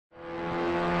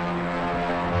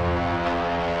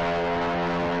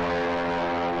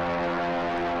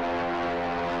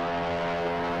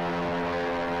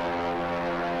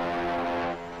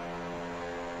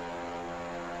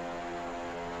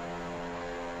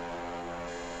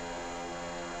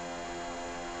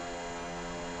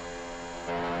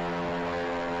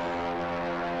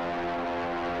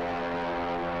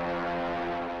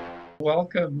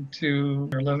Welcome to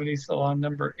our Levity Salon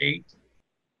number 8.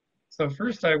 So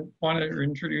first I wanted to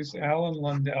introduce Alan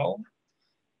Lundell,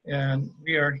 and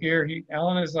we are here.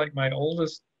 Alan is like my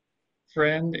oldest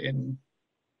friend in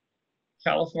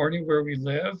California where we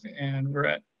live, and we're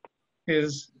at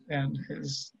his and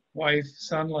his wife,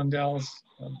 son Lundell's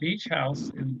beach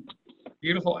house in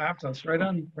beautiful Aptos, right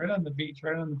on the beach,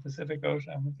 right on the Pacific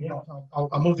Ocean. Yeah, I'll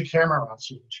move the camera around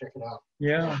so you can check it out.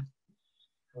 Yeah.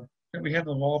 We have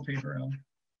the wallpaper on.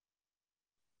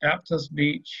 Aptos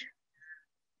Beach,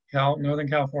 Northern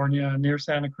California, near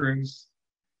Santa Cruz.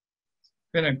 It's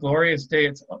been a glorious day.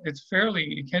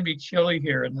 It can be chilly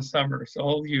here in the summer. So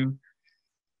all of you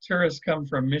tourists come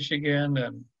from Michigan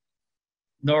and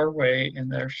Norway, and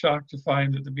they're shocked to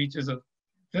find that the beaches of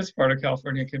this part of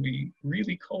California can be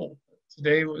really cold.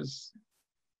 Today was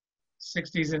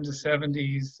 60s into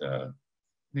 70s.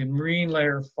 The marine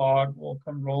layer of fog will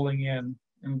come rolling in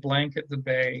and blanket the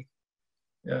bay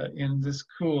in this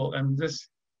cool, and this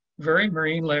very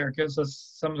marine layer gives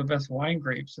us some of the best wine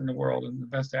grapes in the world and the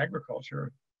best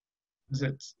agriculture, because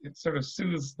it sort of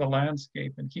soothes the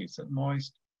landscape and keeps it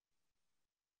moist.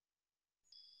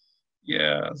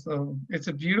 Yeah, so it's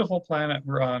a beautiful planet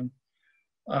we're on.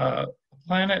 A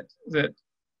planet that,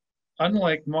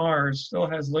 unlike Mars, still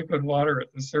has liquid water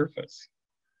at the surface.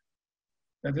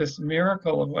 And this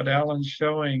miracle of what Alan's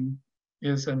showing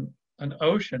is an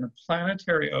ocean, a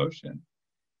planetary ocean,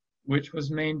 which was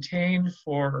maintained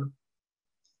for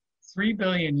 3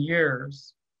 billion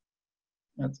years.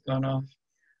 That's gone off.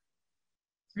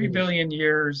 3 billion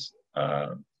years.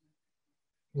 So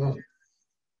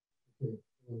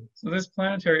this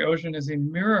planetary ocean is a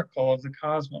miracle of the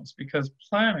cosmos, because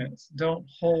planets don't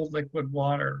hold liquid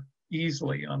water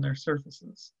easily on their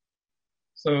surfaces.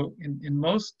 So in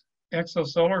most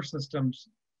exosolar systems,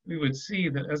 we would see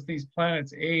that as these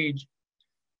planets age,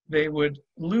 they would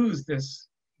lose this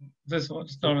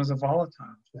what's known as a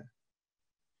volatile.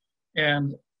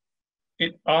 And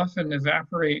it often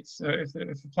evaporates. If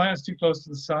the planet's too close to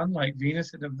the sun, like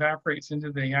Venus, it evaporates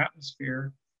into the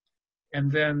atmosphere.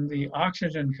 And then the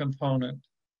oxygen component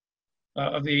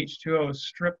of the H2O is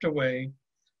stripped away.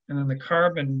 And then the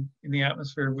carbon in the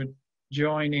atmosphere would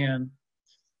join in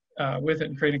with it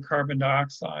and create a carbon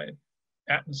dioxide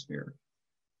atmosphere,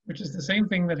 which is the same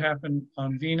thing that happened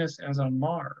on Venus as on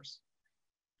Mars.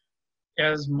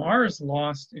 As Mars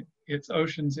lost its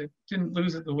oceans, it didn't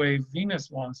lose it the way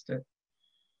Venus lost it.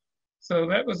 So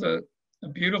that was a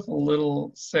beautiful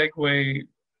little segue,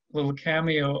 little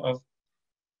cameo of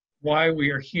why we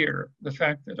are here. The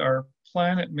fact that our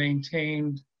planet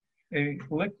maintained a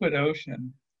liquid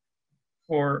ocean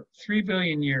for 3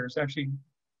 billion years, actually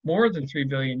more than 3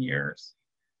 billion years,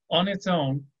 on its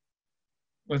own,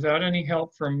 without any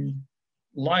help from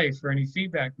life or any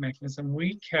feedback mechanism.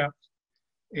 We kept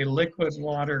a liquid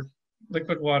water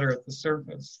at the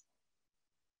surface.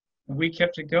 We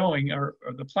kept it going, or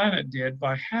the planet did,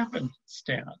 by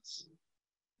happenstance,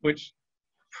 which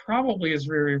probably is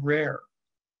very rare.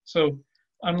 So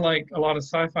unlike a lot of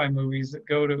sci-fi movies that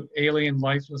go to alien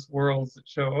lifeless worlds that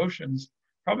show oceans,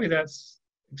 probably that's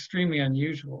extremely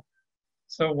unusual.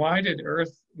 So why did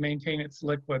Earth maintain its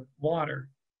liquid water?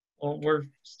 Well, we're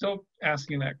still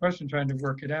asking that question, trying to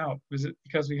work it out. Was it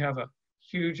because we have a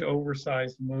huge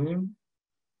oversized moon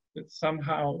that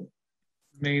somehow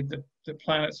made the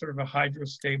planet sort of a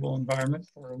hydrostable environment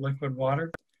for liquid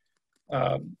water?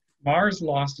 Mars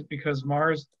lost it because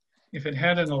Mars, if it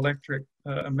had an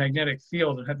a magnetic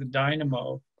field, it had the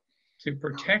dynamo to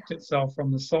protect itself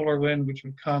from the solar wind, which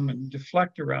would come and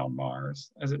deflect around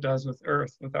Mars, as it does with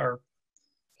Earth, with our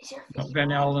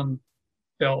Van Allen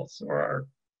belts or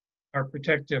our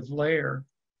protective layer.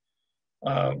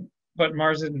 But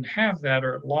Mars didn't have that,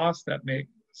 or it lost that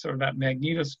that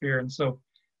magnetosphere, and so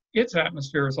its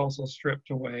atmosphere is also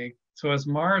stripped away. So as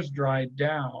Mars dried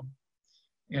down,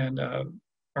 and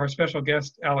our special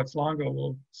guest Alex Longo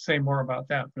will say more about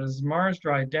that, but as Mars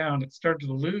dried down, it started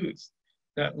to lose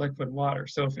that liquid water.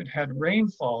 So if it had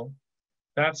rainfall,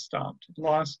 that stopped. It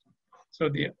lost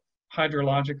the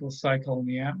hydrological cycle in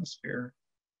the atmosphere.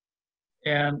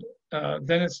 And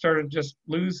then it started to just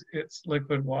lose its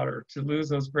liquid water, to lose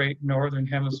those great northern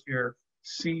hemisphere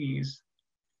seas,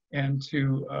 and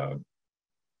to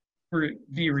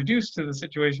be reduced to the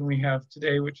situation we have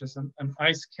today, which is an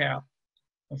ice cap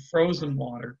of frozen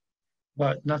water,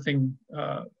 but nothing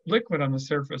liquid on the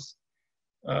surface.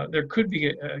 There could be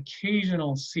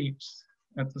occasional seeps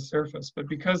at the surface, but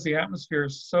because the atmosphere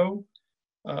is so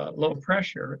low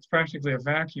pressure, it's practically a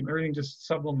vacuum. Everything just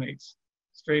sublimates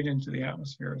straight into the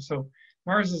atmosphere. So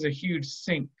Mars is a huge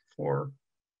sink for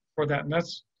that, and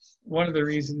that's one of the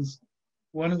reasons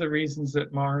one of the reasons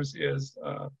that Mars is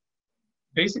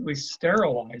basically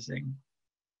sterilizing.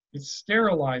 It's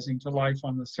sterilizing to life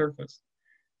on the surface.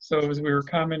 So as we were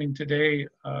commenting today,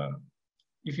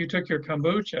 if you took your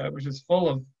kombucha, which is full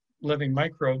of living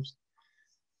microbes,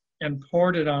 and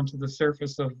poured it onto the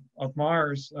surface of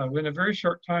Mars, in a very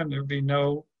short time, there would be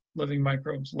no living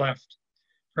microbes left.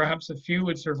 Perhaps a few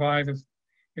would survive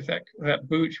if that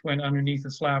booch went underneath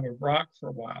a slab of rock for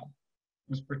a while.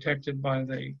 It was protected by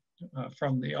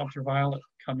from the ultraviolet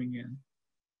coming in.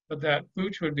 But that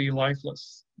booch would be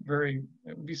lifeless, it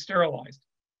would be sterilized.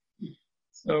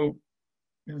 So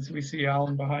as we see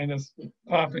Alan behind us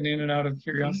popping in and out of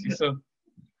curiosity. So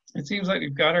it seems like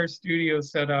we've got our studio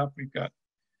set up. We've got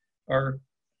our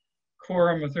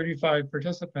quorum of 35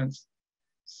 participants.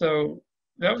 So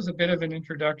that was a bit of an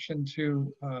introduction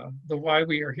to the why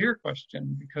we are here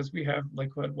question, because we have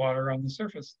liquid water on the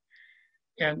surface.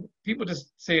 And people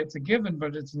just say it's a given,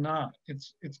 but it's not.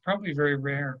 It's probably very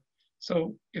rare.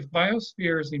 So if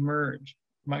biospheres emerge,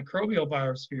 microbial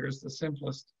biospheres, the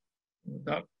simplest,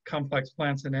 without complex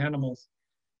plants and animals,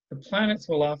 the planets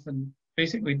will often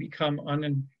basically become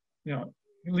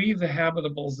leave the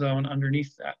habitable zone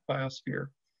underneath that biosphere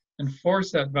and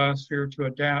force that biosphere to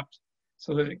adapt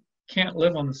so that it can't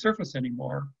live on the surface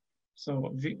anymore.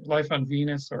 So life on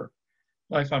Venus or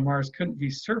life on Mars couldn't be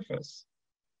surface.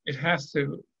 It has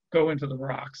to go into the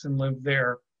rocks and live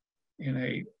there in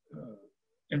a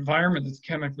environment that's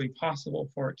chemically possible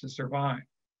for it to survive.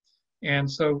 And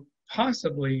so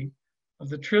possibly of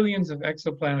the trillions of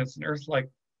exoplanets and Earth-like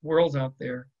worlds out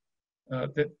there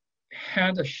that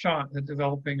had a shot at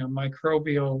developing a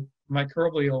microbial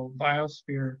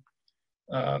biosphere,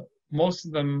 most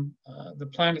of them, the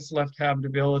planets left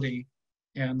habitability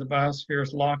and the biosphere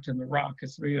is locked in the rock.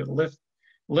 It's really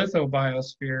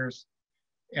lithobiospheres.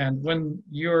 And when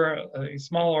you're a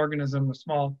small organism, a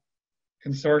small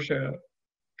consortia,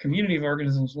 community of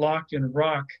organisms locked in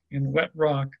rock, in wet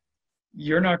rock,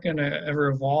 you're not going to ever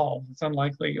evolve. It's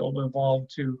unlikely you'll evolve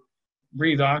to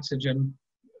breathe oxygen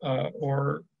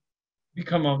or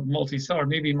become a multicellular.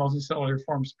 Maybe multicellular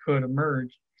forms could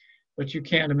emerge, but you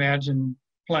can't imagine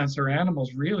plants or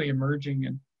animals really emerging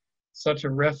in such a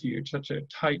refuge, such a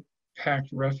tight, packed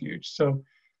refuge. So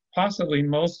possibly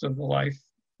most of the life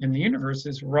in the universe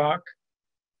is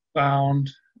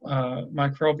rock-bound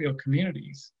microbial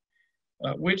communities,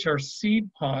 which are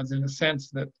seed pods in the sense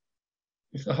that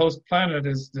if the host planet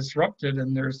is disrupted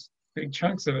and there's big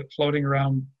chunks of it floating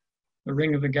around the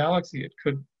ring of the galaxy, it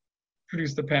could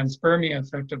produce the panspermia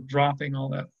effect of dropping all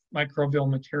that microbial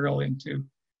material into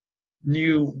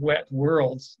new wet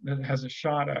worlds that it has a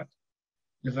shot at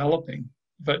developing.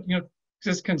 But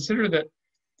just consider that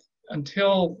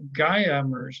until Gaia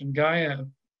emerged, and Gaia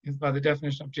is by the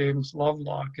definition of James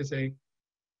Lovelock is a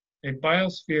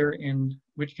biosphere in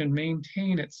which can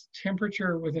maintain its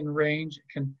temperature within range.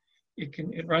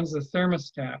 It runs the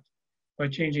thermostat by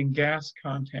changing gas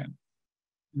content.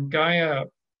 And Gaia,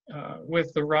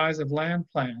 with the rise of land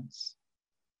plants,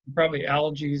 probably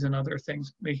algae and other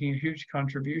things making a huge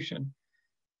contribution,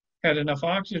 had enough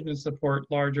oxygen to support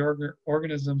large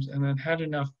organisms, and then had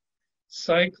enough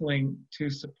cycling to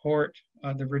support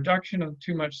the reduction of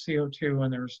too much CO2 when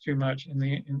there was too much, and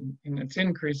its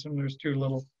increase when there's too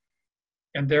little,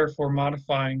 and therefore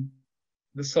modifying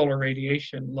the solar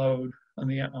radiation load on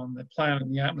the planet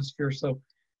and the atmosphere. So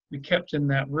we kept in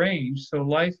that range. So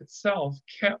life itself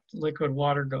kept liquid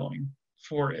water going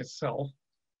for itself,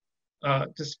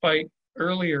 despite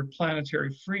earlier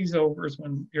planetary freeze-overs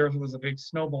when the Earth was a big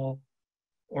snowball,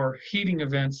 or heating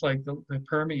events like the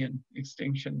Permian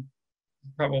extinction.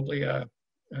 Probably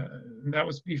that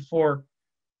was before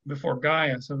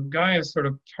Gaia. So Gaia is sort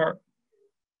of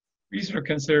these are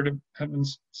considered to have been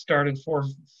started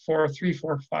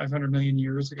 500 million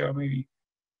years ago, maybe.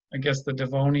 I guess the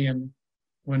Devonian,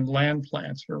 when land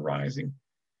plants were rising.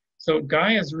 So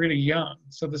Gaia is really young.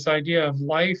 So this idea of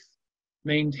life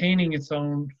maintaining its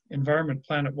own environment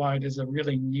planet-wide is a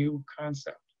really new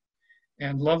concept.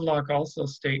 And Lovelock also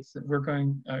states that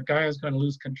Gaia is going to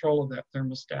lose control of that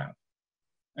thermostat.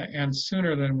 And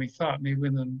sooner than we thought, maybe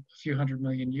within a few 100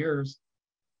 million years,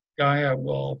 Gaia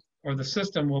or the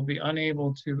system will be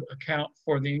unable to account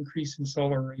for the increase in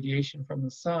solar radiation from the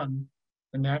sun,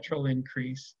 the natural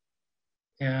increase.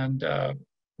 And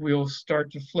we'll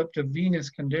start to flip to Venus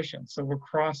conditions. So we'll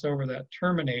cross over that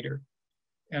terminator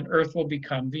and Earth will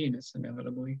become Venus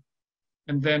inevitably.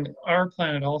 And then our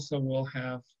planet also will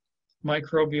have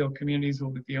microbial communities, will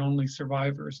be the only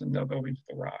survivors, and they'll go into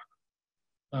the rock.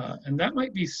 And that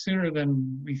might be sooner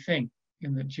than we think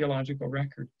in the geological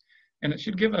record. And it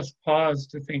should give us pause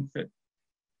to think that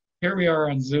here we are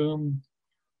on Zoom,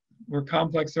 We're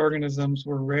complex organisms.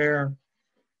 We're rare.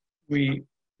 We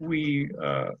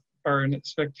are a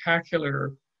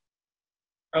spectacular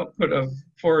output of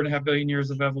 4.5 billion years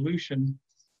of evolution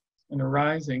and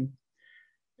arising.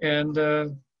 And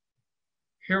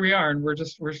here we are, and we're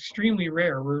extremely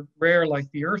rare. We're rare like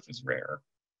the Earth is rare.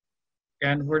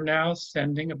 And we're now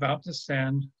about to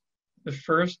send the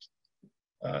first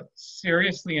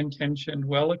seriously intentioned,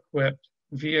 well-equipped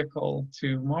vehicle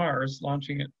to Mars,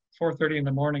 launching at 4:30 in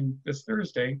the morning this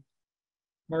Thursday,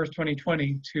 Mars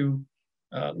 2020, to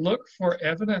look for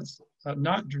evidence,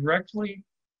 not directly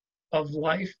of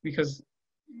life, because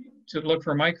to look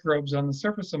for microbes on the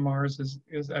surface of Mars is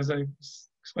as I was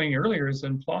explaining earlier, is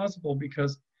implausible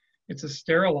because it's a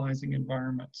sterilizing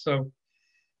environment. So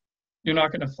you're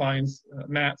not going to find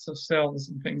mats of cells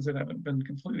and things that haven't been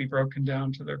completely broken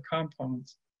down to their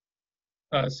components.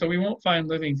 So we won't find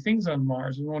living things on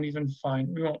Mars. We won't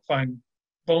find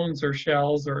bones or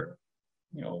shells or,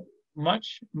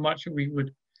 much we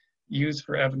would use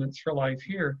for evidence for life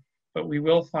here. But we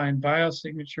will find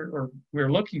biosignature, or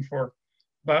we're looking for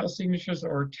biosignatures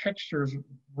or textures,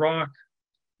 rock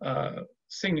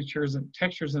signatures and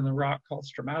textures in the rock called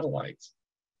stromatolites,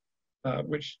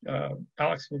 which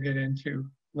Alex will get into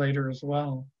later as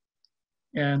well.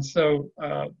 And so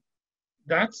we're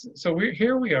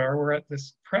at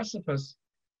this precipice,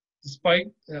 despite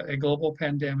a global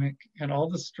pandemic and all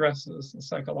the stresses, the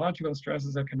psychological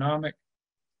stresses, economic,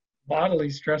 bodily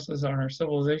stresses on our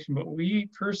civilization, but we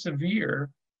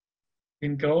persevere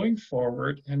in going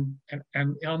forward and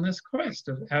on this quest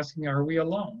of asking, are we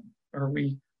alone? Are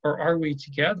we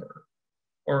together?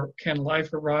 Or can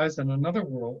life arise in another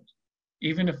world?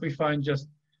 Even if we find just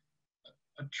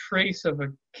a trace of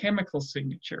a chemical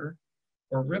signature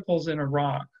or ripples in a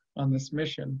rock on this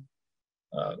mission,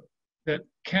 that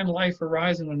can life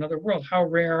arise in another world? How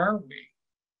rare are we?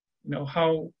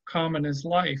 How common is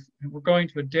life? And we're going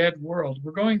to a dead world.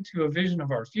 We're going to a vision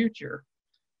of our future,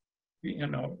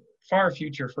 far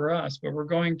future for us, but we're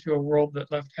going to a world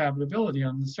that left habitability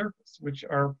on the surface, which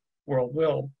our world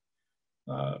will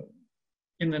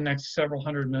in the next several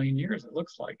 100 million years, it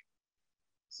looks like.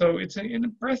 So it's in a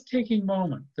breathtaking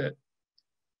moment that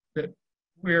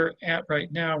we're at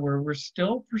right now, where we're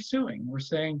still pursuing. We're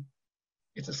saying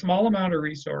it's a small amount of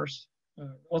resource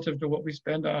relative to what we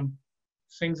spend on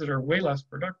things that are way less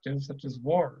productive, such as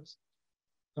wars.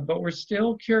 But we're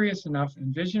still curious enough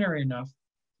and visionary enough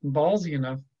and ballsy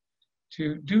enough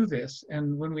to do this.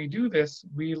 And when we do this,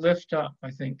 we lift up,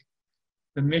 I think,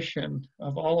 the mission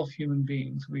of all of human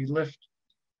beings. We lift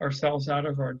ourselves out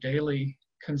of our daily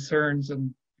concerns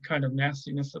and kind of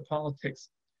nastiness of politics.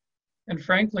 And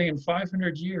frankly, in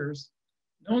 500 years,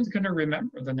 no one's going to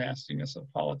remember the nastiness of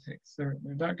politics. They're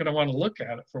not going to want to look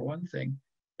at it, for one thing.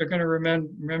 They're going to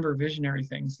remember visionary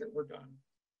things that were done,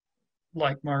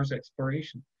 like Mars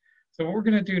exploration. So what we're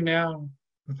going to do now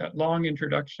with that long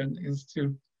introduction is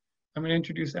I'm going to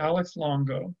introduce Alex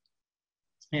Longo,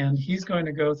 and he's going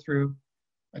to go through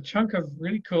a chunk of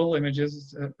really cool images.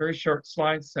 It's a very short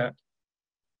slide set,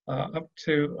 up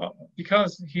to,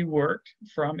 because he worked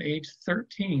from age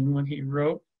 13 when he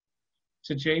wrote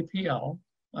to JPL,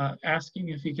 asking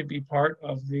if he could be part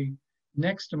of the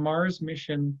next Mars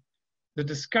mission, the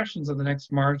discussions of the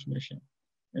next Mars mission.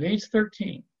 At age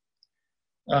 13,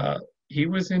 he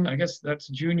was in, I guess that's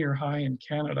junior high in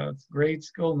Canada, it's grade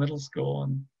school, middle school,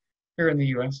 and here in the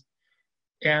US.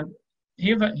 And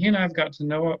he and I have got to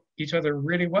know each other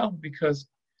really well, because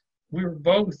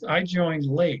I joined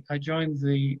late. I joined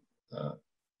the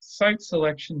site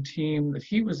selection team that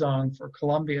he was on for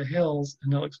Columbia Hills,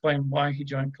 and he'll explain why he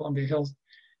joined Columbia Hills.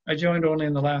 I joined only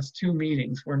in the last 2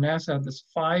 meetings, where NASA had this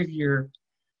 5-year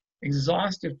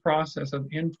exhaustive process of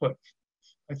input.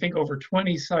 I think over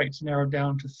 20 sites narrowed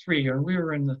down to 3, and we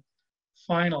were in the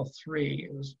final 3.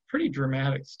 It was pretty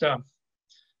dramatic stuff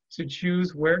to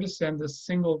choose where to send this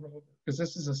single rover, because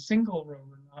this is a single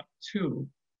rover, not 2,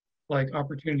 like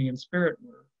Opportunity and Spirit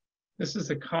were. This is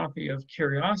a copy of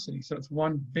Curiosity, so it's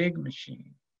one big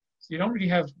machine. So you don't really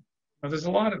have, there's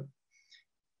a lot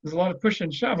of push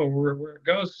and shove over where it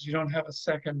goes, because you don't have a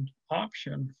second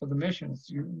option for the missions.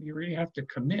 You really have to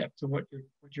commit to what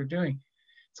you're doing.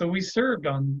 So we served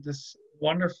on this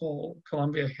wonderful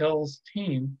Columbia Hills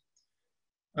team.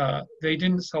 They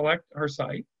didn't select our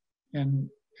site, and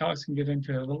Alex can get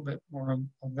into a little bit more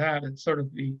of that. It's sort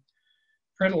of the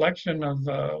predilection of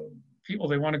people.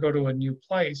 They want to go to a new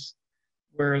place,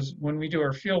 whereas when we do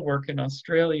our field work in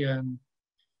Australia and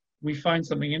we find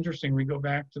something interesting, we go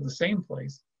back to the same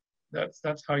place.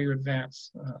 That's how you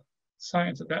advance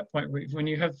science at that point. When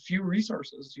you have few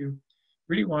resources, you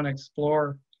really want to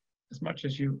explore as much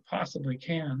as you possibly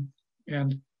can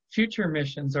and future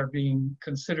missions are being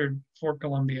considered for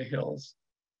Columbia Hills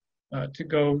to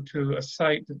go to a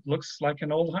site that looks like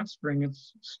an old hot spring.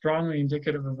 It's strongly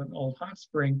indicative of an old hot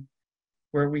spring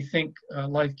where we think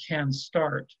life can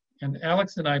start. And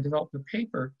Alex and I developed a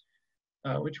paper,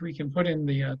 which we can put in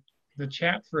the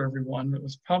chat for everyone, that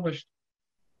was published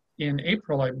in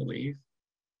April, I believe.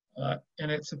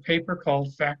 And it's a paper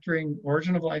called Factoring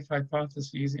Origin of Life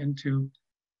Hypotheses into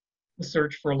the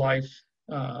Search for Life,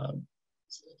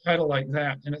 title like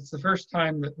that. And it's the first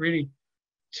time that really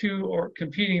two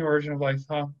competing origin of life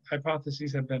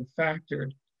hypotheses have been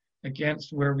factored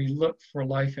against where we look for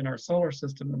life in our solar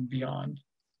system and beyond.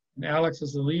 And Alex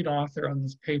is the lead author on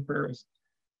this paper. It's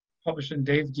published in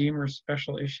Dave Damer's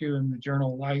special issue in the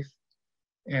journal Life.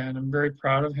 And I'm very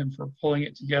proud of him for pulling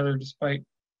it together despite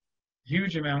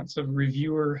huge amounts of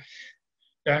reviewer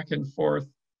back and forth.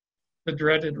 The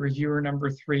dreaded reviewer number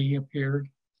 3 appeared.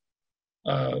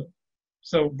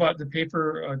 But the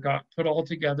paper got put all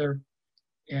together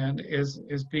and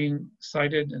is being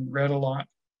cited and read a lot.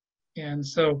 And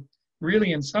so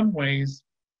really in some ways,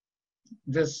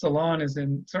 this Salon is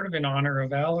sort of in honor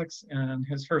of Alex and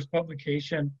his first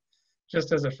publication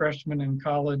just as a freshman in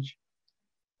college.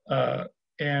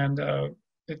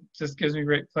 It just gives me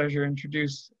great pleasure to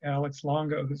introduce Alex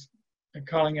Longo, who's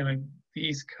calling in the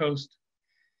East Coast.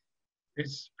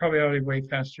 It's probably already way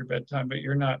past your bedtime, but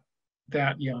you're not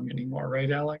that young anymore,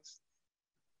 right, Alex?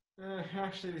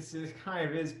 Actually, this is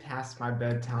past my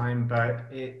bedtime, but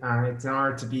it's an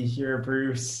honor to be here,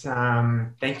 Bruce.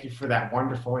 Thank you for that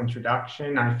wonderful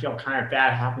introduction. I feel kind of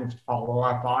bad having to follow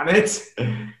up on it.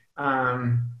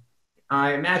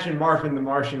 I imagine Marvin the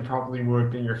Martian probably would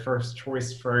have been your first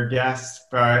choice for a guest,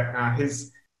 but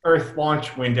his Earth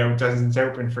launch window doesn't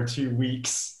open for 2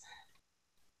 weeks.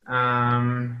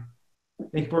 I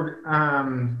think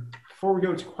before we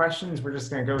go to questions, we're just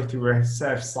going to go through a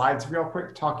set of slides real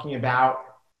quick, talking about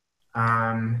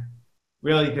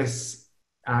really this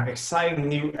exciting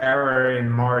new era in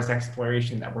Mars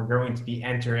exploration that we're going to be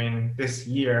entering this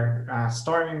year,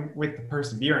 starting with the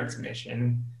Perseverance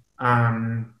mission.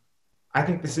 I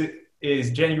think this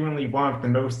is genuinely one of the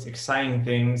most exciting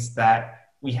things that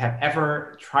we have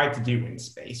ever tried to do in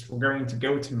space. We're going to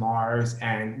go to Mars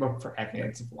and look for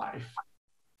evidence of life.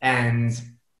 And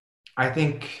I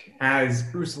think, as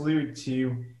Bruce alluded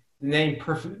to, the name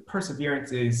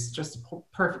Perseverance is just a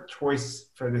perfect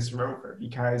choice for this rover,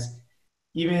 because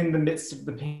even in the midst of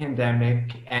the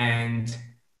pandemic and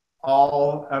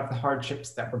all of the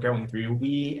hardships that we're going through,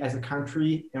 we as a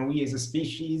country and we as a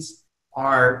species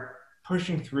are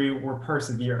pushing through, we're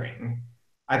persevering.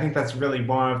 I think that's really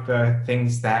one of the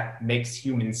things that makes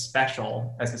humans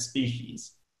special as a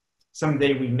species.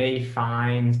 Someday we may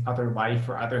find other life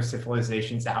or other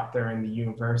civilizations out there in the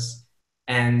universe,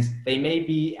 and they may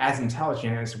be as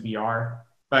intelligent as we are,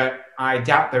 but I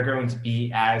doubt they're going to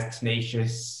be as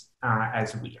tenacious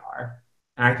as we are.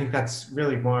 And I think that's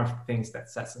really one of the things that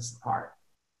sets us apart.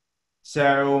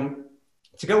 So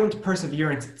to go into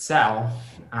Perseverance itself,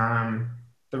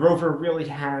 the rover really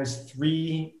has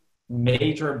 3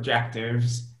 major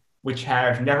objectives which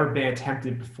have never been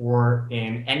attempted before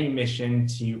in any mission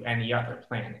to any other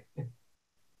planet.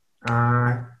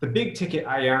 The big ticket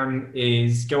item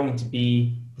is going to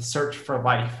be the search for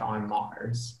life on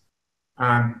Mars.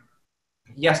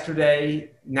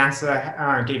 Yesterday,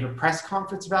 NASA gave a press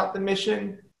conference about the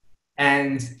mission,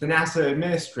 and the NASA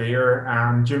administrator,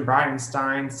 Jim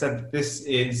Bridenstine, said that this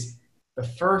is the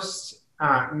first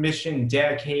mission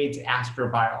dedicated to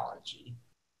astrobiology.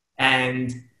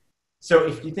 And so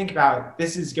if you think about it,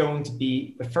 this is going to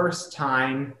be the first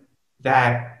time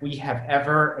that we have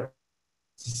ever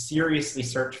seriously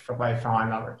searched for life on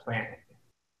another planet.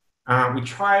 We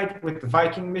tried with the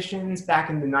Viking missions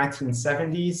back in the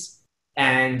 1970s,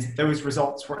 and those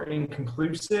results were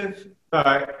inconclusive,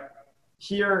 but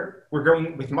here we're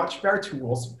going with much better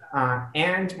tools,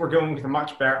 and we're going with a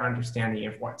much better understanding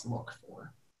of what to look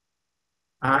for.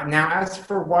 Now, as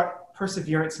for what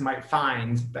Perseverance might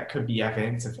find that could be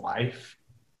evidence of life,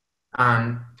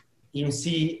 you can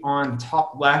see on the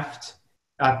top left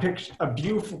a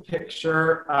beautiful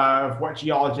picture of what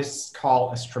geologists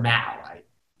call a stromatolite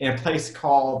in a place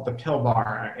called the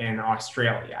Pilbara in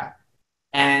Australia.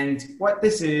 And what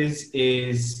this is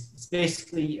it's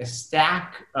basically a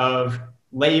stack of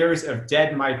layers of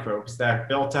dead microbes that have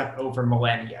built up over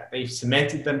millennia. They've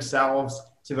cemented themselves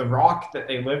to the rock that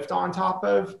they lived on top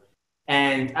of.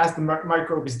 And as the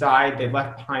microbes died, they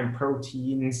left behind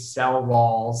proteins, cell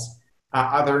walls,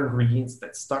 other ingredients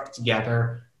that stuck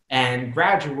together. And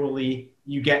gradually,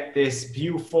 you get this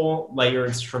beautiful layered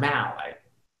stromatolite.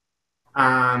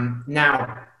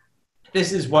 Now,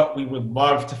 this is what we would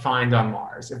love to find on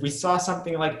Mars. If we saw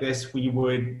something like this, we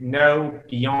would know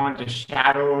beyond a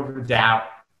shadow of a doubt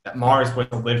that Mars was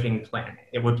a living planet.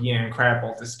 It would be an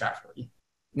incredible discovery.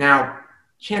 Now,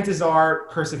 chances are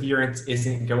Perseverance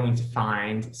isn't going to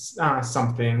find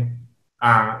something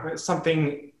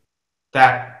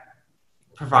that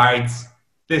provides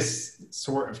this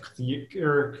sort of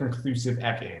clear, conclusive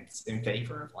evidence in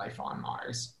favor of life on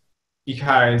Mars.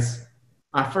 Because,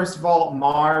 first of all,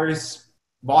 Mars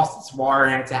lost its water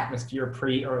and its atmosphere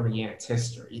pretty early in its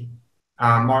history.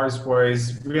 Mars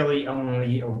was really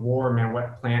only a warm and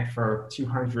wet planet for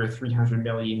 200 or 300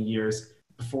 million years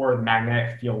before the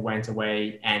magnetic field went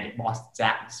away and it lost its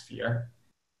atmosphere.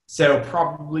 So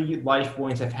probably life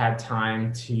wouldn't have had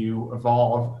time to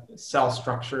evolve cell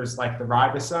structures like the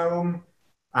ribosome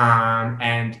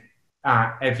and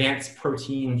advanced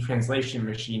protein translation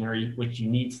machinery, which you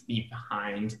need to leave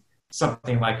behind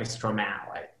something like a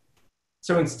stromatolite.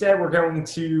 So instead, we're going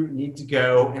to need to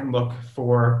go and look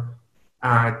for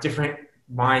different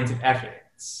lines of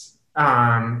evidence,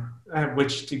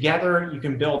 which together you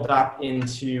can build up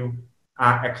into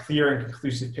a clear and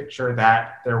conclusive picture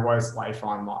that there was life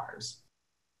on Mars.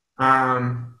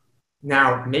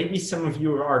 Now, maybe some of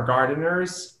you are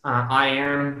gardeners. I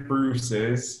am. Bruce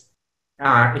is.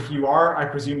 If you are, I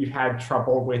presume you've had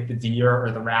trouble with the deer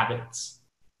or the rabbits.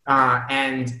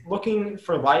 And looking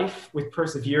for life with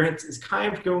Perseverance is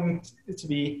kind of going to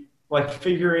be like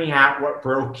figuring out what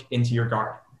broke into your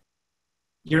garden.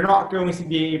 You're not going to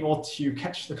be able to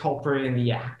catch the culprit in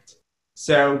the act.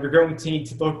 So you're going to need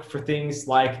to look for things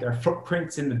like their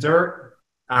footprints in the dirt,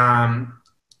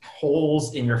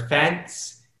 holes in your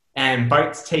fence, and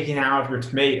bites taken out of your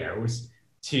tomatoes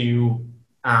to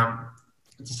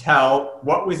tell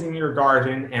what was in your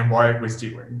garden and what it was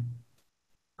doing.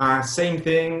 Same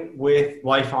thing with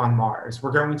life on Mars.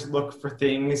 We're going to look for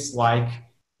things like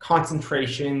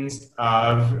concentrations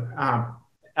of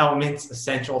elements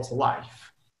essential to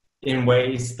life in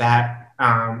ways that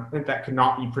that could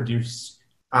not be produced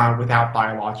without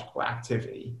biological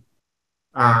activity.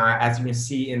 As you can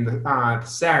see in the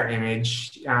center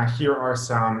image, here are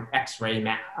some X-ray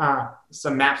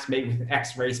some maps made with an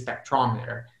X-ray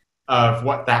spectrometer of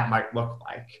what that might look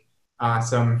like.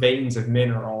 Some veins of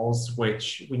minerals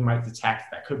which we might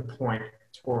detect that could point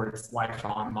towards life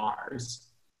on Mars.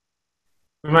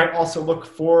 We might also look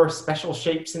for special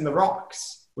shapes in the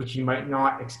rocks, which you might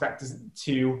not expect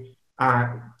to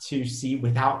see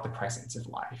without the presence of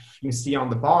life. You can see on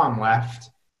the bottom left,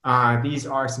 these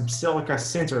are some silica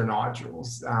sinter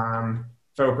nodules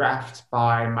photographed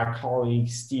by my colleague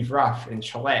Steve Ruff in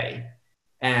Chile.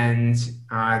 And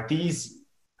these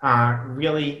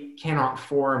really cannot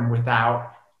form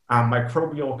without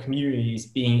microbial communities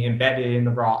being embedded in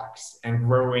the rocks and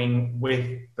growing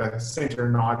with the sinter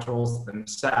nodules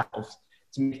themselves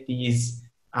to make these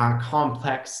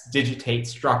complex digitate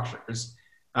structures,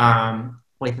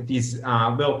 like these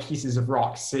little pieces of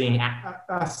rock sticking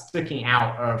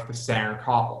out of the center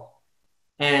cobble.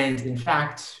 And in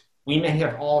fact, we may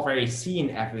have already seen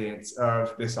evidence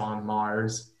of this on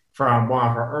Mars from one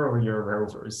of our earlier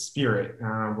rovers, Spirit.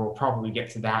 We'll probably get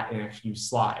to that in a few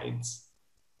slides.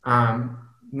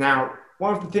 Now,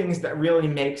 one of the things that really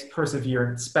makes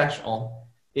Perseverance special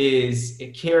is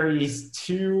it carries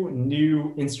two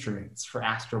new instruments for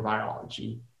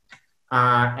astrobiology.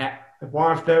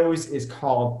 One of those is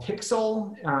called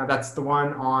Pixel. That's the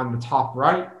one on the top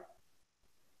right.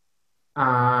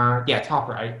 Top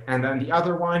right. And then the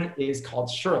other one is called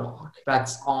Sherlock.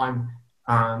 That's on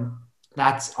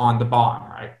the bottom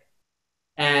right.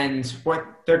 And what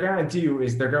they're going to do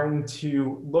is they're going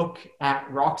to look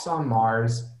at rocks on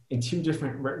Mars in two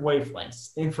different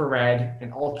wavelengths, infrared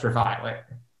and ultraviolet.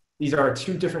 These are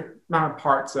two different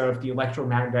parts of the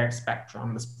electromagnetic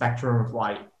spectrum, the spectrum of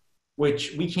light,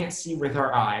 which we can't see with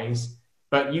our eyes,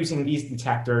 but using these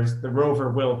detectors, the rover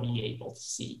will be able to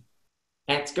see.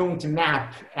 And it's going to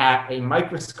map at a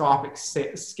microscopic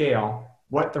scale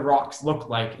what the rocks look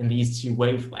like in these two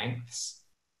wavelengths.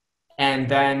 And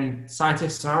then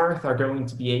scientists on Earth are going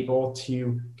to be able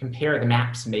to compare the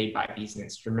maps made by these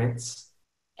instruments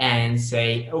and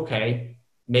say, okay,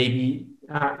 maybe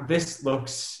this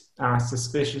looks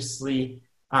suspiciously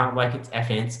like it's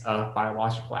evidence of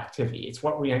biological activity. It's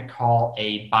what we call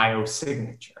a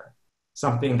biosignature,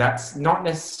 something that's not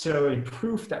necessarily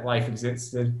proof that life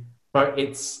existed, but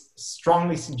it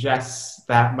strongly suggests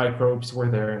that microbes were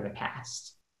there in the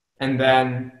past. And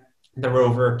then the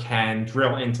rover can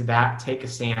drill into that, take a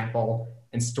sample,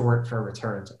 and store it for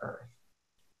return to Earth.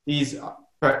 These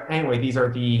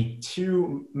are the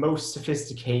two most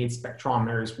sophisticated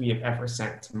spectrometers we have ever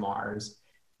sent to Mars.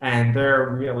 And they're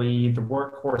really the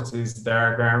workhorses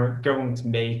that are going to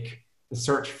make the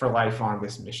search for life on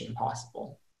this mission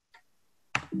possible.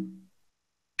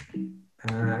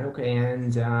 Okay,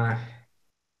 and for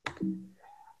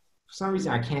some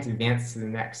reason I can't advance to the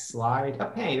next slide.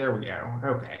 Oh, hey, there we go.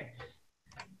 Okay.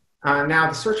 Now,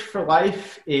 the search for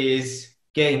life is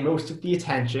getting most of the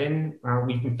attention.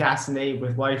 We've been fascinated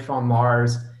with life on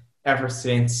Mars ever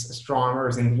since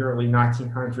astronomers in the early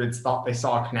 1900s thought they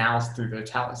saw canals through their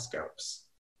telescopes.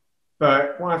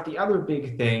 But one of the other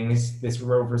big things this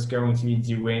rover is going to be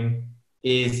doing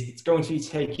is it's going to be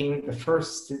taking the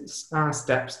first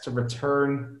steps to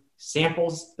return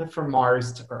samples from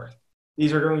Mars to Earth.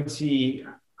 These are going to be,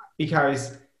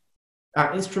 because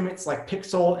instruments like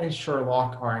Pixel and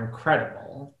Sherlock are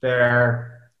incredible.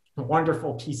 They're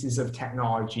wonderful pieces of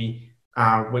technology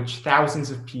which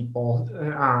thousands of people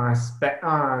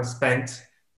spent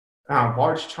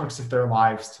large chunks of their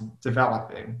lives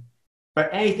developing. But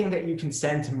anything that you can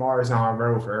send to Mars on a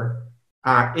rover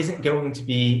isn't going to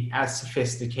be as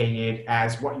sophisticated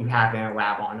as what you have in a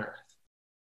lab on Earth.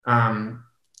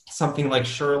 Something like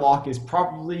Sherlock is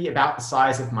probably about the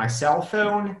size of my cell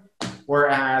phone,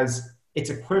 whereas its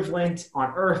equivalent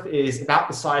on Earth is about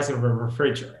the size of a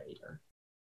refrigerator.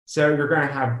 So you're going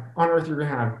to have, on Earth, you're going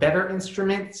to have better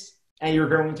instruments, and you're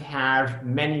going to have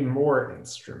many more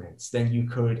instruments than you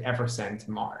could ever send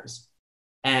to Mars.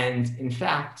 And in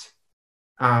fact,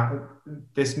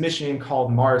 this mission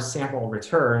called Mars Sample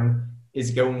Return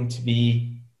is going to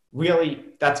be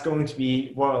that's going to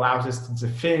be what allows us to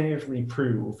definitively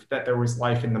prove that there was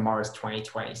life in the Mars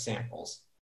 2020 samples.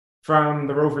 From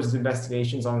the rover's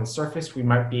investigations on the surface, we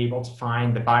might be able to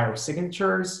find the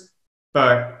biosignatures,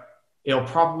 but it'll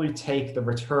probably take the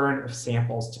return of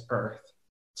samples to Earth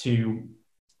to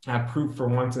prove for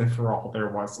once and for all there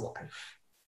was life.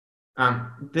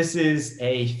 This is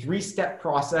a 3-step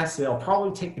process. It'll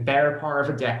probably take the better part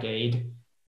of a decade,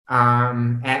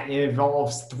 and it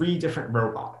involves 3 different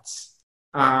robots.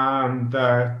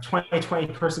 The 2020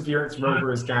 Perseverance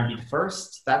rover is going to be the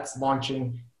first. That's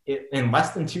launching in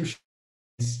less than 2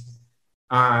 days.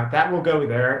 That will go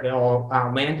there. It'll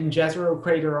land in Jezero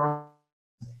Crater,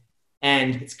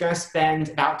 and it's going to spend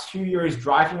about 2 years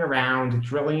driving around,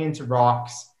 drilling into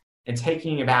rocks, and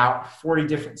taking about 40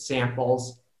 different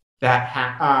samples that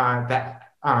have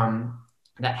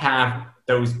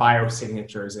those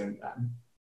biosignatures in them.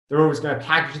 The rover is going to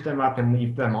package them up and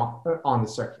leave them on the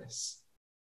surface.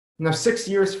 Now, 6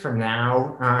 years from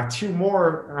now, 2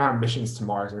 more missions to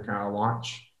Mars are going to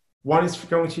launch. One is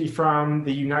going to be from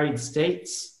the United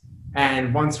States,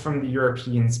 and one's from the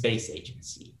European Space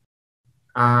Agency.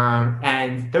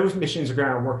 And those missions are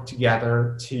going to work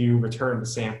together to return the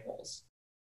samples.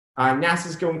 NASA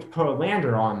is going to put a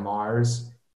lander on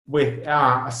Mars with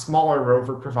a smaller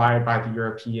rover provided by the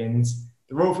Europeans.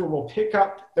 The rover will pick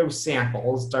up those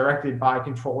samples directed by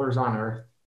controllers on Earth,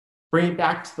 bring it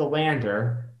back to the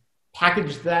lander,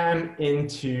 package them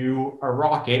into a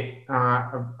rocket,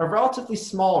 a relatively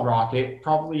small rocket,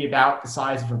 probably about the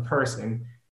size of a person,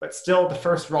 but still the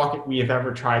first rocket we have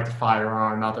ever tried to fire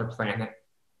on another planet.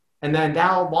 And then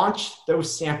that'll launch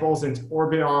those samples into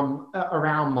orbit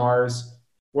around Mars,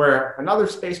 where another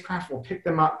spacecraft will pick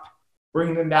them up,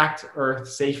 bring them back to Earth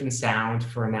safe and sound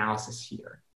for analysis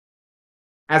here.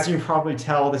 As you can probably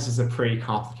tell, this is a pretty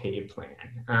complicated plan.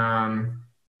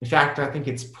 In fact, I think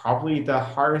it's probably the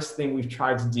hardest thing we've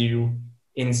tried to do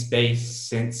in space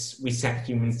since we sent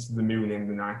humans to the moon in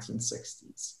the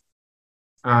 1960s.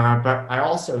 But I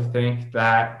also think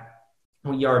that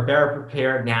we are better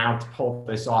prepared now to pull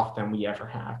this off than we ever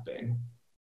have been.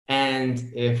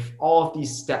 And if all of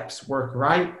these steps work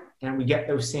right and we get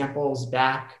those samples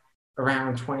back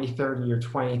around 2030 or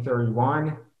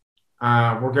 2031,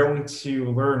 we're going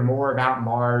to learn more about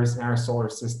Mars and our solar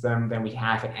system than we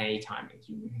have at any time in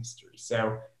human history.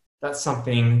 So that's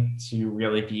something to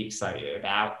really be excited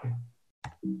about.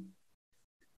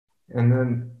 And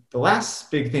then the last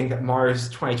big thing that Mars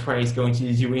 2020 is going to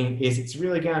be doing is it's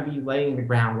really going to be laying the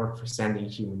groundwork for sending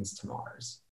humans to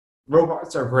Mars.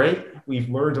 Robots are great. We've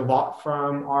learned a lot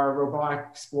from our robot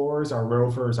explorers, our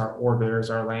rovers, our orbiters,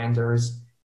 our landers.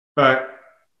 But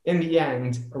in the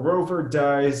end, a rover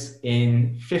does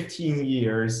in 15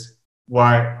 years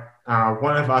what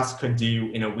one of us could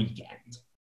do in a weekend.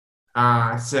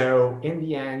 So in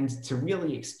the end, to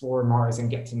really explore Mars and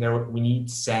get to know it, we need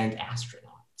to send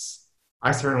astronauts.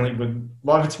 I certainly would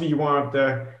love to be one of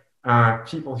the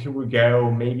people who would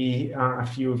go. Maybe a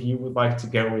few of you would like to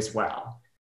go as well.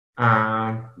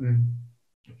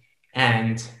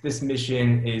 And this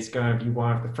mission is going to be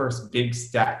one of the first big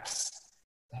steps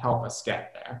to help us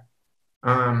get there.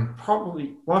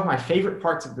 Probably one of my favorite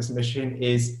parts of this mission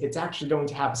is it's actually going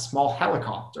to have a small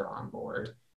helicopter on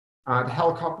board. The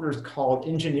helicopter is called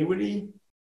Ingenuity,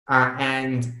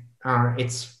 and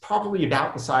it's probably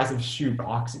about the size of a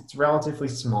shoebox. It's relatively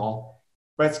small,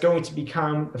 but it's going to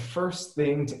become the first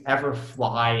thing to ever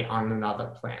fly on another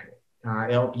planet.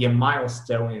 It'll be a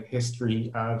milestone in the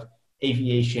history of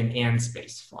aviation and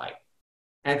spaceflight.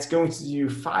 And it's going to do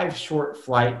 5 short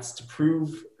flights to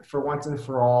prove for once and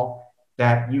for all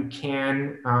that you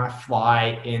can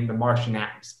fly in the Martian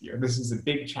atmosphere. This is a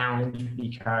big challenge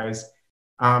because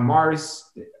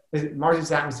Mars's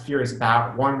atmosphere is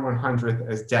about 1/100th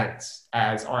as dense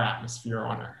as our atmosphere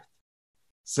on Earth.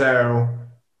 So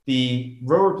the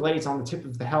rotor blades on the tip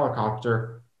of the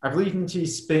helicopter, I believe, need to be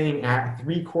spinning at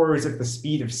 3/4 of the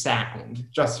speed of sound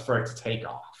just for it to take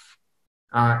off.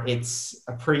 It's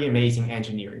a pretty amazing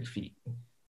engineering feat.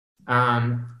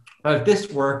 But if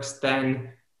this works,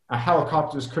 then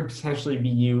helicopters could potentially be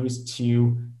used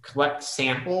to collect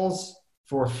samples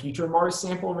for future Mars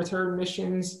sample return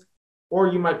missions, or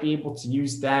you might be able to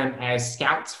use them as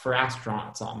scouts for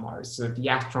astronauts on Mars, so that the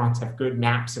astronauts have good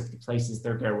maps of the places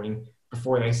they're going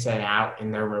before they set out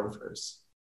in their rovers.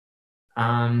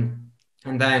 And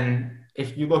then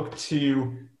if you look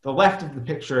to the left of the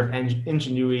picture of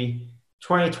Ingenuity,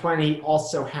 2020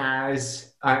 also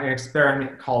has an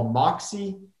experiment called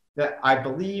MOXIE that I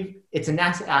believe it's a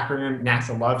NASA acronym.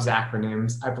 NASA loves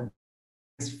acronyms. I believe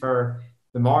it's for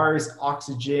the Mars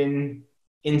Oxygen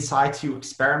In Situ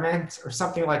Experiment or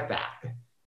something like that.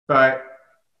 But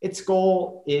its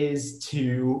goal is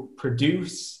to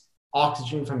produce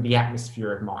oxygen from the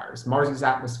atmosphere of Mars. Mars's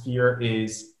atmosphere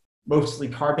is mostly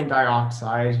carbon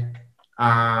dioxide.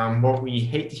 What we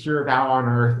hate to hear about on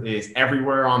Earth is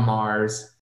everywhere on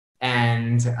Mars.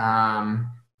 And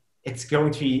it's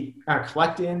going to be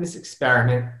collected in this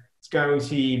experiment. It's going to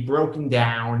be broken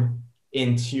down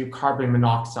into carbon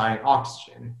monoxide and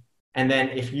oxygen. And then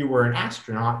if you were an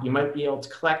astronaut, you might be able to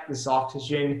collect this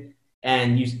oxygen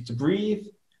and use it to breathe,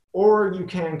 or you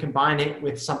can combine it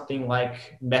with something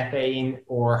like methane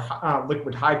or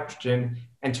liquid hydrogen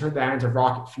and turn that into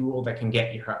rocket fuel that can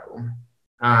get you home.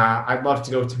 I'd love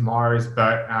to go to Mars,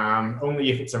 but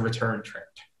only if it's a return trip.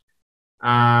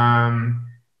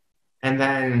 And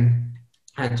then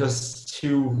just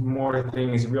 2 more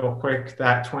things real quick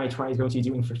that 2020 is going to be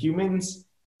doing for humans.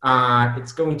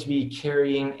 It's going to be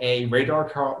carrying a radar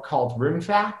called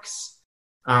RIMFAX.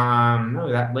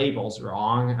 No, that label's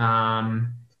wrong.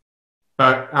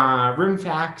 But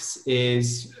RIMFAX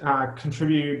is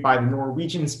contributed by the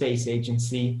Norwegian Space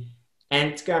Agency, and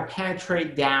it's going to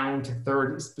penetrate down to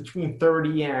between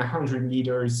 30 and 100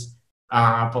 meters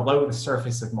below the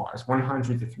surface of Mars,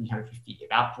 100 to 300 feet,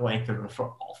 about the length of a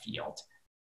football field.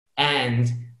 And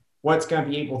what it's going to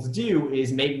be able to do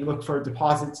is maybe look for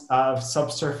deposits of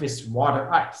subsurface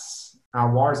water ice.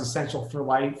 Water is essential for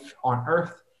life on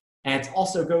Earth, and it's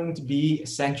also going to be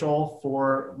essential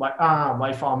for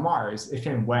life on Mars if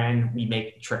and when we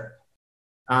make the trip.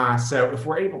 So if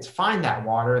we're able to find that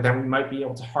water, then we might be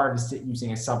able to harvest it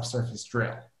using a subsurface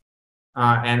drill.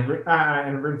 And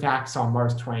RIMFAX on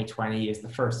Mars 2020 is the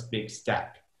first big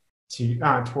step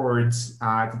towards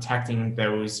detecting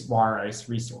those water ice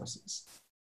resources.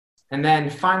 And then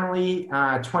finally,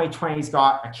 2020's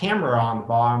got a camera on the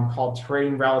bottom called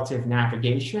Terrain Relative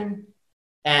Navigation.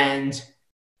 And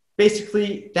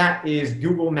basically, that is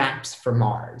Google Maps for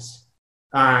Mars.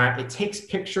 It takes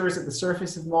pictures of the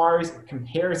surface of Mars, it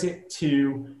compares it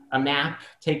to a map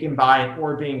taken by an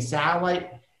orbiting satellite,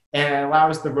 and it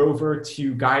allows the rover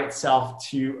to guide itself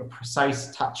to a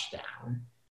precise touchdown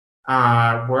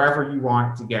wherever you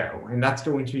want it to go. And that's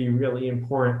going to be really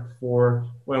important for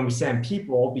when we send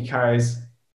people, because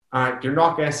you're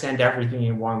not going to send everything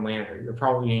in one lander. You're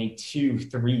probably going to need 2,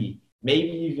 3,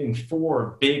 maybe even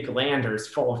 4 big landers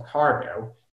full of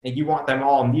cargo, and you want them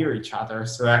all near each other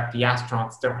so that the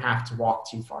astronauts don't have to walk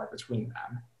too far between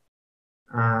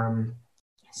them.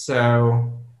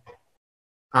 So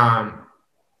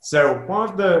one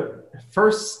of the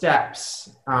first steps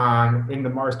in the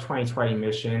Mars 2020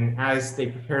 mission, as they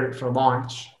prepared it for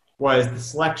launch, was the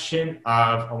selection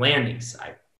of a landing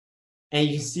site. And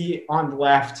you can see on the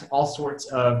left all sorts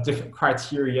of different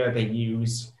criteria they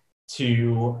use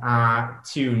to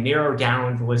narrow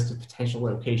down the list of potential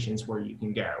locations where you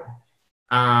can go.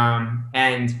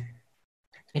 And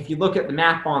if you look at the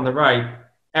map on the right,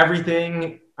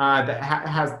 everything that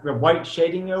has the white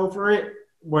shading over it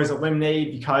was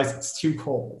eliminated because it's too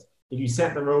cold. If you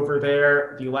sent the rover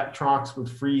there, the electronics would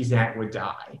freeze and it would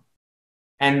die.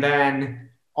 And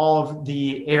then all of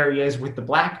the areas with the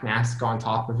black mask on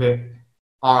top of it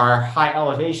are high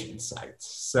elevation sites.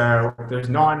 So there's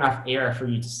not enough air for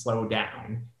you to slow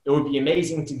down. It would be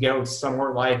amazing to go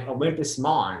somewhere like Olympus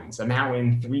Mons, a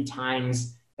mountain 3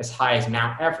 times as high as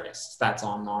Mount Everest that's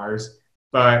on Mars,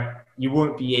 but you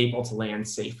wouldn't be able to land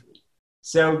safely.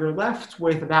 So you're left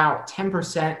with about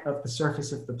 10% of the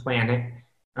surface of the planet.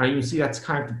 You see that's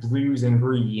kind of the blues and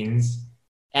greens.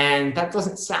 And that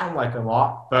doesn't sound like a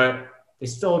lot, but they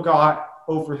still got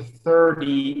over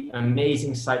 30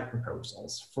 amazing site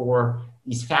proposals for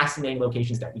these fascinating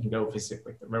locations that we can go visit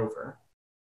with the rover.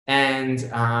 And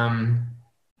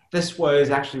this was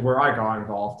actually where I got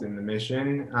involved in the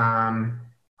mission.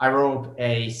 I wrote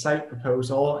a site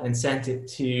proposal and sent it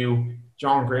to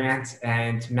John Grant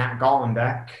and Matt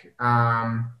Gollenbeck,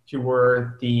 who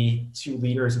were the 2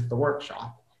 leaders of the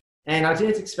workshop. And I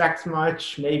didn't expect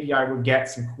much. Maybe I would get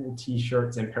some cool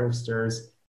t-shirts and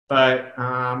posters, but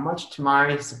much to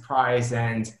my surprise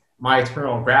and my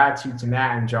eternal gratitude to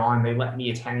Matt and John, they let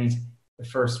me attend the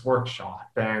first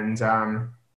workshop. And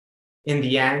in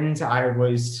the end, I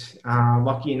was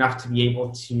lucky enough to be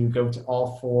able to go to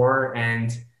all 4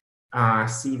 and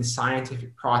see the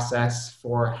scientific process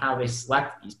for how they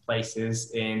select these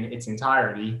places in its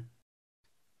entirety.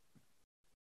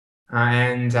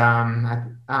 And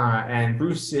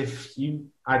Bruce,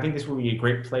 I think this will be a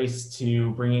great place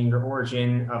to bring in your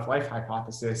origin of life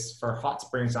hypothesis for hot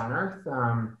springs on Earth.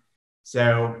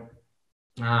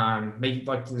 Maybe you'd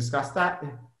like to discuss that?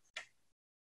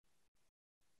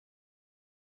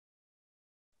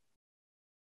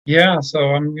 Yeah,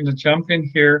 so I'm going to jump in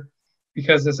here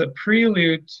because as a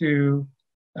prelude to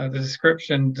the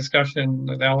discussion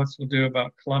that Alex will do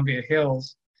about Columbia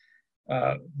Hills,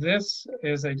 this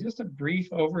is just a brief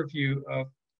overview of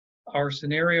our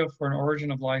scenario for an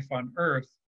origin of life on Earth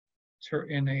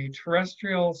in a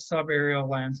terrestrial subaerial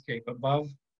landscape above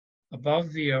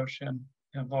the ocean,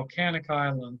 volcanic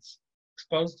islands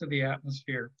exposed to the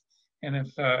atmosphere. And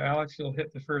if Alex, you'll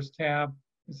hit the first tab,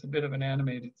 it's a bit of an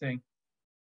animated thing.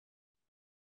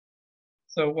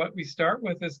 So what we start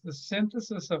with is the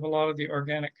synthesis of a lot of the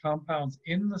organic compounds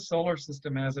in the solar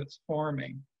system as it's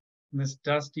forming. And this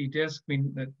dusty disk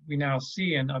that we now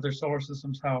see in other solar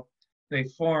systems, how they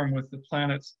form with the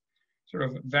planets sort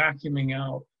of vacuuming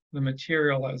out the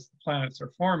material as the planets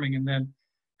are forming and then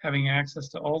having access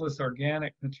to all this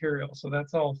organic material. So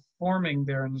that's all forming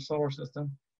there in the solar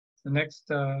system. The next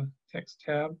text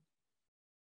tab.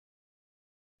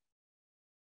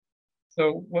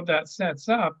 So what that sets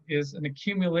up is an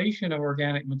accumulation of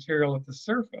organic material at the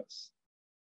surface.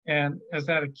 And as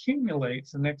that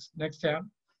accumulates, the next tab,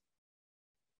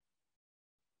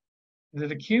 as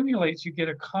it accumulates, you get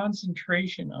a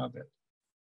concentration of it.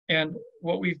 And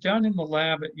what we've done in the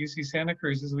lab at UC Santa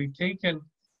Cruz is we've taken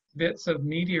bits of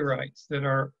meteorites that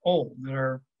are old, that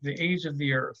are the age of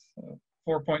the Earth,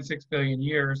 4.6 billion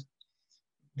years,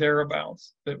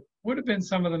 thereabouts, that would have been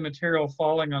some of the material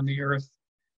falling on the Earth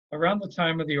around the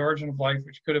time of the origin of life,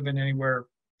 which could have been anywhere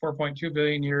 4.2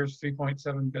 billion years,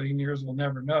 3.7 billion years, we'll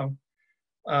never know.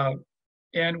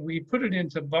 And we put it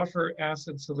into buffer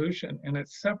acid solution and it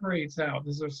separates out.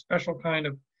 This is a special kind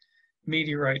of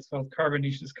meteorites called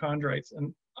carbonaceous chondrites,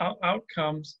 and out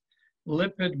comes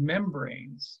lipid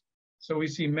membranes. So we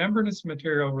see membranous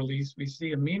material released, we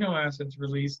see amino acids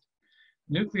released,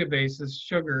 nucleobases,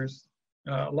 sugars,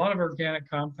 a lot of organic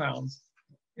compounds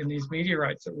in these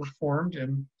meteorites that were formed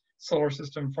in solar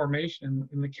system formation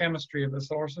in the chemistry of the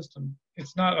solar system.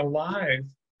 It's not alive,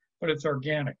 but it's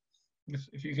organic,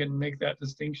 if you can make that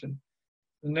distinction.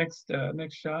 The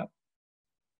next shot.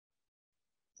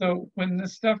 So when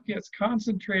this stuff gets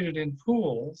concentrated in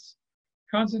pools,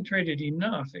 concentrated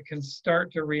enough, it can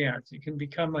start to react. It can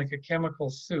become like a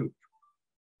chemical soup,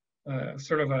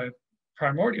 sort of a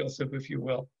primordial soup, if you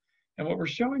will. And what we're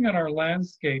showing on our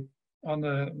landscape on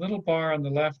the little bar on the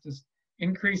left is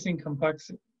increasing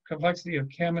complexity of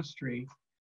chemistry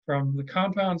from the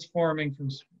compounds falling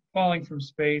from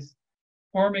space,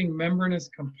 forming membranous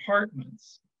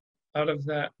compartments out of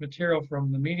that material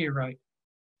from the meteorite.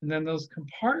 And then those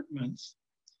compartments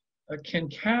can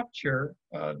capture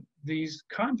these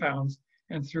compounds,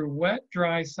 and through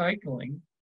wet-dry cycling,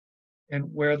 and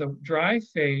where the dry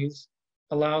phase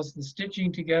allows the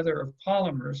stitching together of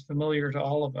polymers familiar to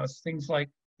all of us, things like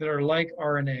that are like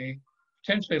RNA,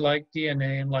 potentially like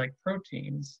DNA and like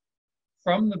proteins,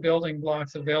 from the building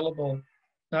blocks available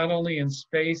not only in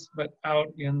space but out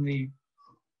in the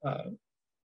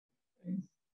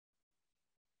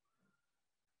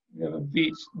we have a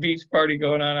beach party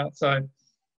going on outside.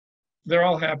 They're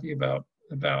all happy about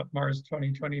Mars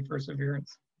 2020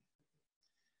 Perseverance.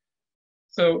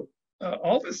 So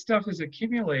all this stuff is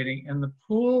accumulating, and the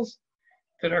pools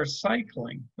that are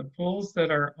cycling, the pools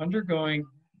that are undergoing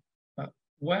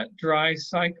wet, dry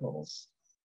cycles,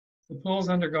 the pools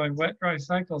undergoing wet, dry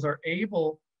cycles are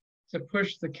able to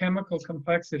push the chemical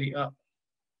complexity up.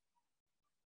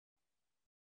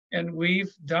 And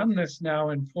we've done this now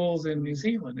in pools in New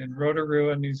Zealand, in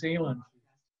Rotorua, New Zealand.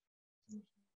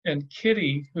 And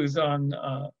Kitty, who's on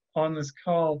this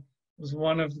call, was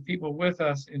one of the people with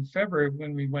us in February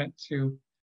when we went to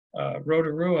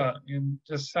Rotorua, in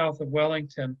just south of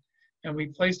Wellington. And we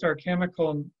placed our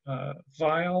chemical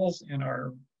vials and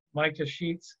our mica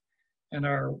sheets and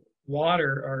our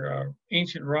water, our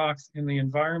ancient rocks, in the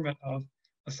environment of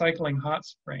a cycling hot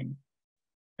spring.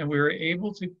 And we were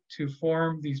able to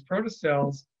form these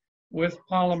protocells with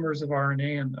polymers of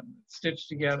RNA in them, stitched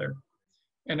together.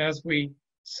 And as we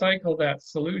cycle that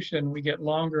solution, we get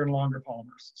longer and longer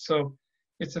polymers. So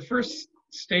it's the first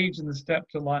stage in the step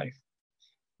to life.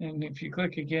 And if you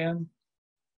click again,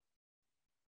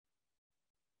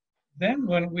 then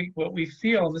what we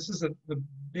feel, this is the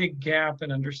big gap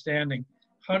in understanding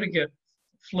how to get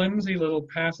flimsy little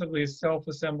passively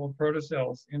self-assembled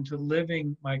protocells into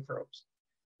living microbes.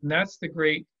 And that's the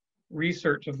great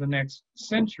research of the next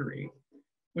century,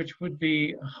 which would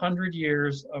be 100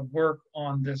 years of work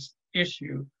on this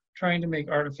issue, trying to make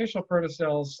artificial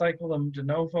protocells, cycle them de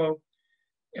novo.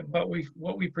 But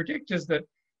what we predict is that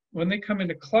when they come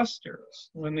into clusters,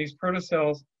 when these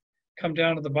protocells come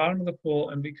down to the bottom of the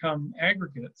pool and become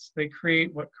aggregates, they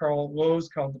create what Carl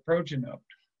Woese called the progenote,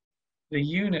 the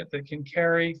unit that can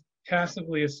carry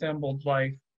passively assembled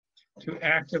life to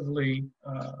actively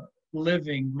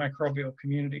living microbial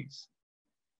communities.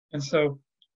 And so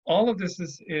all of this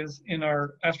is in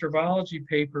our astrobiology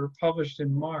paper published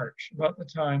in March, about the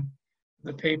time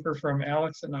the paper from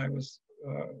Alex and I was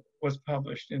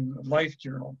published in the Life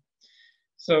Journal.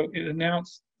 So it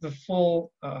announced the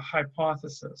full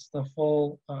hypothesis, the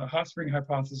full hot spring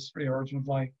hypothesis for the origin of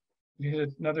life. You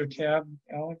hit another tab,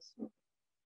 Alex.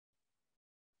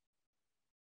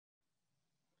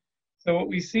 So what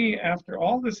we see after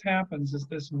all this happens is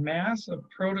this mass of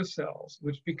protocells,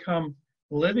 which become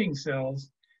living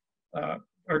cells,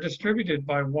 are distributed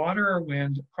by water or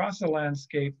wind across the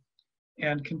landscape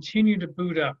and continue to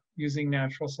boot up using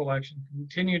natural selection,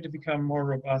 continue to become more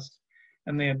robust,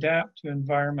 and they adapt to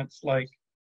environments like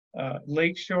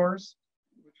lake shores,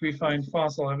 which we find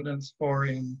fossil evidence for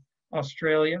in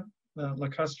Australia, the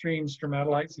lacustrine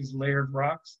stromatolites, these layered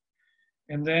rocks,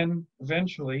 and then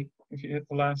eventually, if you hit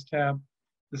the last tab,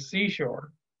 the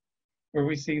seashore, where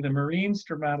we see the marine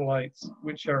stromatolites,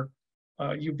 which are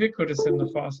ubiquitous in the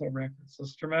fossil record. So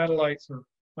stromatolites are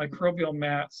microbial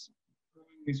mats,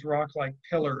 these rock-like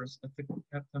pillars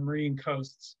at the marine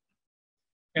coasts.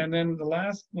 And then the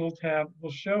last little tab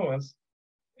will show us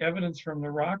evidence from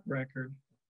the rock record.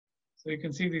 So you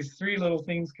can see these three little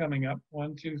things coming up,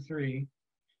 1, 2, 3,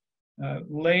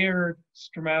 layered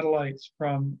stromatolites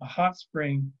from a hot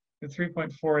spring at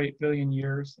 3.48 billion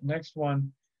years. The next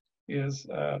one is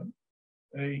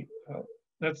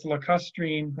that's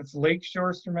lacustrine, that's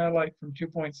lakeshore stromatolite from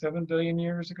 2.7 billion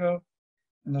years ago.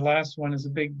 And the last one is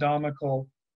a big domical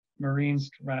marine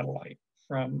stromatolite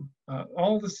from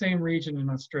all the same region in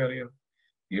Australia.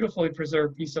 Beautifully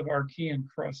preserved piece of Archean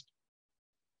crust.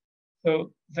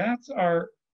 So that's our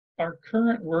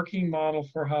current working model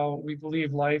for how we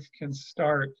believe life can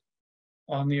start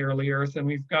on the early Earth. And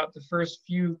we've got the first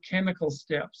few chemical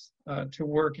steps to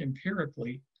work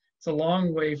empirically. It's a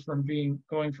long way from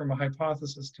going from a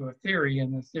hypothesis to a theory,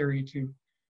 and a theory to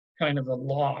kind of a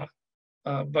law.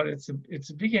 But it's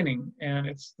a beginning, and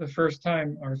it's the first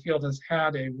time our field has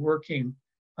had a working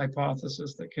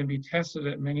hypothesis that can be tested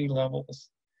at many levels.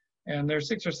 And there's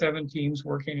 6 or 7 teams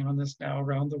working on this now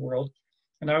around the world.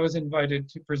 And I was invited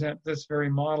to present this very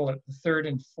model at the 3rd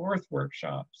and 4th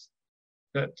workshops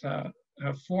that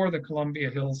for the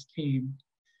Columbia Hills team,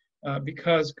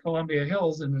 because Columbia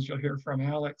Hills, and as you'll hear from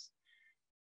Alex,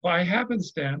 by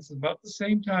happenstance, about the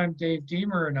same time Dave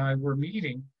Damer and I were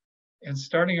meeting and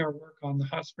starting our work on the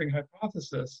hot spring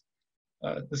hypothesis,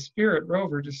 the Spirit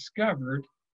rover discovered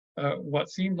what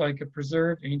seemed like a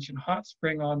preserved ancient hot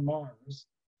spring on Mars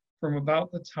from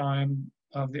about the time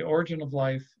of the origin of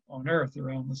life on Earth,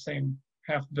 around the same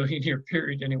half billion year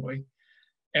period anyway.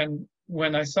 And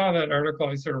when I saw that article,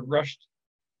 I sort of rushed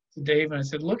to Dave and I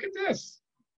said, look at this,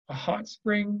 a hot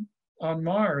spring on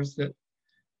Mars that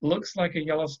looks like a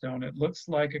Yellowstone, it looks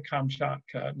like a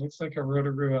Kamchatka, it looks like a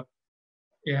Rotorua.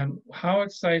 And how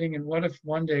exciting, and what if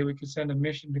one day we could send a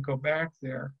mission to go back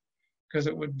there, because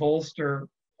it would bolster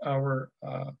our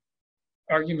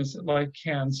arguments that life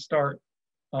can start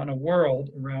on a world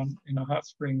around in a hot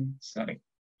spring setting.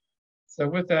 So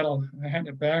with that, I'll hand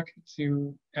it back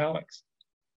to Alex.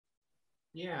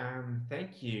 Yeah,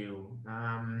 thank you.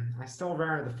 I still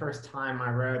remember the first time I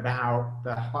read about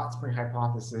the hot spring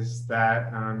hypothesis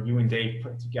that you and Dave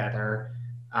put together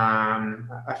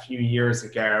a few years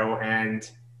ago, and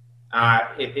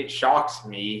it shocked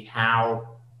me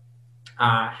how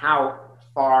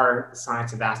far the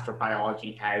science of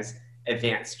astrobiology has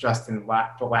advanced just in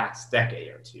the last decade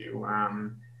or two.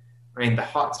 I mean, the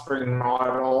hot spring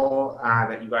model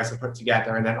that you guys have put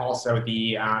together, and then also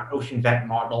the ocean vent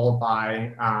model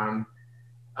by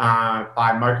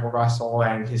Michael Russell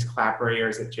and his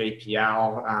collaborators at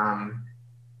JPL.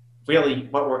 Really,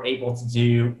 what we're able to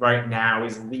do right now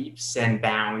is leaps and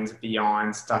bounds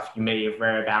beyond stuff you may have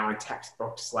read about in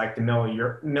textbooks, like the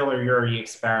Miller-Urey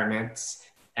experiments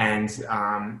and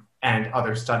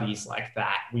other studies like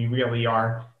that. We really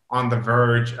are on the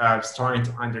verge of starting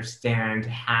to understand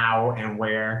how and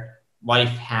where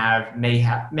life may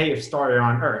have started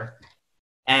on Earth,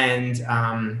 and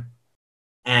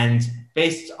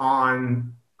based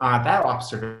on that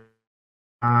observation,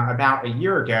 about a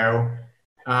year ago,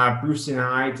 Bruce and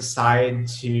I decided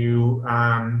to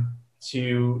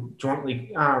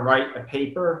jointly write a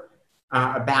paper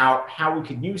about how we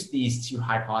could use these two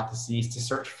hypotheses to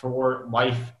search for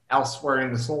life elsewhere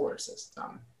in the solar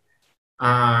system.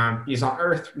 Because on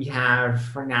Earth, we have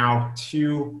for now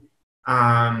two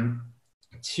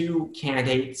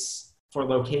candidates for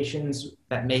locations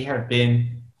that may have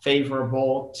been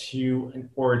favorable to an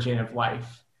origin of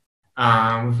life.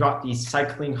 We've got these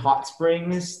cycling hot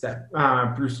springs that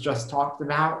Bruce just talked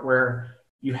about, where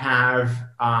you have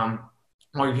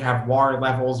water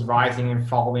levels rising and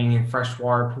falling in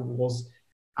freshwater pools,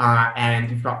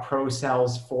 and you've got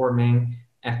procells forming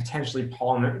and potentially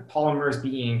polymers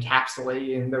being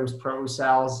encapsulated in those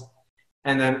procells.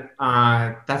 And then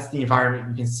that's the environment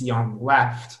you can see on the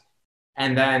left.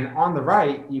 And then on the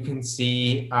right, you can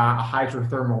see a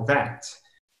hydrothermal vent.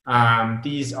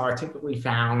 These are typically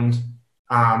found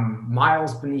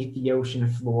miles beneath the ocean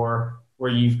floor, where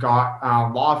you've got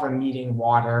lava meeting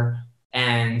water,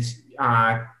 and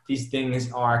these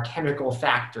things are chemical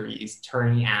factories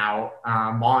turning out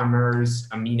monomers,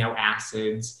 amino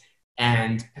acids,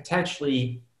 and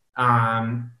potentially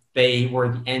they were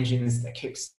the engines that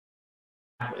kickstarted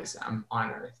metabolism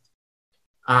on Earth.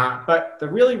 But the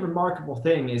really remarkable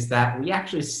thing is that we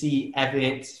actually see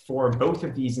evidence for both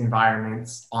of these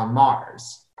environments on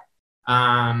Mars.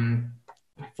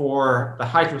 For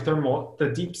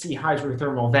the deep sea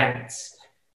hydrothermal vents,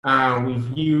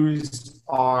 we've used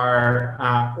our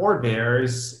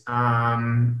orbiters,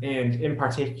 and in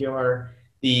particular,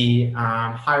 the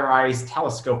HiRISE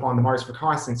telescope on the Mars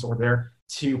Reconnaissance Orbiter,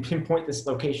 to pinpoint this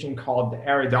location called the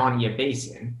Eridania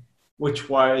Basin, which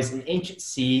was an ancient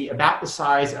sea about the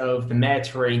size of the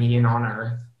Mediterranean on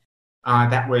Earth,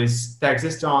 that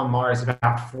existed on Mars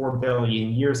about 4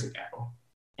 billion years ago.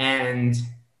 And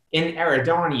in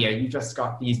Eridania, you just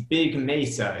got these big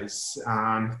mesas,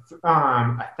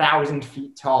 1,000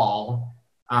 feet tall,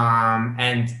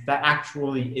 and that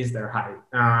actually is their height,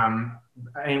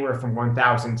 anywhere from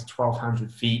 1,000 to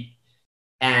 1,200 feet.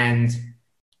 And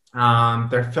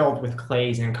they're filled with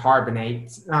clays and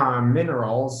carbonates,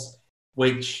 minerals,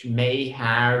 which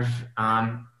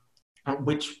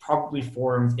probably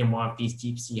formed in one of these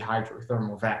deep sea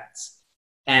hydrothermal vents.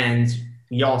 And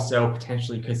we also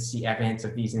potentially could see evidence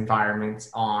of these environments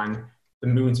on the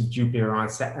moons of Jupiter and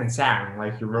Saturn,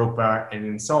 like Europa and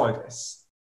Enceladus.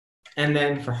 And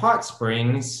then for hot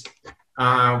springs,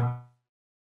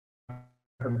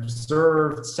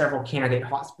 observed several candidate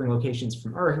hot spring locations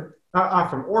from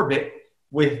orbit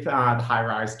with the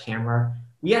HiRISE camera.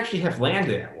 We actually have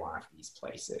landed at one of these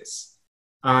places.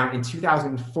 In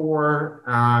 2004,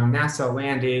 NASA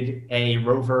landed a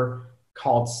rover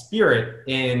called Spirit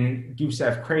in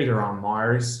Gusev Crater on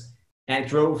Mars, and it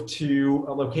drove to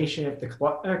a location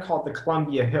called the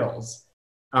Columbia Hills.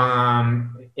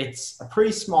 It's a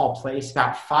pretty small place,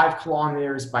 about 5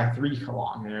 kilometers by 3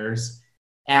 kilometers.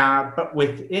 But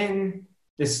within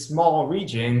this small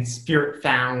region, Spirit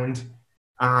found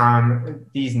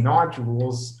these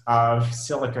nodules of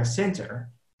silica sinter.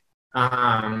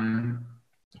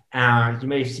 You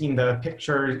may have seen the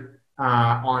picture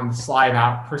on the slide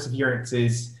about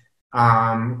Perseverance's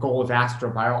goal of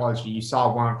astrobiology. You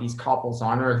saw one of these couples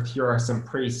on Earth. Here are some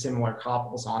pretty similar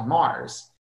couples on Mars.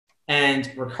 And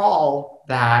recall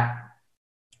that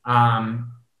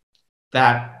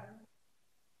that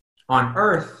on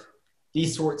Earth,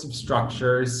 these sorts of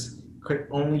structures could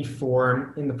only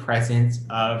form in the presence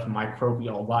of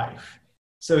microbial life.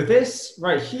 So this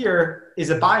right here is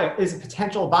a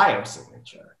potential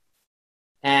biosignature.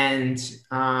 And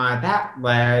that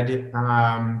led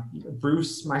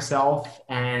Bruce, myself,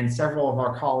 and several of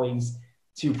our colleagues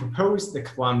to propose the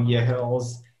Columbia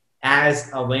Hills as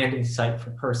a landing site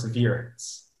for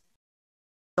Perseverance.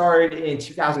 Started in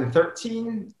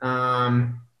 2013,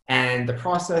 and the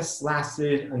process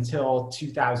lasted until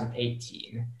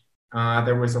 2018.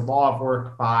 There was a lot of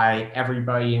work by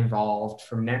everybody involved,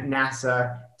 from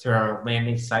NASA to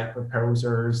landing site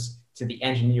proposers to the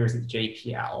engineers at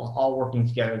JPL, all working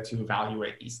together to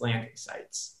evaluate these landing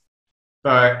sites.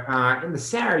 But in the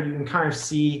center, you can kind of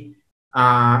see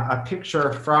a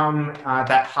picture from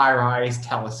that high-rise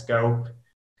telescope.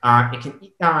 It can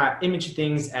image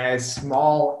things as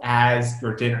small as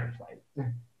your dinner plate.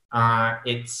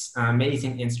 It's an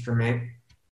amazing instrument.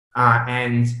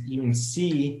 And you can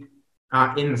see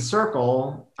in the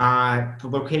circle a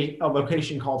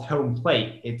location called Home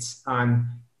Plate. It's an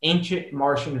ancient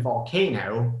Martian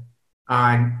volcano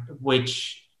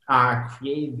which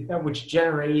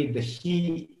generated the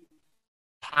heat to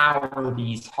power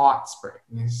these hot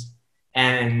springs.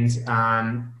 And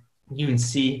you can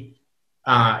see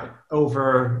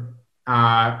over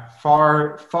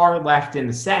far left in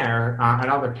the center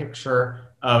another picture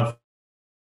of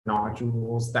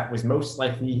nodules that most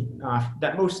likely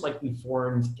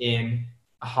formed in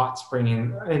a hot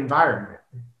spring environment.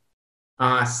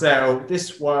 So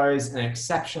this was an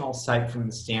exceptional site from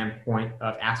the standpoint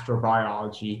of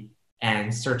astrobiology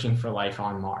and searching for life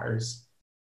on Mars.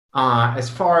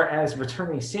 As far as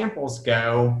returning samples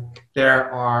go, there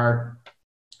were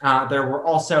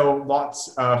also lots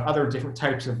of other different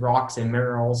types of rocks and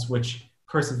minerals which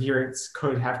Perseverance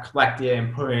could have collected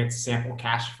and put in its sample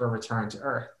cache for return to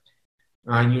Earth.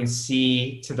 You can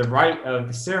see to the right of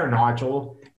the center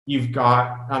nodule, you've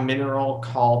got a mineral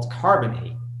called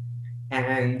carbonate.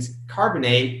 And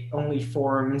carbonate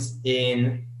forms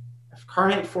in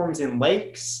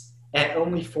lakes, and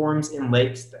only forms in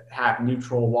lakes that have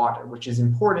neutral water, which is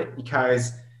important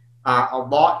because a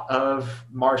lot of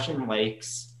Martian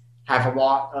lakes have a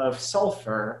lot of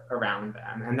sulfur around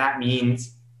them. And that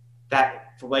means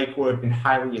that the lake would have been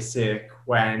highly acidic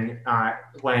when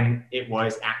it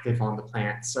was active on the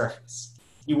planet's surface.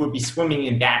 You would be swimming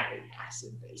in battery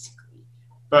acid, basically.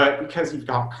 But because you've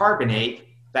got carbonate,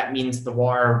 that means the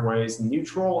water was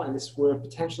neutral, and this would have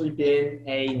potentially been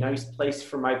a nice place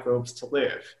for microbes to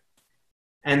live.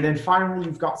 And then finally,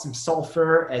 you've got some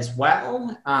sulfur as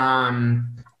well.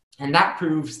 And that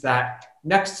proves that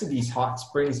next to these hot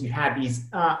springs, you had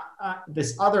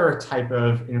this other type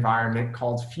of environment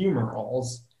called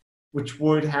fumaroles, which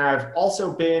would have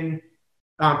also been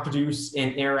produced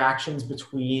in interactions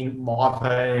between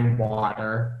lava and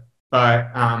water,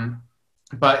 but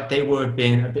they would have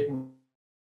been a bit.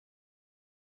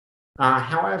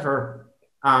 However,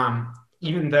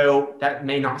 even though that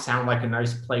may not sound like a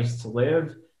nice place to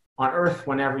live, on Earth,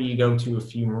 whenever you go to a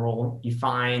fumarole, you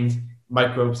find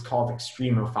microbes called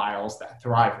extremophiles that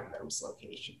thrive in those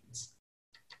locations.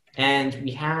 And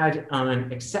we had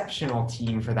an exceptional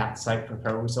team for that site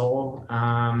proposal.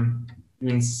 You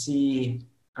can see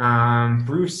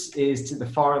Bruce is to the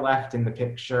far left in the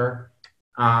picture.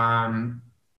 And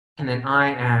then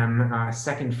I am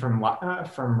second from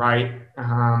right.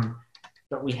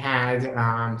 But we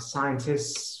had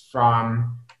scientists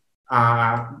from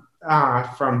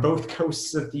both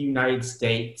coasts of the United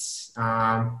States,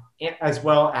 as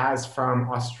well as from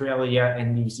Australia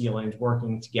and New Zealand,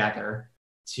 working together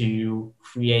to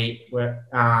create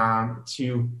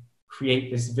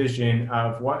this vision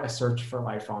of what a search for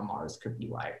life on Mars could be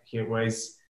like. It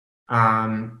was,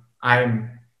 I'm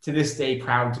to this day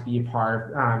proud to be a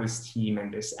part of this team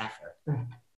and this effort.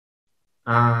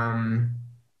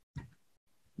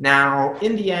 Now,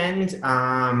 in the end,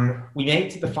 we made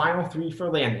it to the final 3 for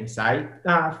landing site,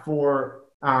 for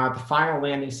the final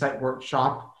landing site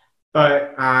workshop.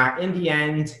 But in the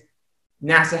end,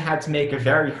 NASA had to make a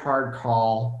very hard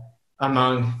call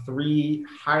among 3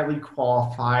 highly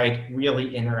qualified,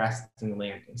 really interesting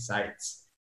landing sites.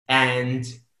 And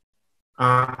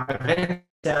eventually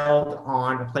settled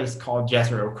on a place called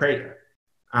Jezero Crater.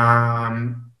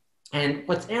 And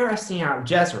what's interesting about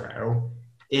Jezero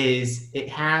is it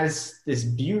has this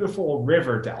beautiful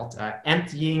river delta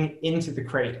emptying into the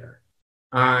crater.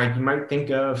 You might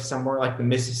think of somewhere like the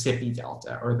Mississippi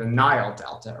Delta or the Nile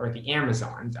Delta or the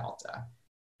Amazon Delta.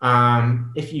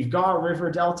 If you've got a river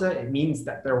delta, it means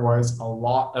that there was a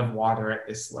lot of water at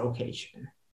this location.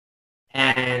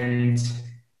 And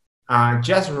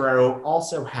Jezero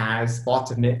also has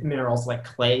lots of minerals like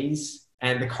clays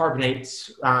and the carbonates,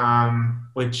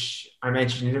 which I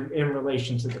mentioned in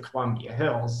relation to the Columbia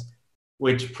Hills,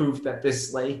 which prove that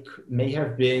this lake may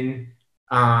have been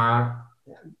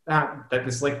that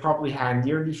this lake probably had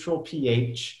near neutral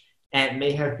pH, and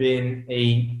may have been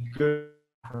a good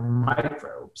for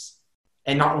microbes.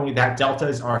 And not only that,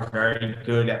 deltas are very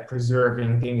good at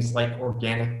preserving things like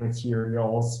organic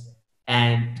materials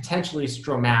and potentially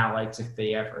stromatolites if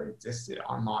they ever existed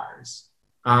on Mars.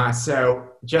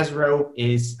 So Jezero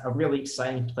is a really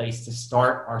exciting place to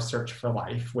start our search for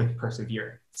life with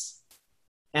Perseverance.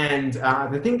 And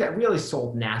the thing that really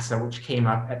sold NASA, which came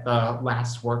up at the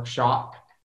last workshop,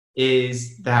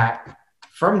 is that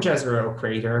from Jezero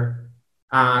crater,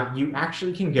 you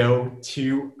actually can go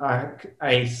to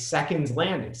a second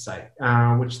landing site,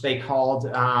 which they called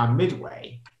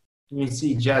Midway. You can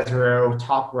see Jezero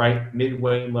top right,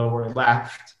 Midway lower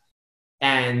left,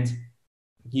 and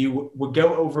you would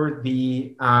go over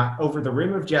the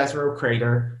rim of Jezero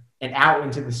crater and out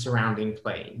into the surrounding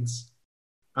plains.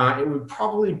 It would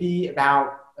probably be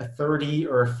about a 30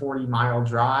 or a 40-mile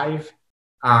drive.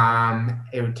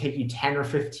 It would take you 10 or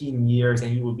 15 years,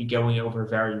 and you would be going over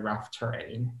very rough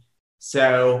terrain.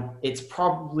 So it's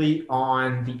probably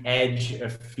on the edge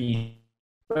of feat.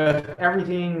 But if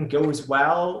everything goes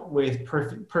well with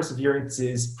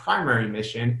Perseverance's primary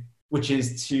mission, which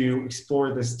is to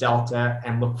explore this delta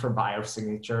and look for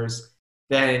biosignatures,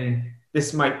 then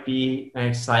this might be an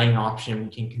exciting option we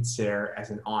can consider as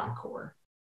an encore.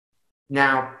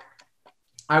 Now,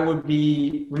 I would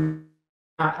be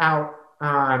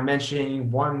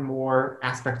mentioning one more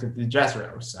aspect of the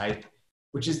Jezero site,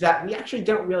 which is that we actually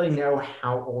don't really know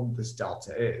how old this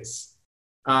delta is.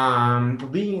 The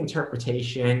leading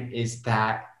interpretation is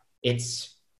that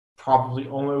it's probably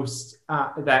almost,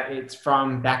 that it's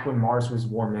from back when Mars was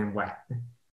warm and wet,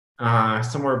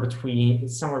 somewhere between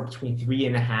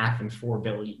 3.5 and 4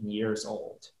 billion years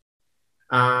old.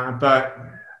 But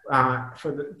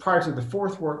prior to the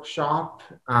fourth workshop,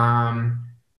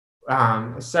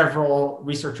 several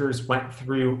researchers went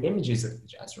through images of the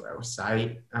Jezero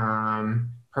site,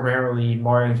 primarily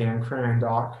Martin van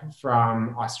Kranendonk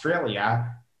from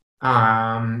Australia,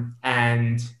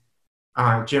 and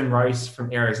Jim Rice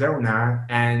from Arizona,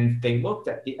 and they looked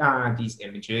at these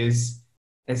images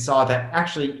and saw that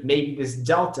actually maybe this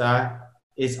delta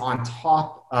is on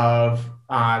top of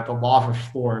the lava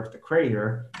floor of the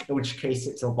crater, in which case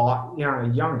it's a lot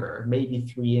younger, maybe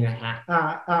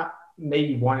 3.5,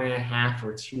 maybe 1.5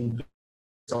 or 2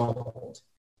 years old.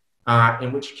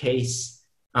 In which case,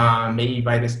 maybe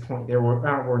by this point there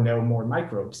were no more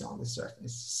microbes on the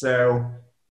surface. So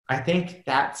I think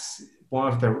that's one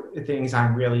of the things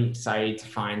I'm really excited to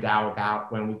find out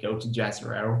about when we go to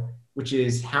Jezero, which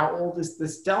is how old is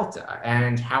this delta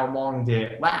and how long did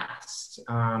it last?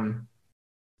 I'm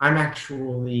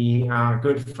actually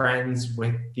good friends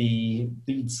with the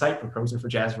lead site proposer for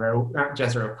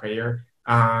Jezero crater,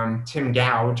 Tim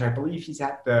Gouge. I believe he's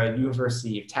at the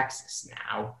University of Texas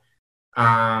now.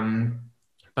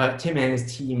 But Tim and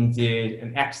his team did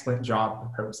an excellent job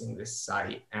proposing this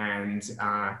site, and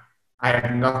I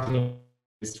have nothing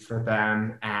for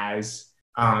them as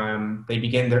they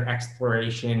begin their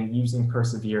exploration using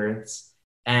Perseverance.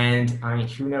 And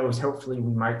who knows, hopefully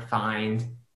we might find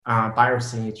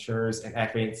biosignatures and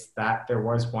evidence that there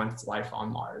was once life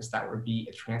on Mars. That would be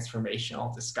a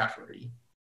transformational discovery.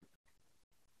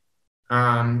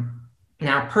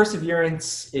 Now,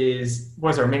 Perseverance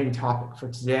was our main topic for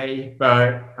today,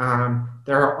 but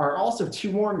there are also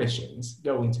 2 more missions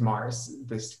going to Mars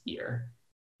this year.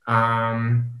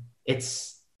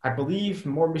 I believe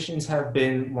more missions have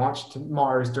been launched to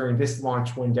Mars during this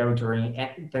launch window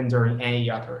than during any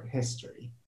other in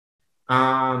history.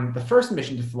 The first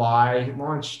mission to fly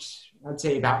launched, I'd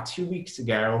say, about 2 weeks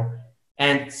ago,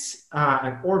 and it's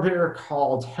an orbiter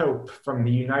called HOPE from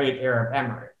the United Arab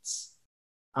Emirates.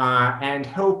 And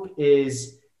HOPE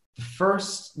is the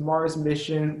first Mars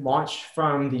mission launched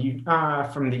from the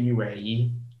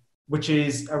UAE, which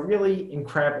is a really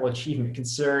incredible achievement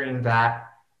considering that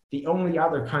the only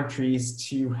other countries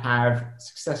to have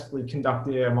successfully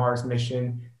conducted a Mars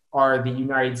mission are the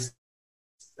United States,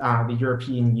 the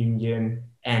European Union,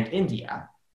 and India.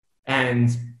 And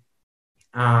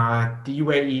the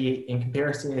UAE, in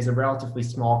comparison, is a relatively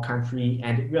small country,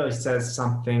 and it really says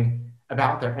something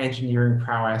about their engineering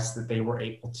prowess that they were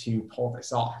able to pull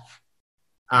this off.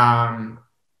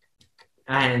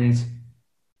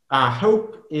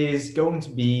 HOPE is going to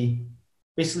be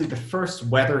basically the first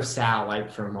weather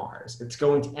satellite for Mars. It's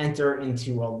going to enter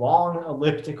into a long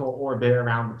elliptical orbit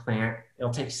around the planet.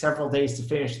 It'll take several days to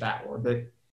finish that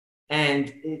orbit.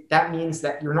 And that means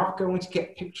that you're not going to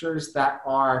get pictures that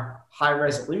are high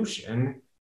resolution,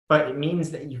 but it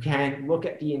means that you can look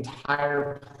at the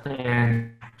entire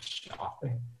planet shot.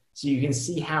 So you can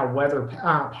see how weather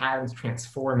patterns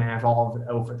transform and evolve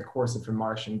over the course of a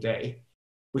Martian day,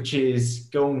 which is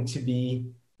going to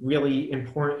be really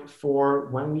important for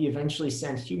when we eventually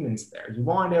send humans there. You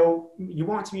want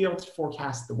to be able to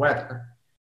forecast the weather.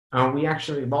 We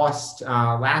actually lost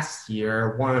last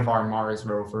year one of our Mars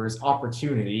rovers,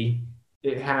 Opportunity.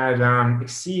 It had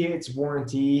exceeded its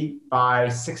warranty by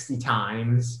 60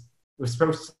 times. It was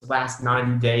supposed to last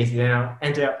 90 days. It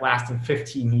ended up lasting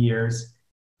 15 years.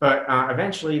 But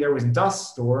eventually there was a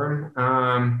dust storm.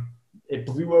 It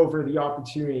blew over the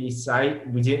Opportunity site.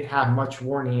 We didn't have much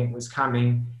warning it was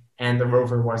coming, and the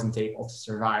rover wasn't able to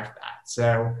survive that.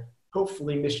 So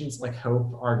hopefully missions like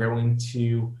HOPE are going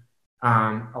to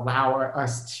allow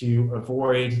us to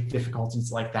avoid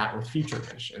difficulties like that with future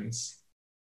missions.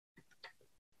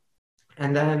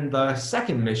 And then the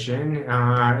second mission,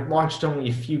 launched only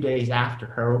a few days after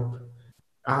HOPE,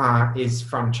 is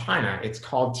from China. It's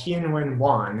called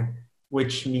Tianwen-1,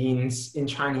 which means in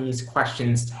Chinese,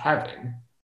 questions to heaven.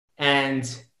 And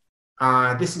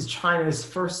this is China's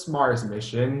first Mars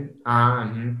mission.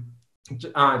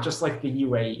 Just like the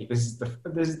UAE, this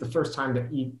is the first time that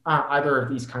either of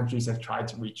these countries have tried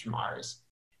to reach Mars.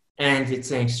 And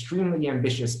it's an extremely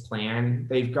ambitious plan.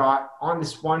 They've got, on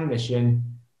this one mission,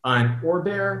 an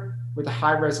orbiter with a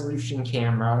high-resolution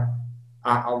camera,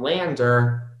 a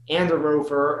lander, and a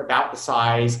rover about the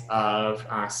size of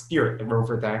Spirit, the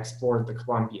rover that explored the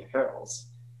Columbia Hills.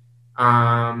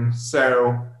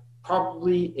 So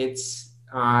probably it's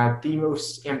the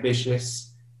most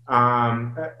ambitious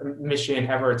mission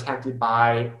ever attempted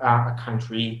by a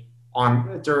country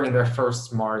during their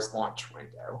first Mars launch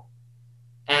window.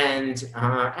 And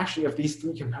actually, of these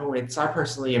three components, I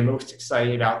personally am most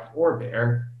excited about the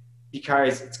orbiter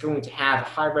because it's going to have a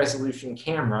high-resolution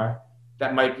camera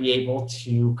that might be able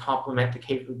to complement the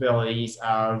capabilities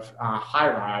of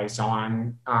HiRISE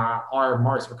on our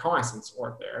Mars reconnaissance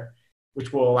orbiter,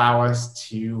 which will allow us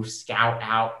to scout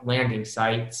out landing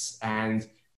sites and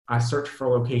search for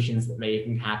locations that may have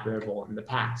been habitable in the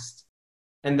past.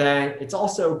 And then it's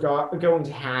also going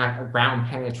to have a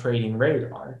ground-penetrating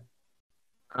radar.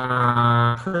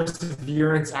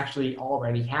 Perseverance actually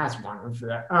already has one of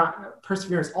that.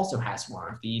 Perseverance also has one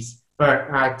of these, but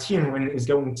Tianwen is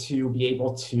going to be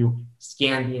able to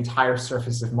scan the entire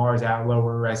surface of Mars at a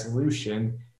lower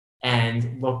resolution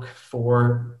and look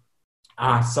for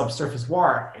subsurface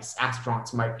water ice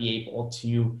astronauts might be able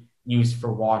to use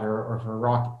for water or for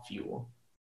rocket fuel.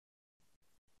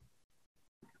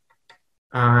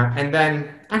 And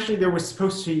then actually there was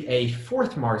supposed to be a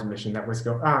fourth Mars mission that was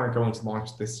going to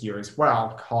launch this year as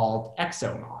well, called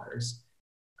ExoMars.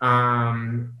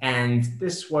 And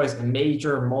this was a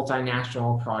major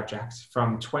multinational project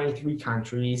from 23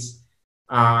 countries.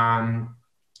 And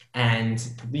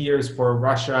the leaders were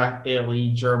Russia,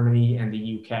 Italy, Germany, and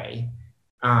the UK.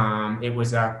 It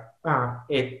was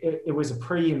a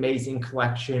pretty amazing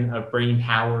collection of brain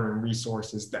power and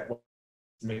resources that put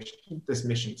this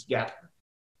mission together.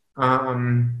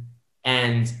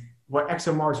 And what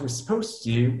ExoMars was supposed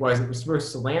to do was it was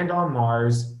supposed to land on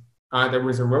Mars. There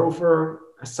was a rover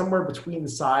somewhere between the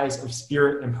size of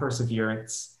Spirit and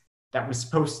Perseverance that was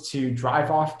supposed to drive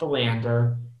off the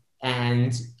lander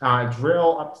and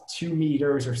drill up to 2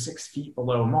 meters or 6 feet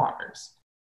below Mars.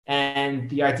 And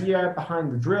the idea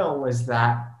behind the drill was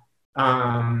that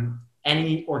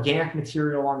any organic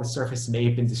material on the surface may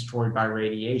have been destroyed by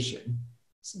radiation.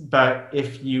 But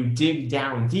if you dig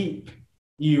down deep,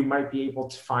 you might be able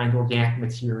to find organic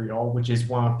material, which is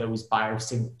one of those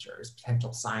biosignatures,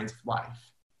 potential signs of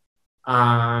life.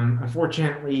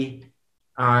 Unfortunately,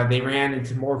 they ran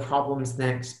into more problems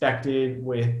than expected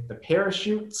with the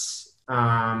parachutes.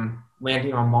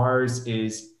 Landing on Mars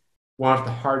is one of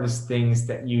the hardest things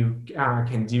that you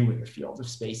can do in the field of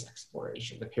space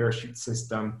exploration. The parachute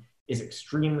system is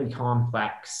extremely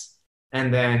complex.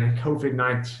 And then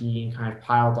COVID-19 kind of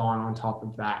piled on top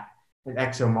of that. And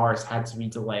ExoMars had to be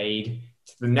delayed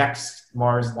to the next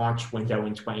Mars launch window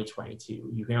in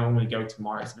 2022. You can only go to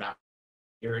Mars about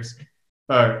years.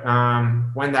 But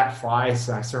when that flies,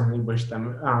 I certainly wish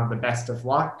them the best of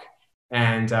luck.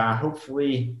 And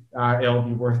hopefully it'll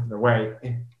be worth the wait.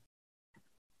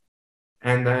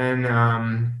 And then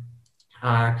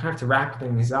kind of to wrap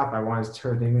things up, I wanted to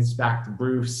turn things back to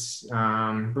Bruce.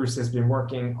 Bruce has been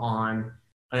working on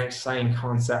an exciting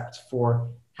concept for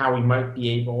how we might be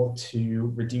able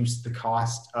to reduce the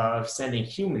cost of sending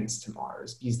humans to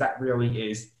Mars, because that really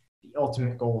is the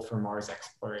ultimate goal for Mars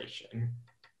exploration.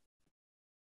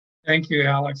 Thank you,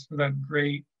 Alex, for that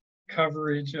great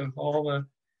coverage of all the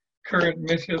current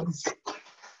missions.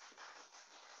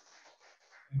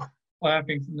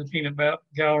 Clapping from the peanut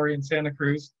gallery in Santa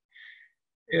Cruz.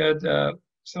 And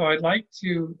so I'd like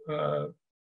to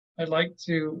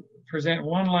present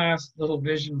one last little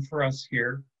vision for us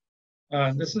here.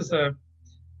 This is a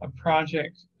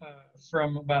project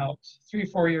from about 3 or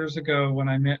 4 years ago when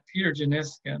I met Peter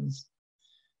Janiskins.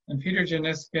 And Peter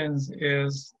Janiskins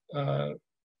is a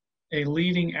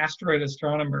leading asteroid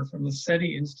astronomer from the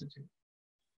SETI Institute.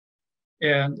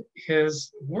 And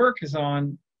his work is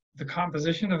on the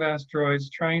composition of asteroids,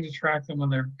 trying to track them when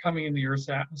they're coming in the Earth's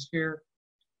atmosphere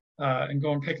and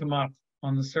go and pick them up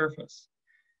on the surface.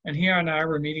 And he and I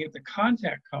were meeting at the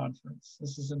Contact Conference.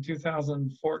 This is in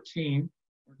 2014.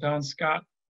 Don Scott,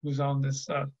 who's on this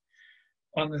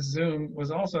Zoom,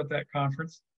 was also at that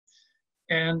conference.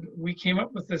 And we came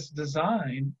up with this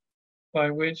design by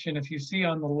which, and if you see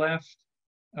on the left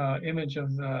image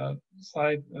of the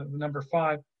slide, number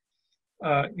 5,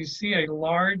 you see a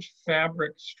large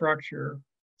fabric structure,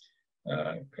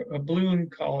 a balloon,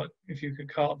 call it, if you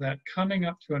could call it that, coming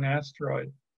up to an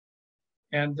asteroid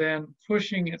and then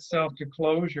pushing itself to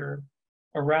closure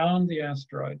around the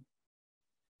asteroid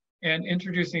and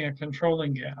introducing a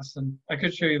controlling gas. And I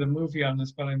could show you the movie on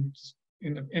this, but I'm just,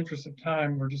 in the interest of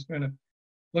time, we're just going to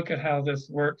look at how this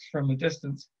works from a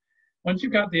distance. Once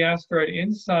you've got the asteroid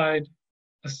inside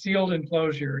a sealed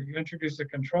enclosure, you introduce a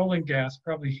controlling gas,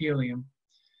 probably helium,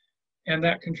 and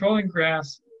that controlling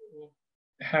gas will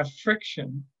have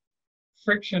friction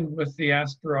with the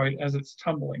asteroid as it's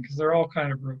tumbling, because they're all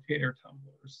kind of rotator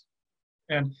tumblers,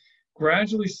 and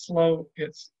gradually slow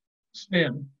its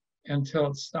spin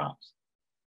until it stops.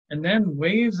 And then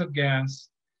waves of gas,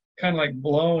 kind of like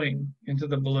blowing into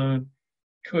the balloon,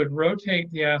 could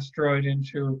rotate the asteroid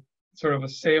into sort of a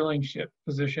sailing ship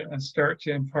position and start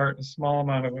to impart a small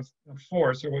amount of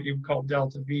force, or what you would call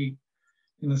delta V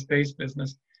in the space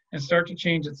business, and start to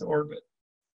change its orbit.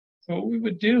 So what we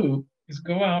would do is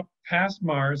go out past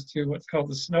Mars to what's called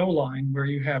the snow line, where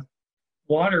you have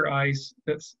water ice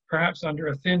that's perhaps under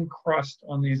a thin crust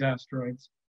on these asteroids,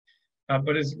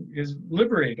 but is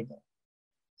liberatable.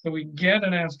 So we get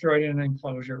an asteroid in an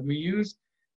enclosure. We use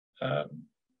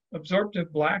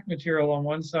absorptive black material on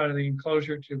one side of the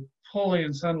enclosure to pull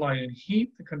in sunlight and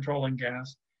heat the controlling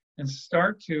gas and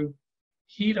start to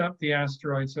heat up the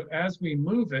asteroid. So as we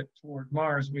move it toward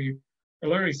Mars, we are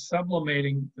literally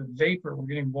sublimating the vapor. We're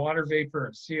getting water vapor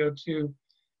or CO2,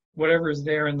 whatever is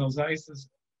there in those ices,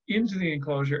 into the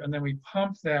enclosure, and then we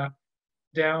pump that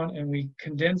down and we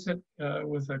condense it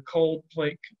with a cold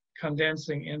plate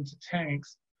condensing into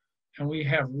tanks, and we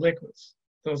have liquids.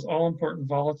 Those all-important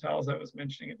volatiles I was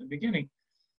mentioning at the beginning.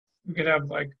 We could have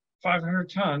like 500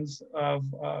 tons of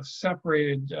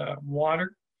separated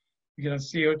water. We get a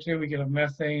CO2, we get a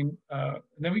methane, and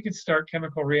then we could start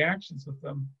chemical reactions with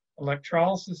them.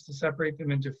 Electrolysis to separate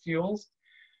them into fuels.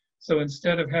 So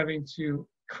instead of having to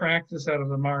crack this out of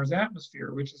the Mars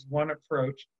atmosphere, which is one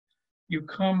approach, you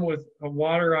come with a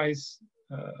water ice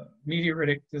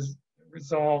meteoritic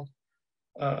resolved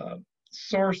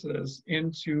sources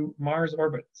into Mars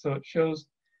orbit. So it shows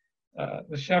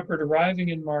the Shepherd arriving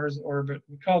in Mars orbit.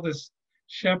 We call this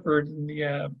Shepherd in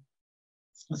the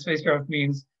spacecraft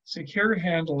means secure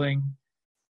handling,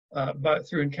 but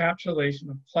through encapsulation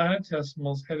of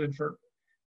planetesimals headed for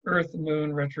Earth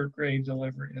Moon retrograde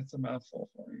delivery. That's a mouthful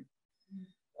for you.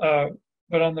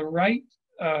 But on the right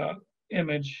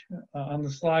image on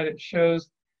the slide, it shows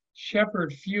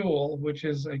Shepherd fuel, which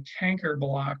is a tanker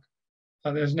block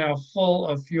that is now full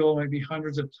of fuel, maybe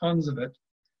hundreds of tons of it,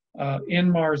 in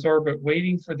Mars orbit,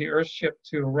 waiting for the Earthship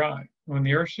to arrive. When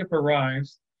the Earthship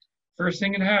arrives, first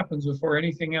thing that happens before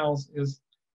anything else is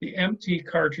the empty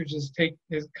cartridge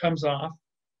comes off,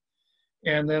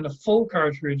 and then a full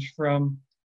cartridge from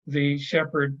the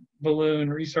Shepherd balloon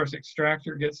resource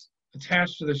extractor gets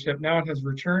attached to the ship. Now it has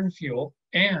return fuel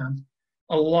and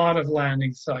a lot of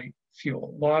landing site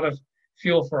fuel, a lot of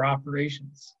fuel for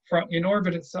operations in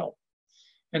orbit itself.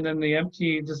 And then the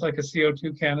empty, just like a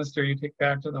CO2 canister you take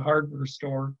back to the hardware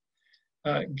store,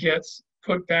 gets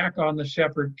put back on the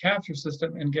Shepherd capture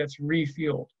system and gets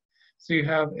refueled. So you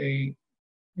have a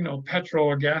petrol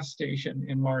or gas station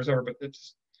in Mars orbit that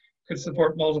could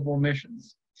support multiple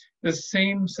missions. This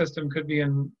same system could be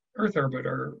in Earth orbit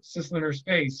or cislunar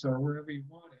space or wherever you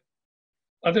want it.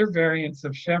 Other variants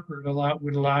of Shepherd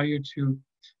would allow you to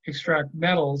extract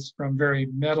metals from very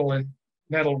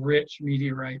metal-rich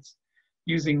meteorites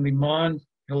using the Mond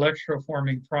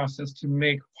electroforming process to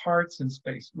make parts in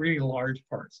space, really large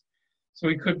parts. So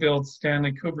we could build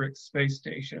Stanley Kubrick's space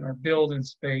station or build in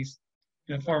space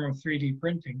in a form of 3D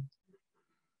printing.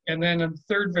 And then a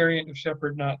third variant of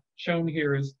Shepherd not shown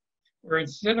here is where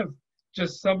instead of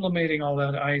just sublimating all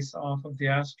that ice off of the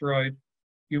asteroid,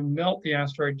 you melt the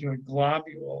asteroid to a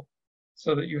globule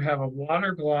so that you have a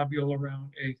water globule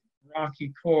around a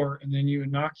rocky core, and then you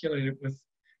inoculate it with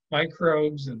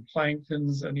microbes and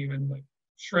planktons and even like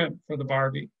shrimp for the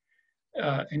Barbie.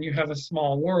 And you have a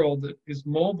small world that is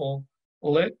mobile,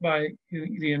 lit by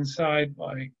the inside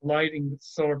by lighting with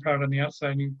solar powered on the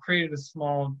outside. And you've created a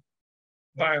small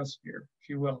biosphere, if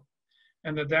you will.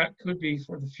 And that could be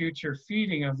for the future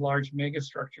feeding of large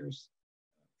megastructures,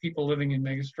 people living in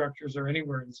megastructures or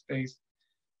anywhere in space.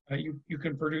 You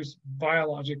can produce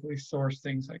biologically sourced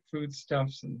things like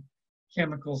foodstuffs and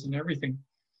chemicals and everything.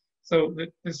 So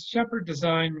this Shepherd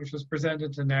design, which was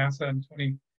presented to NASA in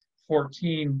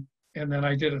 2014, and then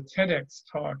I did a TEDx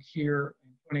talk here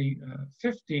in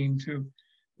 2015 to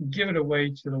give it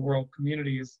away to the world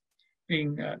community, is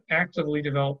being actively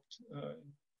developed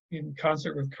in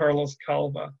concert with Carlos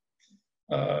Calva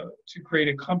to create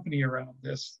a company around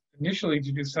this. Initially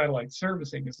to do satellite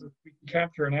servicing, is that we can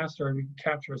capture an asteroid, we can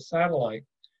capture a satellite,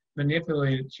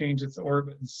 manipulate it, change its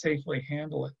orbit, and safely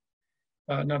handle it.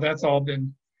 Now that's all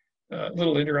been a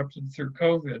little interrupted through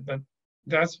COVID, but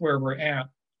that's where we're at.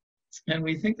 And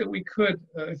we think that we could,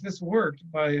 if this worked,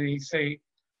 by the, say,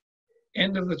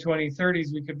 end of the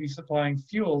 2030s, we could be supplying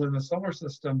fuel in the solar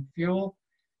system, fuel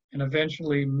and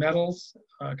eventually metals,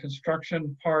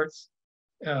 construction parts,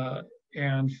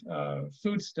 and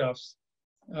foodstuffs,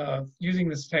 using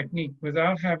this technique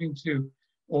without having to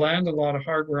land a lot of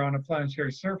hardware on a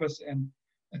planetary surface and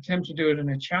attempt to do it in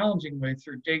a challenging way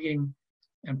through digging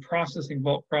and processing,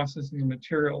 bulk processing of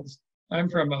materials. I'm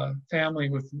from a family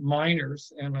with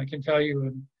miners, and I can tell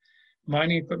you,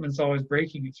 mining equipment's always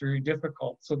breaking. It's very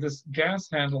difficult. So this gas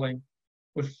handling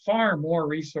with far more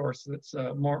resource that's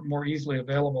more easily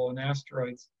available in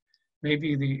asteroids may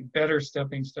be the better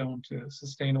stepping stone to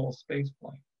sustainable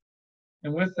spaceflight.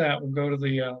 And with that, we'll go to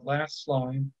the last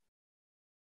slide.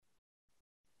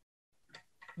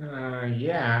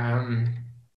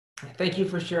 Thank you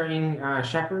for sharing,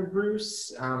 Shepherd,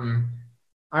 Bruce.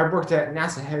 I worked at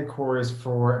NASA headquarters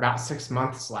for about 6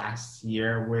 months last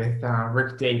year with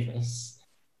Rick Davis.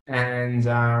 And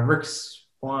Rick's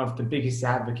one of the biggest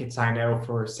advocates I know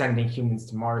for sending humans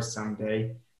to Mars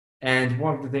someday. And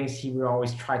one of the things he would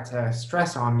always try to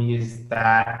stress on me is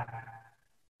that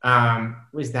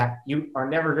you are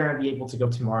never going to be able to go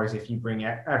to Mars if you bring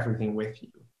everything with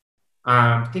you.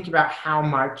 Think about how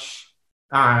much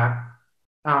a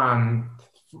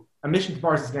mission to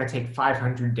Mars is going to take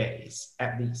 500 days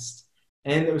at least.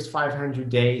 And in those 500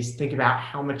 days, think about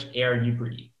how much air you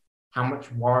breathe, how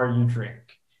much water you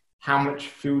drink, how much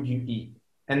food you eat,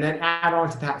 and then add on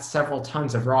to that several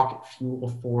tons of rocket fuel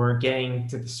for getting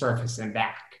to the surface and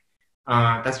back.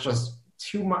 That's just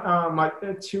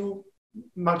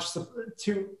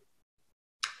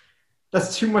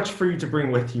that's too much for you to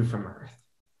bring with you from Earth.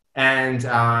 And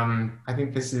I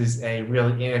think this is a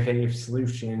really innovative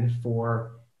solution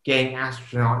for getting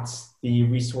astronauts the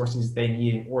resources they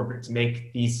need in orbit to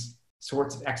make these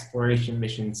sorts of exploration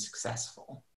missions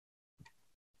successful.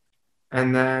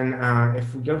 And then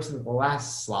if we go to the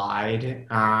last slide,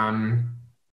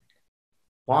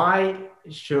 why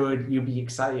should you be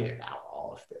excited about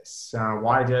all of this?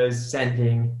 Why does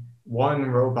sending one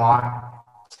robot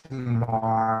to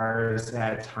Mars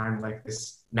at a time like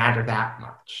this matter that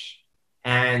much?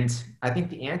 And I think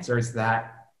the answer is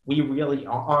that we really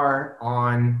are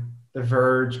on the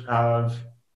verge of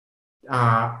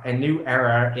a new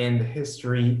era in the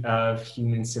history of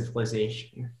human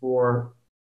civilization.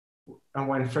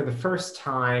 When for the first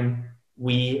time,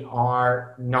 we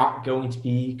are not going to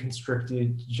be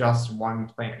constricted to just one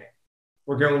planet.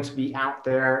 We're going to be out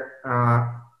there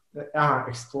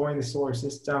exploring the solar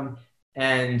system,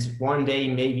 and one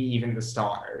day maybe even the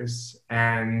stars.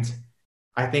 And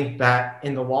I think that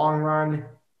in the long run,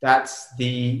 that's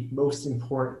the most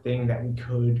important thing that we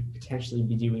could potentially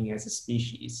be doing as a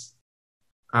species.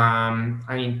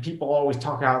 People always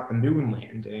talk about the moon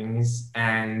landings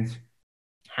and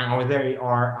how they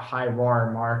are a high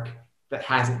watermark that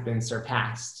hasn't been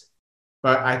surpassed.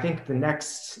 But I think the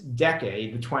next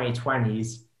decade, the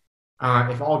 2020s,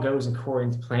 if all goes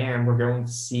according to plan, we're going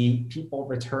to see people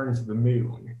return to the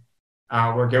moon.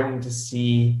 We're going to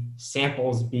see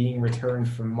samples being returned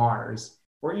from Mars.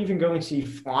 We're even going to be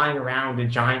flying around a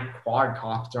giant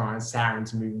quadcopter on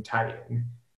Saturn's moon Titan.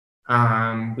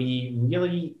 We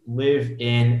really live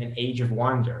in an age of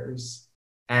wonders,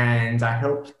 and I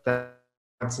hope that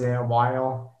once in a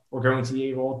while we're going to be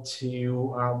able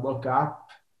to look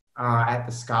up at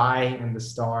the sky and the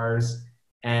stars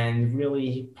and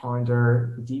really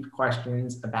ponder deep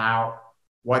questions about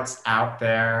what's out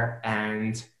there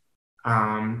and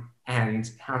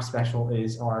how special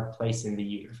is our place in the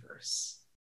universe.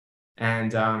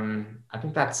 And I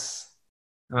think that's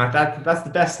That's the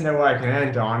best note I can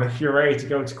end on. If you're ready to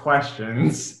go to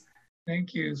questions.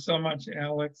 Thank you so much,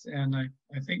 Alex. And I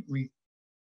think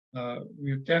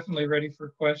we're definitely ready for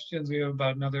questions. We have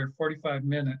about another 45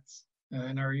 minutes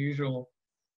in our usual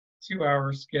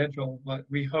 2-hour schedule, but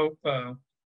we hope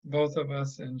both of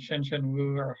us and Shen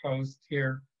Wu, our host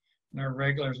here, and our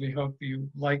regulars, we hope you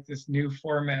like this new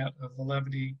format of the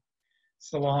Levity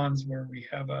salons where we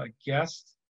have a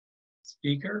guest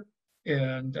speaker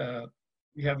and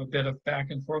we have a bit of back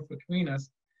and forth between us,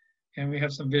 and we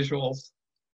have some visuals,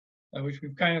 which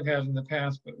we've kind of had in the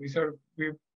past, but we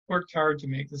worked hard to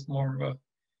make this more of a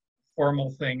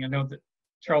formal thing. I know that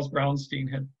Charles Brownstein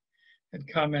had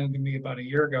commented to me about a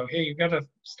year ago, hey, you got to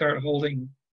start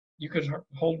you could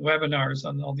hold webinars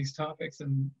on all these topics,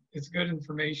 and it's good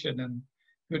information and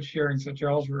good sharing. So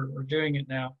Charles, we're doing it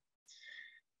now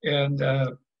and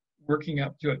working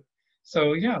up to it.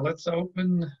 So yeah, let's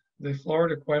open the floor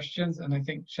to questions, and I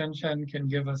think Chen can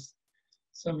give us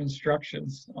some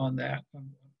instructions on that, on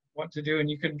what to do. And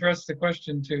you can address the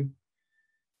question to,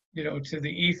 to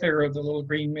the ether or the little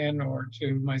green men, or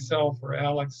to myself or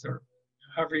Alex, or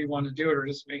however you want to do it, or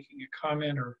just making a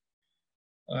comment, or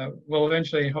we'll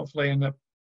eventually hopefully end up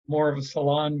more of a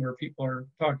salon where people are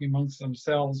talking amongst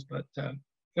themselves, but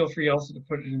feel free also to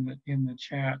put it in the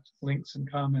chat, links and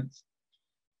comments.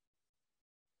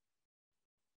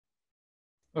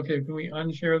 Okay, can we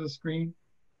unshare the screen,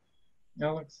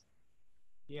 Alex?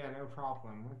 Yeah, no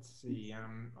problem. Let's see.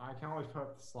 I can always put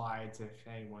up the slides if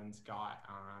anyone's got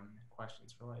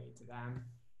questions related to them.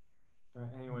 But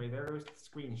anyway, there goes the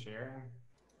screen sharing.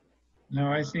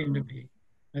 No, I seem to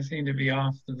be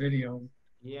off the video.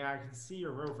 Yeah, I can see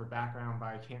your rover background, but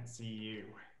I can't see you.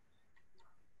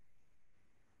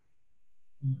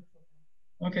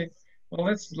 Okay, well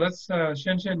let's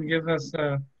Shen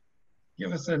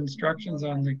give us instructions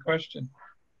on the question.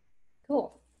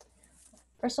 Cool.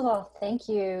 First of all, thank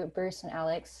you, Bruce and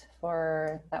Alex,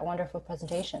 for that wonderful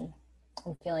presentation.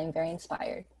 I'm feeling very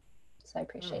inspired, so I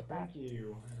appreciate that. Thank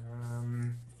you.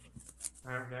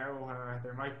 I don't know,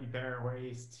 there might be better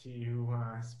ways to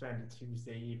spend a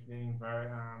Tuesday evening, but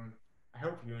I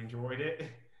hope you enjoyed it.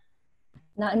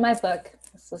 Not in my book.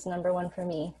 This was #1 for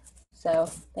me. So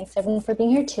thanks everyone for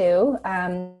being here too.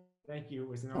 Thank you. It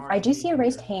was an honor. I do see a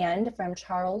raised hand from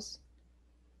Charles.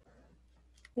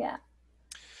 Yeah.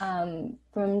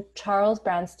 From Charles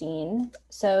Brownstein.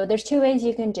 So there's 2 ways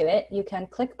you can do it. You can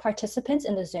click participants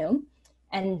in the Zoom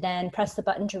and then press the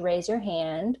button to raise your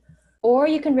hand, or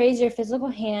you can raise your physical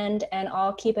hand and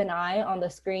I'll keep an eye on the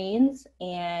screens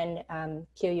and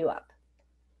queue you up.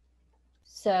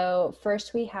 So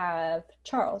first we have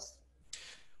Charles.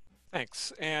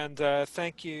 Thanks, and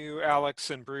thank you, Alex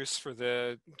and Bruce, for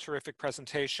the terrific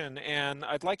presentation. And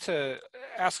I'd like to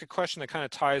ask a question that kind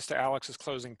of ties to Alex's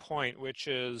closing point, which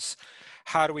is,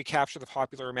 how do we capture the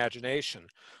popular imagination?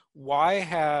 Why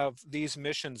have these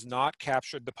missions not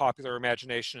captured the popular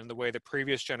imagination in the way that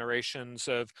previous generations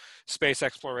of space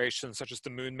exploration, such as the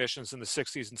moon missions in the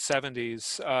 60s and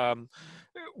 70s,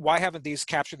 why haven't these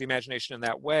captured the imagination in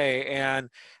that way? And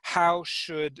how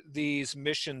should these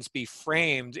missions be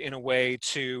framed in a way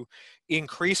to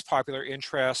increase popular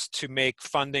interest, to make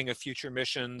funding of future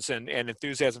missions and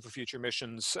enthusiasm for future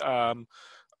missions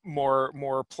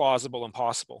more plausible and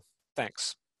possible?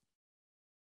 Thanks.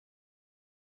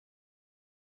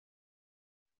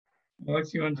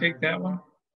 Alex, you want to take that one?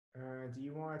 Do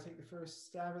you want to take the first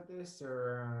stab at this,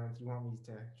 or do you want me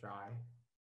to try?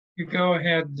 You go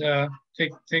ahead,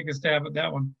 take a stab at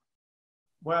that one.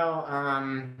 Well,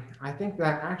 I think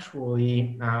that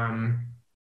actually,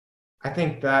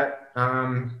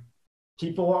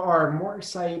 people are more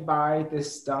excited by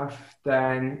this stuff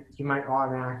than you might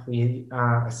automatically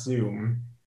assume.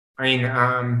 I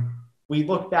mean, we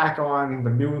look back on the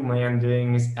moon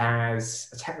landings as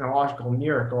a technological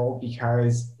miracle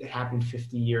because it happened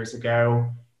 50 years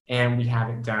ago and we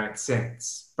haven't done it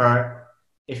since. But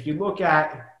if you look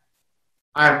at,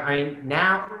 right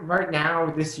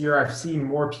now, this year, I've seen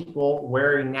more people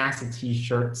wearing NASA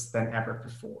t-shirts than ever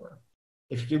before.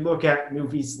 If you look at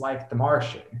movies like The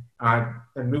Martian,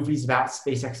 the movies about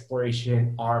space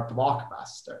exploration are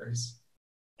blockbusters.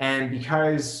 And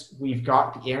because we've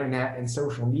got the internet and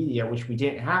social media, which we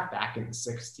didn't have back in the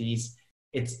 60s,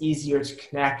 it's easier to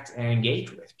connect and engage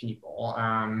with people.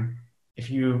 If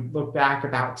you look back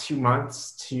about 2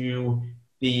 months to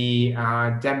the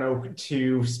demo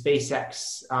to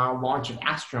SpaceX launch of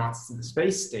astronauts to the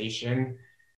space station,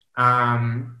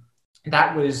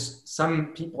 that was,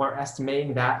 some people are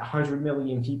estimating that 100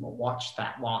 million people watched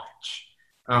that launch.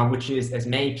 Which is as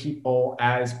many people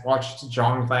as watched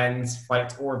John Glenn's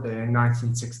Flight to Orbit in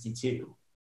 1962.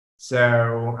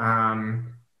 So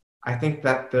I think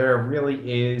that there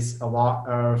really is a lot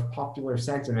of popular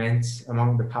sentiment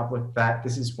among the public that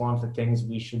this is one of the things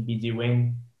we should be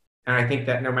doing. And I think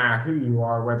that no matter who you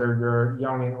are, whether you're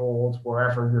young and old,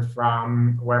 wherever you're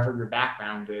from, wherever your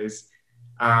background is,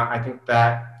 I think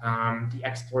that the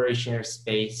exploration of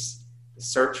space, the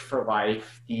search for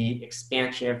life, the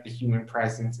expansion of the human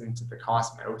presence into the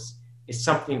cosmos is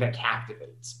something that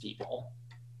captivates people.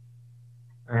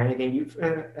 Anything you,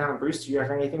 Bruce, do you have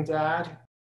anything to add?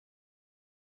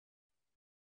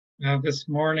 This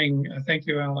morning, thank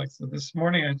you, Alex. So this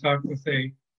morning I talked with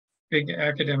a big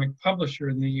academic publisher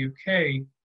in the UK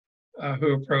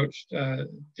who approached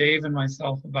Dave and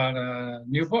myself about a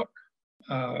new book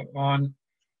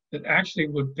that actually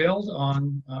would build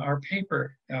on our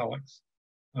paper, Alex.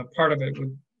 Part of it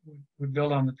would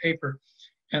build on the paper.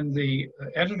 And the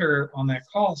editor on that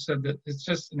call said that it's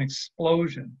just an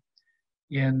explosion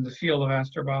in the field of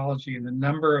astrobiology and the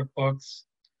number of books,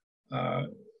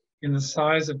 in the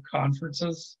size of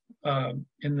conferences,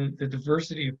 in the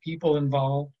diversity of people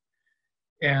involved.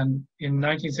 And in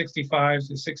 1965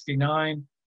 to 69,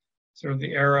 sort of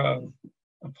the era of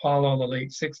Apollo, the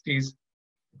late 60s,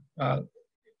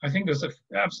 I think there's an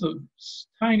absolute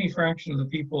tiny fraction of the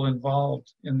people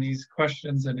involved in these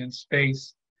questions and in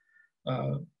space.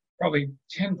 Probably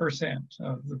 10%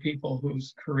 of the people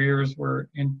whose careers were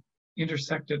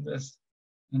intersected this,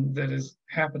 and that is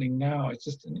happening now. It's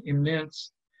just an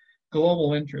immense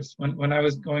global interest. When I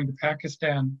was going to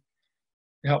Pakistan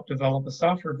to help develop a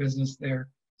software business there,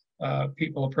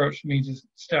 people approached me to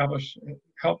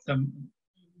help them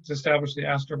to establish the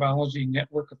astrobiology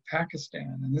network of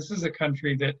Pakistan. And this is a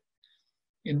country that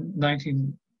in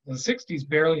the 60s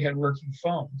barely had working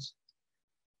phones.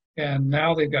 And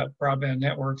now they've got broadband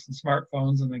networks and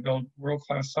smartphones, and they build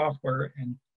world-class software,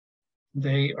 and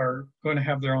they are going to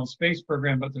have their own space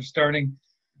program, but they're starting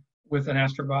with an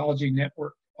astrobiology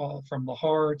network all from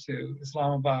Lahore to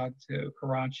Islamabad to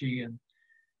Karachi, and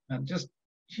just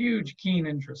huge, keen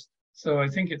interest. So I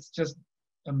think it's just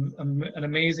an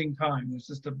amazing time. There's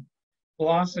just a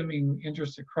blossoming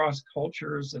interest across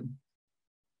cultures and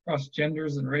across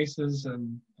genders and races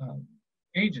and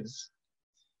ages.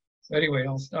 So anyway,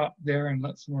 I'll stop there and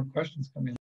let some more questions come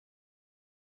in.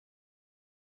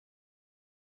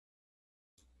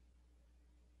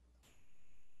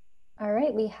 All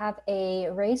right, we have a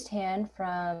raised hand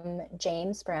from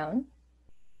James Brown.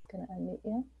 I'm gonna unmute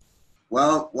you.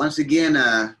 Well, once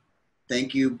again,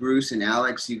 thank you, Bruce and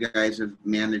Alex. You guys have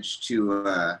managed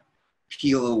to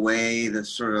peel away the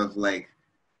sort of like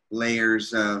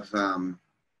layers of,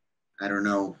 I don't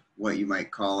know what you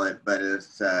might call it, but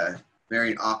it's a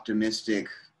very optimistic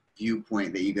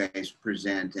viewpoint that you guys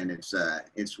present. And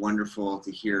it's wonderful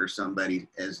to hear somebody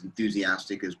as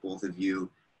enthusiastic as both of you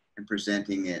and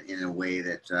presenting it in a way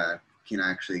that can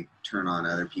actually turn on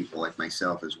other people like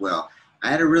myself as well. I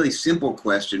had a really simple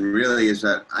question, really, is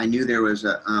that I knew there was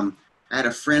I had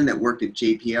a friend that worked at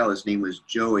JPL. His name was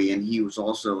Joey, and he was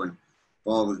also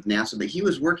involved with NASA, but he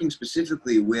was working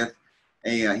specifically with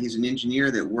he's an engineer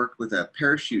that worked with a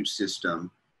parachute system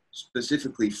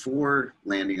specifically for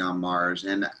landing on Mars.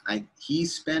 And he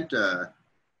spent a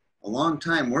long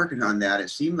time working on that.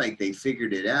 It seemed like they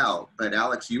figured it out, but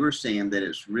Alex, you were saying that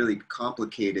it's really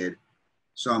complicated.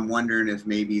 So I'm wondering if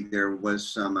maybe there was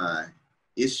some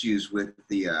issues with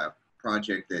the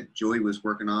project that Joey was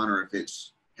working on, or if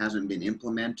it's hasn't been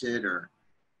implemented, or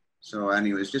so.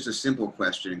 Anyway, it's just a simple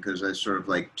question because that's sort of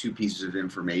like two pieces of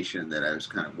information that I was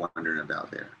kind of wondering about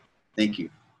there. Thank you.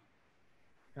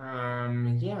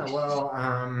 Yeah, well,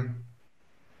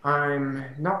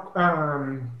 I'm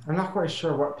not quite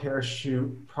sure what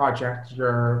parachute project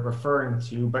you're referring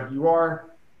to, but you are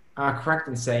correct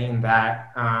in saying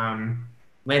that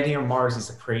landing on Mars is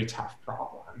a pretty tough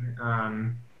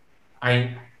problem.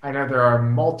 I know there are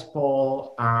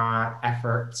multiple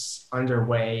efforts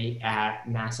underway at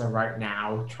NASA right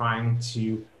now trying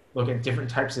to look at different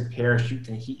types of parachutes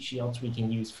and heat shields we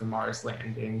can use for Mars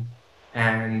landing.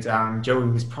 And Joey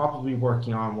was probably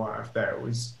working on one of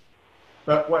those.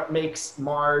 But what makes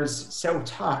Mars so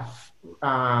tough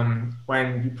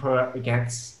when you put it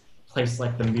against a place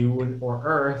like the Moon or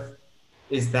Earth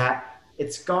is that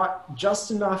it's got just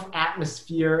enough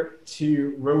atmosphere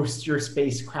to roast your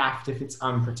spacecraft if it's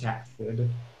unprotected,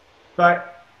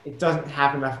 but it doesn't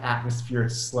have enough atmosphere to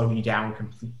slow you down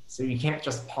completely. So you can't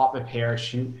just pop a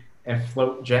parachute and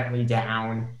float gently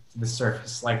down to the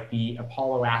surface like the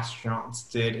Apollo astronauts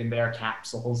did in their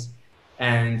capsules,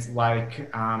 and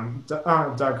like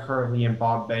Doug Hurley and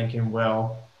Bob Behnken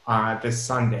will this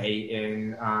Sunday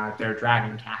in their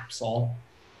Dragon capsule.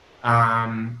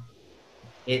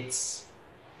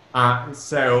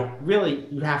 So really,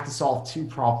 you have to solve two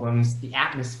problems: the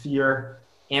atmosphere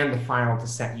and the final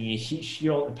descent. You need a heat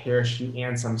shield, a parachute,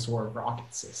 and some sort of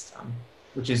rocket system,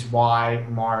 which is why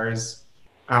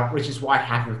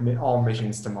half of all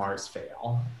missions to Mars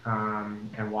fail,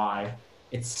 and why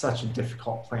it's such a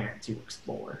difficult planet to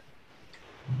explore.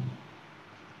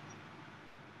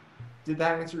 Did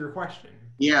that answer your question?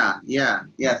 Yeah.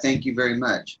 Thank you very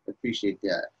much. Appreciate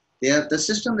that. The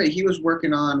system that he was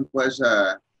working on was,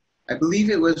 I believe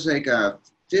it was like a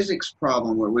physics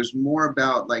problem where it was more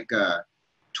about like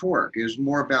torque. It was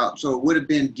more about, so it would have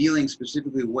been dealing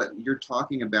specifically what you're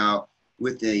talking about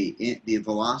with the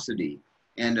velocity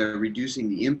and reducing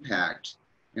the impact.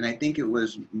 And I think it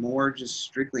was more just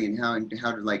strictly in how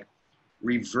to like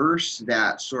reverse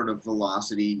that sort of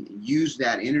velocity, use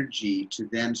that energy to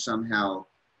then somehow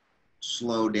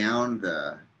slow down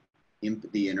the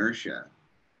inertia.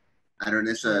 I don't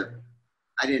know.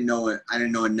 I didn't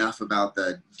know enough about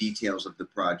the details of the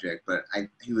project, but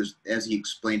he was, as he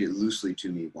explained it loosely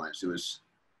to me once, it was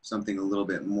something a little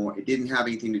bit more. It didn't have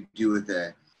anything to do with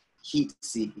the heat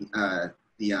seeking,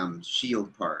 the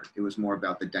shield part. It was more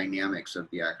about the dynamics of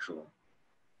the actual.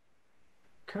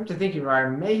 Come to think of it, I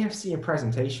may have seen a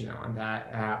presentation on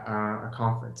that at a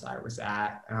conference I was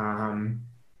at.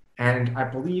 And I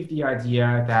believe the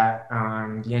idea that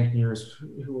the engineers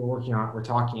who were working on it were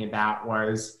talking about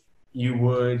was you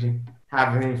would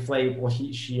have an inflatable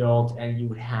heat shield and you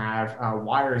would have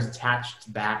wires attached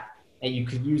to that, and you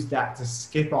could use that to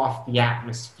skip off the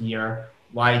atmosphere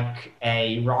like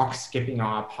a rock skipping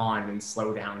on a pond and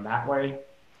slow down that way.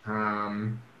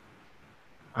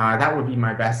 That would be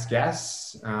my best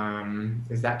guess.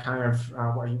 Is that kind of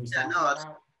what he was talking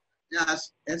about? Yeah,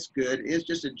 that's good. It's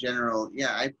just a general,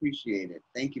 yeah, I appreciate it.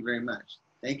 Thank you very much.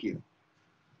 Thank you.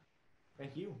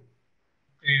 Thank you.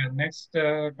 And next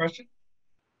question.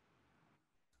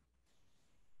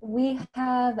 We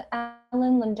have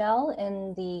Alan Lundell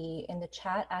in the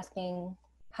chat asking,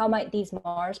 how might these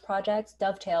Mars projects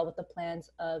dovetail with the plans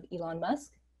of Elon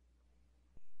Musk?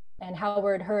 And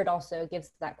Howard Hurd also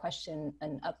gives that question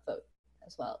an upvote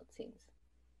as well, it seems.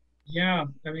 Yeah,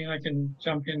 I mean, I can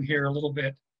jump in here a little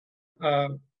bit.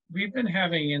 We've been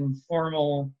having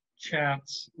informal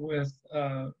chats with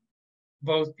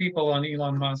both people on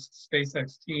Elon Musk's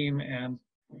SpaceX team and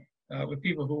with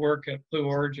people who work at Blue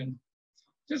Origin,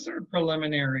 just sort of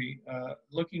preliminary,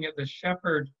 looking at the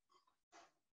Shepard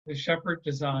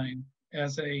design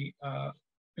as a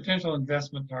potential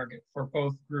investment target for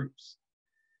both groups.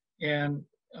 And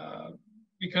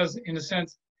because in a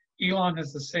sense, Elon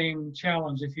has the same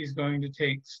challenge. If he's going to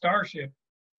take Starship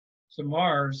to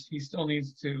Mars, he still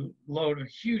needs to load a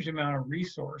huge amount of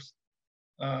resource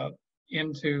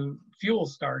into fuel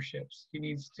starships. He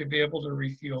needs to be able to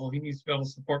refuel. He needs to be able to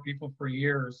support people for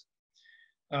years.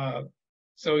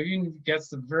 So he gets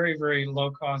the very, very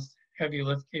low cost, heavy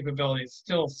lift capability. It's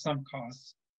still sunk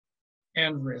costs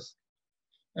and risk.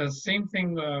 Same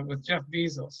thing with Jeff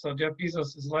Bezos. So Jeff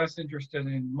Bezos is less interested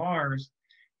in Mars.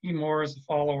 He more is a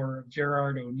follower of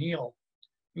Gerard O'Neill,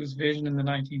 whose vision in the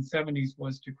 1970s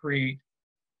was to create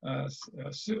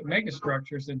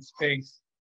megastructures in space,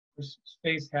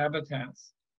 space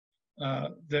habitats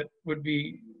that would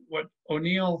be what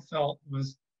O'Neill felt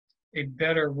was a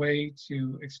better way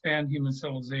to expand human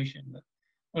civilization.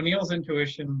 O'Neill's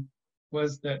intuition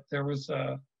was that there was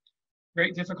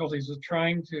great difficulties with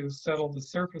trying to settle the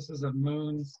surfaces of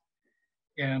moons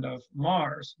and of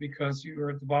Mars because you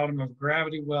are at the bottom of a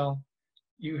gravity well.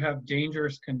 You have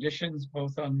dangerous conditions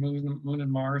both on Moon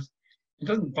and Mars. It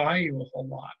doesn't buy you a whole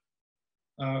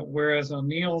lot. Whereas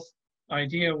O'Neill's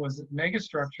idea was that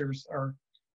megastructures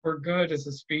we're good as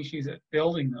a species at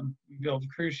building them. We build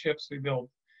cruise ships, we build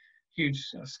huge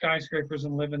skyscrapers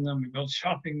and live in them, we build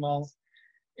shopping malls,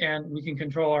 and we can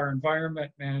control our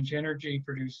environment, manage energy,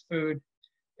 produce food,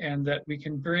 and that we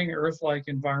can bring Earth-like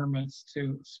environments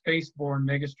to space-borne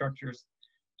megastructures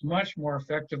much more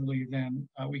effectively than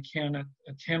we can at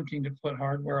attempting to put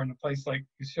hardware on a place like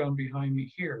is shown behind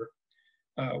me here,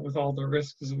 with all the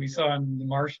risks as we saw in The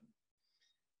Martian.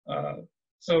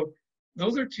 So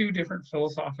those are two different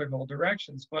philosophical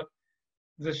directions, but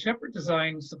the Shepard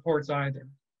design supports either,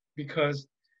 because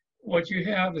what you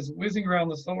have is whizzing around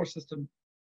the solar system,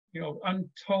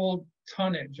 untold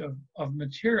tonnage of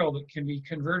material that can be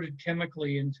converted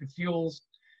chemically into fuels,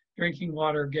 drinking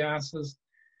water, gases,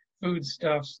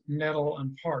 foodstuffs, metal,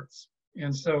 and parts.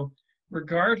 And so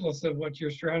regardless of what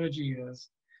your strategy is,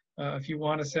 if you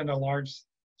want to send a large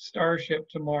starship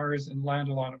to Mars and land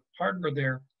a lot of hardware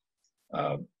there,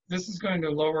 this is going to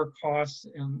lower costs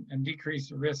and decrease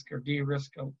the risk or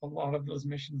de-risk a lot of those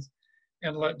missions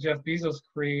and let Jeff Bezos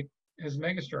create as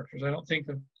megastructures. I don't think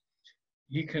that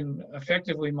he can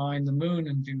effectively mine the moon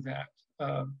and do that.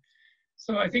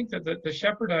 So I think that the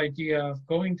shepherd idea of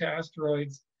going to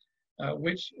asteroids,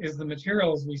 which is the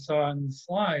materials we saw in the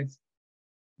slides,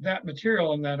 that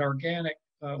material and that organic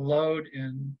load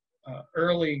in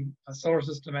early solar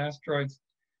system asteroids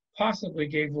possibly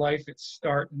gave life its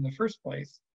start in the first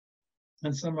place,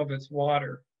 and some of its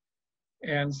water.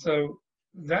 And so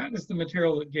that is the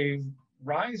material that gave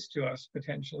rise to us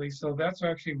potentially. So that's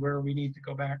actually where we need to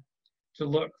go back to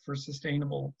look for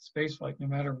sustainable spaceflight, no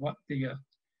matter what the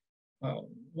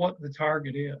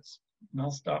target is. And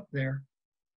I'll stop there.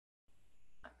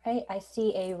 All right, I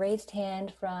see a raised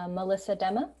hand from Melissa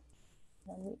Dema.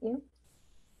 I'll mute you.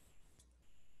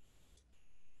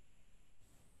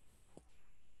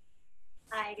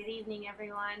 Hi, good evening,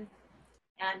 everyone.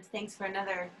 And thanks for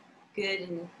another good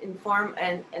and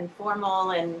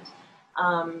informal and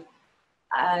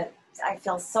I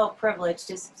feel so privileged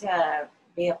just to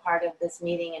be a part of this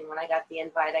meeting. And when I got the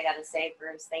invite, I got to say,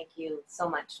 Bruce, thank you so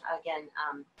much. Again,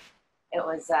 it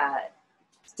was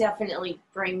definitely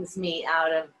brings me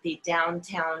out of the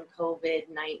downtown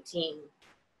COVID-19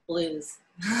 blues.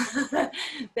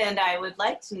 And I would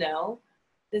like to know,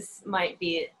 this might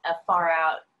be a far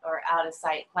out or out of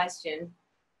sight question,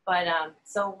 but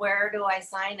so where do I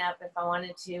sign up if I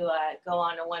wanted to go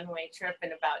on a one-way trip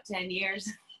in about 10 years?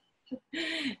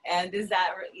 And is it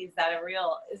a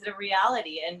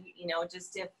reality? And you know,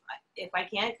 just if I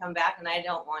can't come back and I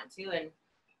don't want to, and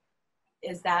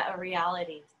is that a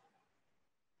reality?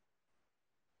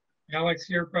 Alex,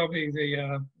 you're probably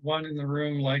the one in the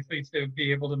room likely to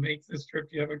be able to make this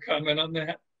trip. Do you have a comment on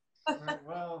that?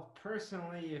 Well,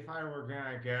 personally, if I were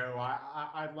gonna go,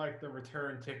 I'd like the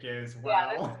return ticket as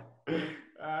well.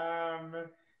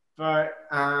 Yeah.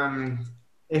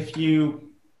 If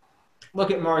you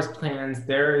look at Mars plans,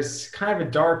 there's kind of a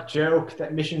dark joke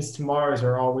that missions to Mars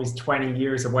are always 20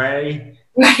 years away.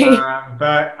 Right.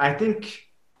 But I think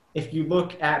if you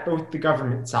look at both the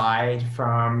government side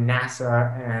from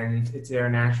NASA and its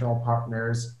international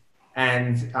partners,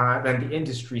 and then the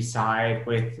industry side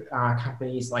with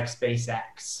companies like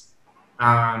SpaceX,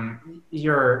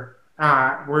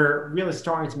 we're really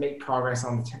starting to make progress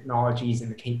on the technologies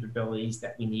and the capabilities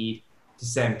that we need to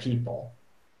send people.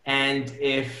 And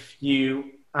if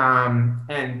you,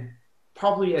 and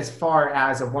probably as far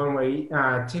as a one-way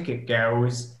ticket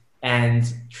goes,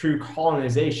 and true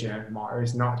colonization of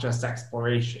Mars, not just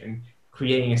exploration,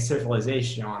 creating a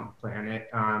civilization on the planet,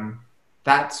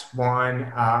 that's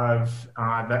that's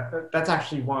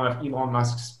actually one of Elon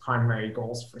Musk's primary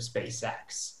goals for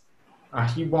SpaceX.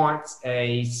 He wants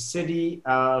a city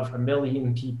of 1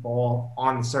 million people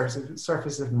on the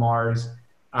surface of Mars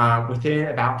within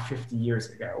about 50 years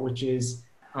ago, which is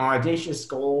an audacious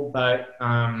goal, but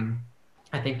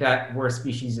I think that we're a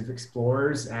species of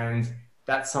explorers, and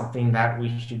that's something that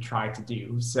we should try to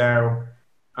do. So,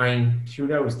 I mean, who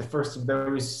knows? The first of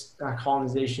those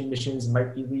colonization missions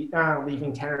might be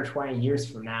leaving 10 or 20 years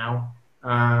from now,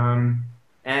 and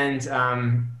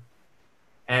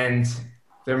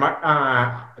there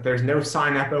might there's no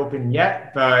sign up open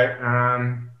yet, but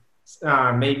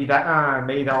maybe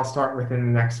that'll start within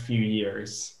the next few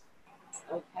years.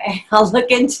 Okay, I'll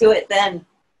look into it then.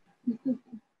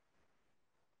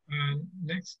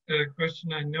 Next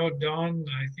question. I know Don,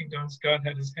 I think Don Scott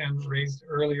had his hand raised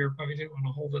earlier, probably didn't want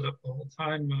to hold it up the whole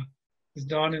time. Is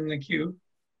Don in the queue?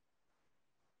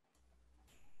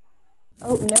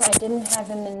 Oh, no, I didn't have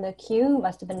him in the queue.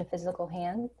 Must have been a physical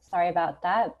hand. Sorry about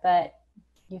that, but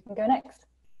you can go next.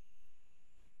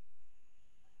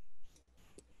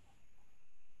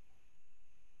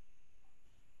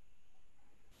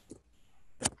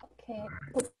 Okay.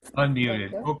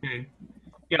 Unmuted. Okay.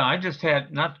 Yeah, I just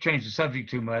had, not to change the subject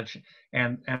too much,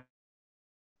 and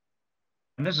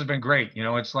this has been great. You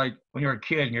know, it's like when you're a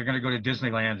kid and you're going to go to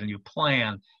Disneyland and you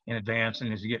plan in advance,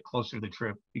 and as you get closer to the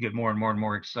trip, you get more and more and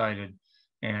more excited.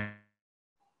 And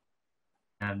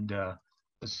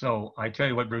so I tell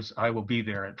you what, Bruce, I will be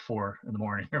there at 4 in the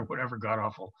morning or whatever god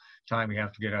awful time we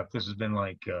have to get up. This has been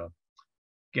like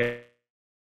getting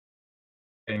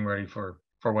ready for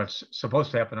what's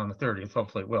supposed to happen on the 30th.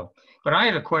 Hopefully it will. But I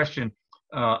had a question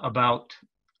about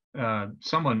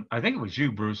someone, I think it was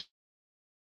you, Bruce,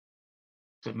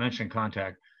 that mentioned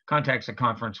Contact. Contact's a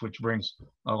conference which brings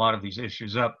a lot of these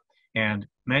issues up, and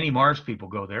many Mars people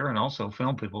go there, and also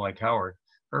film people like Howard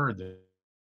Hurd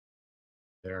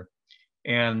there.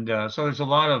 And so there's a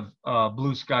lot of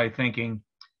blue sky thinking,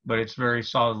 but it's very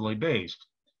solidly based.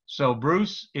 So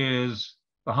Bruce is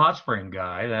the hot spring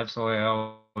guy. That's the way I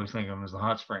always think of him, as the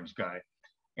hot springs guy.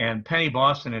 And Penny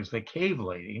Boston is the cave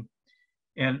lady.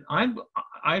 And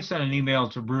I sent an email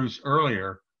to Bruce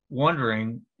earlier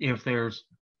wondering if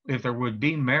there would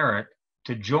be merit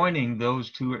to joining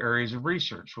those two areas of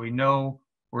research. We know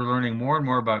we're learning more and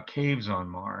more about caves on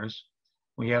Mars.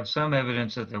 We have some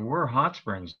evidence that there were hot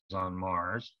springs on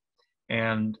Mars.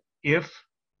 And if,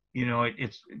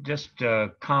 it's just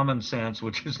common sense,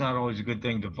 which is not always a good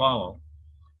thing to follow,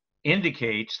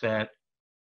 indicates that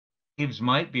caves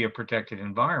might be a protected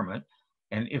environment.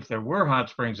 And if there were hot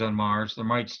springs on Mars, there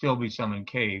might still be some in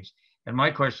caves. And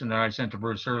my question that I sent to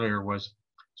Bruce earlier was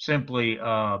simply,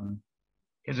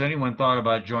 has anyone thought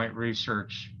about joint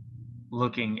research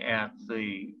looking at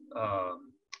the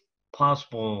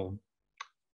possible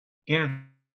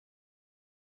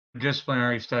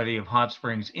interdisciplinary study of hot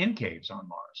springs in caves on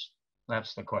Mars?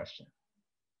 That's the question.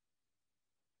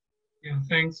 Yeah,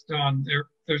 thanks, Don.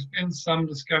 There's been some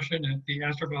discussion at the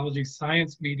astrobiology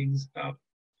science meetings about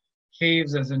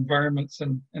caves as environments,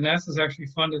 and NASA's actually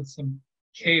funded some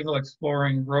cave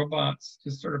exploring robots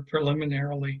just sort of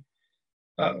preliminarily.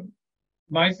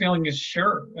 My feeling is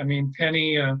sure. I mean,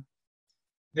 Penny,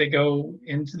 they go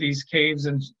into these caves,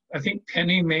 and I think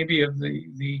Penny maybe of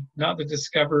the not the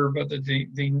discoverer, but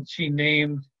she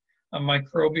named a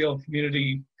microbial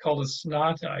community called a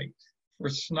snotite for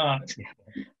snot.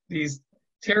 These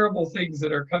terrible things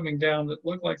that are coming down that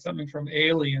look like something from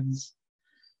aliens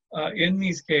in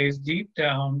these caves, deep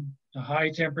down, high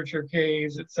temperature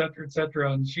caves, et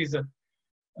cetera, and she's an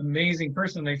amazing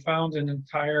person. They found an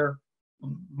entire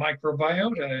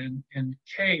microbiota in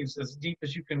caves as deep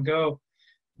as you can go.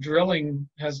 Drilling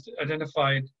has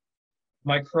identified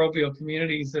microbial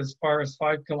communities as far as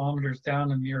 5 kilometers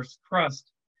down in the Earth's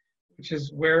crust, which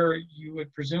is where you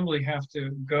would presumably have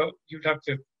to go. You'd have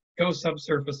to go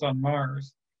subsurface on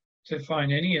Mars to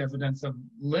find any evidence of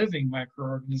living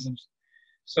microorganisms.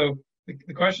 So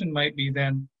the question might be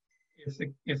then,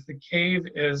 if the cave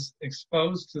is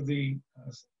exposed to the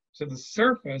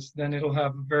surface, then it'll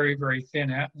have a very, very thin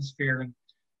atmosphere and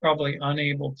probably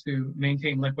unable to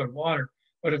maintain liquid water.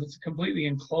 But if it's a completely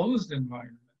enclosed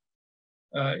environment,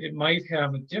 it might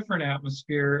have a different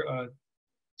atmosphere,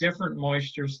 different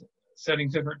moistures, setting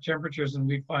different temperatures, and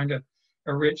we find a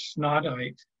rich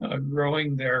snotite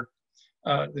growing there.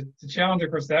 The challenge,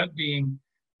 of course, that being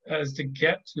is to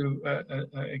get to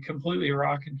a completely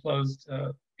rock-enclosed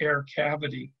air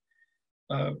cavity.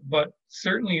 But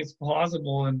certainly it's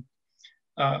plausible. And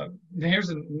here's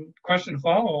a question to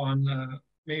follow on,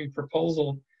 maybe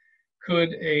proposal.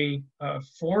 Could a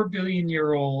 4 billion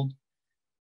year old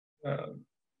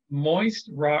moist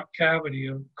rock cavity,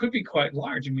 could be quite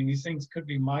large, I mean, these things could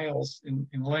be miles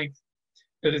in length,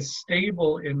 that is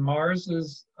stable in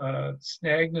Mars's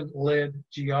stagnant lid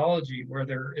geology where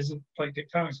there isn't plate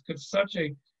tectonics, could such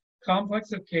a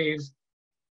complex of caves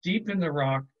deep in the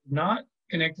rock, not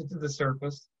connected to the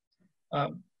surface,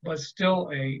 but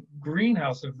still a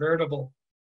greenhouse, a veritable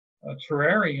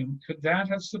terrarium, could that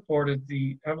have supported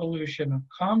the evolution of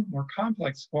more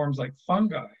complex forms like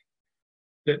fungi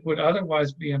that would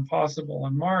otherwise be impossible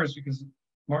on Mars because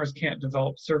Mars can't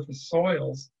develop surface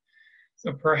soils?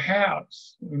 So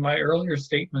perhaps my earlier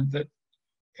statement that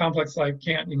complex life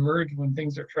can't emerge when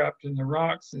things are trapped in the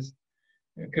rocks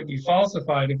it could be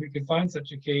falsified if we could find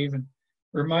such a cave. And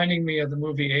reminding me of the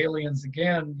movie Aliens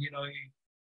again,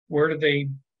 where did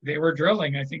they were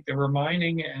drilling, I think they were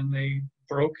mining, and they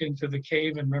broke into the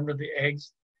cave and remember the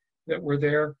eggs that were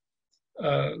there.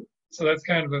 So that's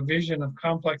kind of a vision of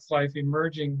complex life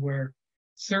emerging where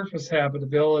surface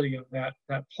habitability of that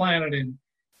planet in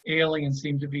Alien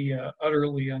seemed to be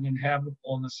utterly uninhabitable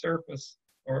on the surface,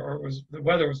 or the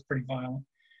weather was pretty violent.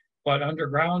 But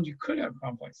underground, you could have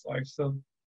complex life. So,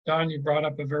 Don, you brought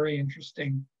up a very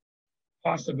interesting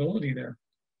possibility there.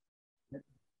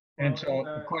 And so,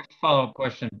 a follow-up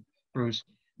question, Bruce: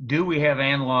 do we have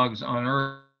analogs on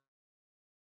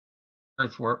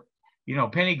Earth where,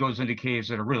 Penny goes into caves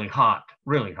that are really hot,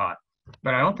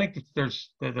 but I don't think that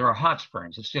there are hot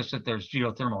springs. It's just that there's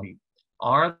geothermal heat.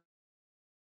 Are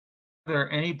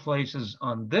there any places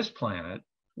on this planet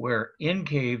where in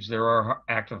caves there are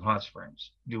active hot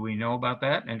springs? Do we know about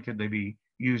that? And could they be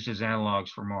used as analogs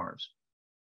for Mars?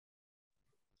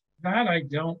 That I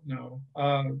don't know.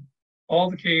 All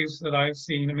the caves that I've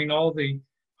seen, I mean, all the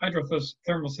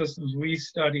hydrothermal systems we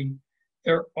study,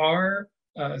 there are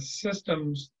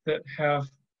systems that have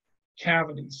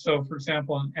cavities. So, for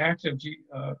example, an active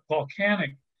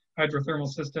volcanic hydrothermal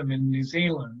system in New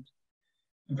Zealand,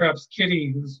 and perhaps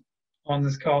Kitty, who's on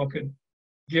this call, could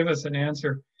give us an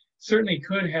answer, certainly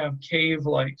could have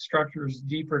cave-like structures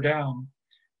deeper down,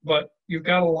 but you've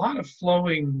got a lot of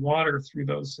flowing water through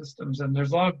those systems, and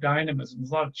there's a lot of dynamism, there's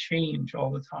a lot of change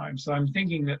all the time. So I'm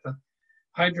thinking that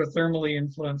hydrothermally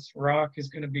influenced rock is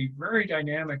going to be very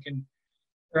dynamic, and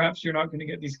perhaps you're not going to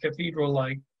get these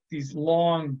cathedral-like, these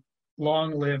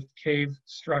long-lived cave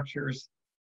structures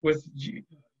with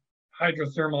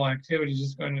hydrothermal activity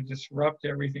just going to disrupt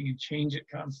everything and change it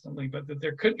constantly. But that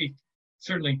there could be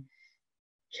certainly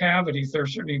cavities, there are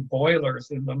certainly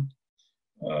boilers in them.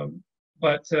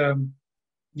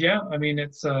 Yeah, I mean,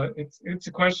 it's a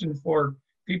question for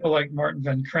people like Martin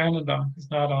van Kranendonk,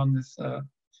 who's not on this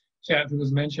chat, who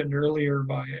was mentioned earlier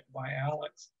by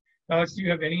Alex. Alex, do you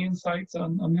have any insights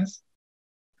on this?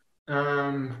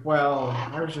 Well,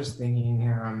 I was just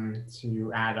thinking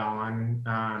to add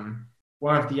on.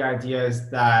 One of the ideas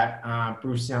that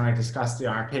Bruce and I discussed in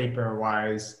our paper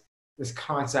was this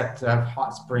concept of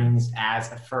hot springs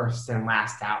as a first and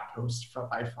last outpost for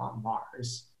life on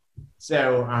Mars.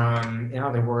 So, in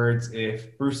other words,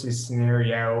 if Bruce's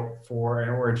scenario for an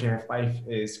origin of life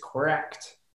is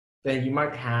correct, then you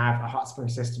might have a hot spring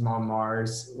system on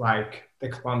Mars like the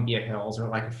Columbia Hills or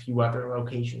like a few other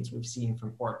locations we've seen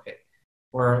from orbit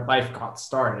where life got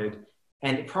started.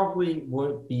 And it probably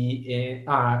wouldn't be in,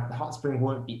 the hot spring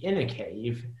wouldn't be in a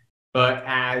cave, but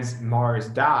as Mars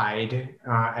died,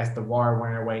 as the water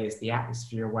went away, as the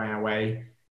atmosphere went away,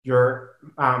 your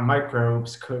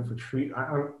microbes could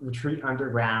retreat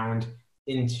underground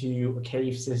into a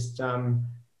cave system,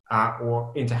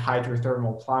 or into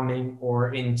hydrothermal plumbing,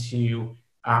 or into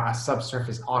a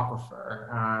subsurface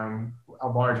aquifer, a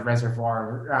large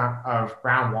reservoir of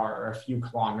groundwater a few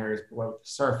kilometers below the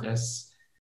surface.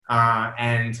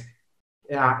 And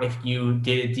if you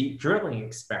did a deep drilling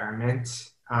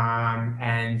experiment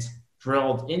and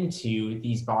drilled into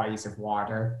these bodies of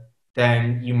water,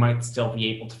 then you might still be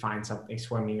able to find something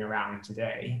swimming around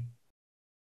today.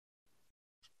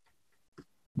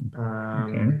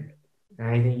 Okay.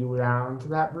 Anything you would add on to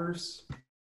that, Bruce?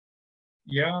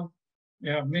 Yeah,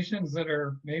 missions that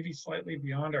are maybe slightly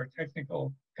beyond our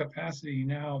technical capacity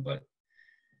now, but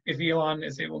if Elon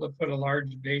is able to put a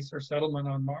large base or settlement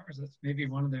on Mars, that's maybe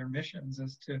one of their missions,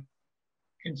 is to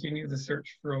continue the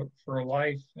search for a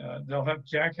life. They'll have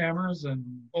jackhammers and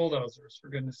bulldozers, for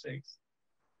goodness sakes.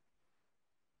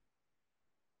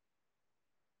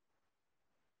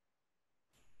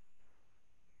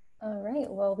 All right,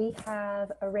 well, we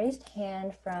have a raised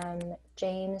hand from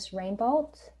James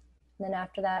Rainbolt. And then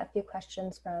after that, a few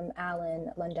questions from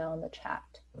Alan Lundell in the chat.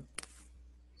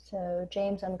 So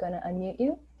James, I'm going to unmute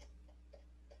you.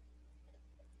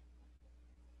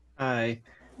 Hi.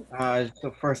 So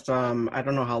first, I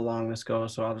don't know how long this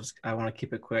goes, so I want to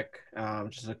keep it quick.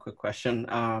 Just a quick question.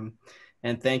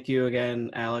 And thank you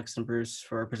again, Alex and Bruce,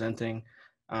 for presenting.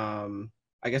 I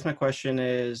guess my question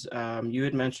is, you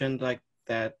had mentioned like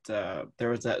that there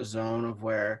was that zone of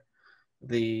where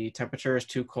the temperature is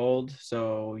too cold,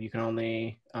 so you can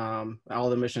only, all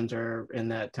the missions are in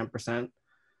that 10%.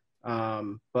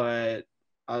 But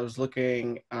I was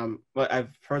looking, but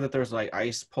I've heard that there's like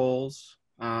ice poles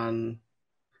on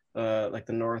like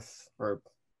the north, or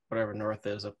whatever north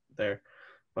is up there.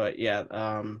 But yeah,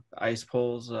 ice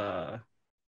poles. So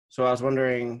I was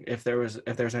wondering if there's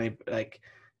any like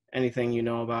anything you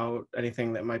know about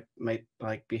anything that might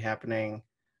like be happening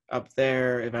up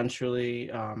there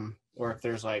eventually, or if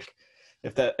there's like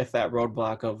if that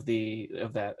roadblock of the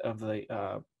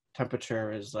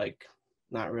temperature is like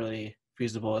not really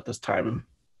feasible at this time.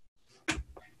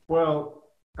 Well,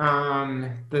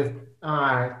 the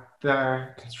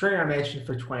constraint I mentioned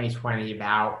for 2020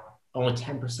 about only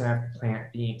 10% of the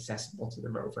planet being accessible to the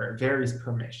rover, it varies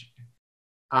per mission.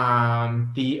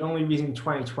 The only reason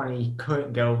 2020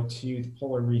 couldn't go to the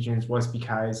polar regions was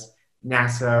because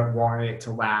NASA wanted it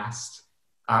to last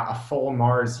a full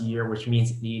Mars year, which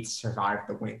means it needs to survive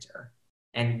the winter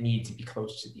and it needs to be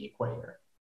close to the equator.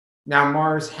 Now,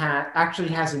 Mars actually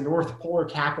has a north polar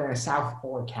cap and a south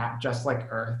polar cap, just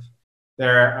like Earth.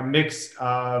 They're a mix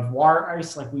of water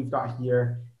ice, like we've got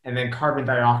here, and then carbon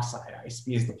dioxide ice,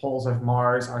 because the poles of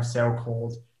Mars are so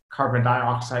cold, carbon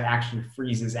dioxide actually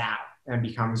freezes out and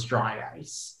becomes dry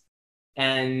ice.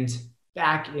 And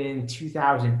back in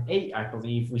 2008, I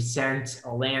believe, we sent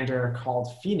a lander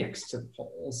called Phoenix to the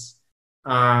poles.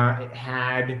 It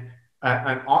had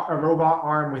a robot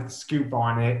arm with a scoop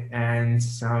on it and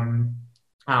some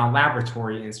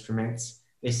laboratory instruments.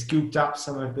 They scooped up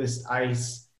some of this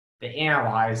ice, they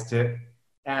analyzed it,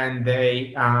 and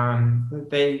they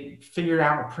figured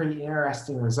out a pretty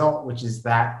interesting result, which is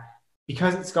that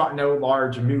because it's got no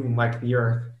large moon like the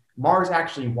Earth, Mars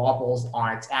actually wobbles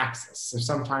on its axis. So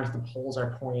sometimes the poles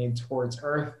are pointed towards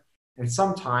Earth, and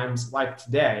sometimes, like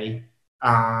today,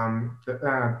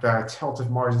 the tilt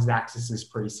of Mars's axis is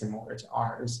pretty similar to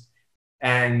ours.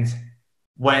 And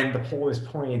when the pole is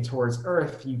pointed towards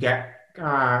Earth, you get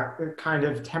kind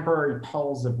of temporary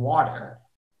pulls of water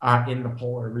in the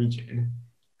polar region,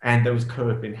 and those could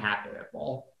have been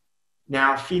habitable.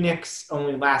 Now, Phoenix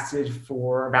only lasted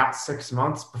for about 6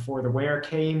 months before the winter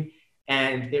came,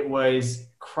 and it was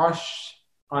crushed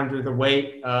under the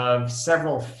weight of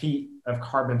several feet of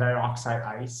carbon dioxide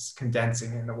ice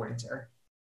condensing in the winter.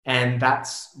 And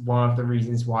that's one of the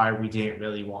reasons why we didn't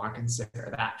really want to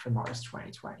consider that for Mars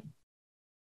 2020.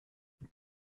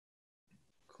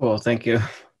 Cool, thank you.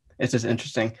 It's just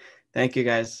interesting. Thank you,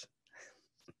 guys.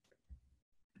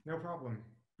 No problem.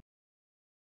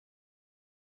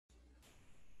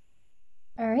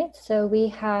 All right, so we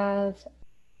have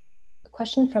a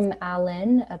question from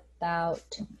Alan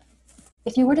about,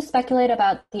 if you were to speculate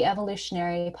about the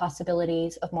evolutionary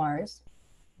possibilities of Mars,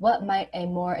 what might a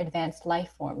more advanced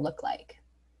life form look like,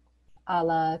 a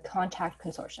la Contact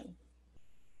Consortium?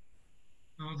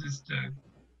 I'll just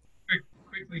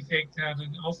quickly take that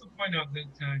and also point out that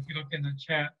if you look in the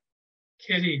chat,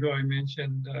 Kitty, who I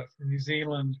mentioned from New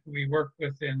Zealand, who we worked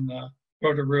with in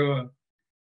Rotorua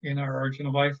in our Origin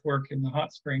of Life work in the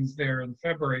hot springs there in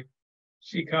February,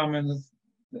 she commented,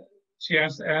 she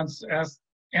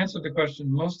answered the question,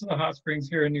 most of the hot springs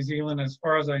here in New Zealand, as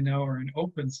far as I know, are in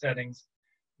open settings.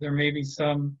 There may be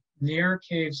some near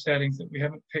cave settings that we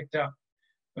haven't picked up,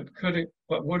 but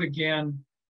would again,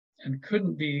 and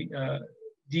couldn't be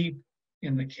deep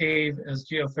in the cave, as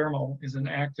geothermal is an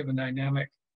active and dynamic,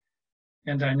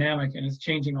 and it's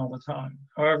changing all the time.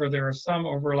 However, there are some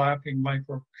overlapping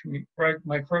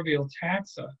microbial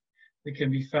taxa that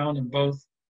can be found in both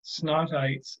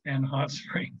snotites and hot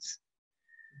springs.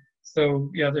 So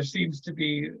yeah, there seems to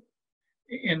be,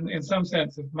 in some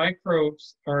sense, if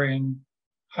microbes are in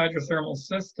hydrothermal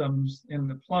systems in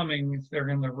the plumbing, if they're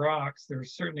in the rocks, they're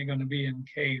certainly going to be in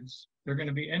caves. They're going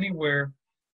to be anywhere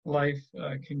life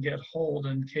can get hold,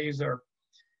 and caves are a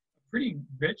pretty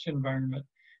rich environment.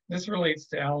 This relates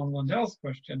to Alan Lundell's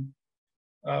question,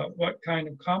 what kind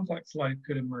of complex life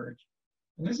could emerge?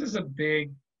 And this is a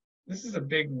big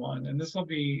one, and this will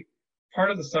be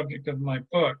part of the subject of my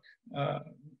book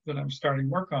that I'm starting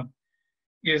work on,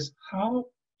 is how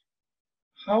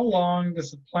long does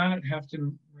the planet have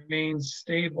to remain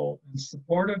stable and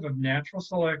supportive of natural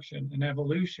selection and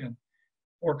evolution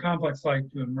for complex life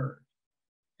to emerge?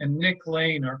 And Nick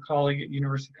Lane, our colleague at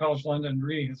University College London,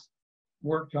 really has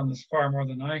worked on this far more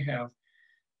than I have.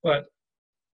 But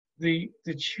the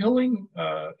chilling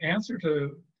answer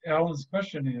to Alan's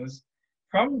question is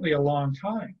probably a long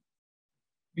time,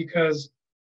 because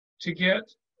to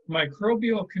get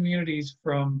microbial communities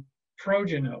from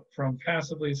progenote, from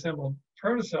passively assembled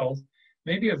protocells,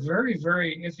 may be a very,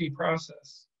 very iffy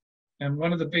process. And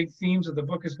one of the big themes of the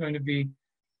book is going to be,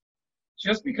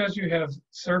 just because you have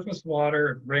surface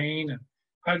water, rain, and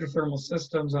hydrothermal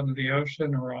systems under the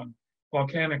ocean or on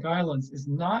volcanic islands, is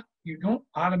not, you don't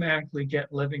automatically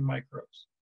get living microbes.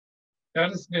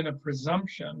 That has been a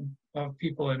presumption of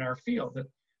people in our field, that,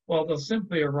 well, they'll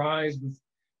simply arise with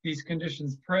these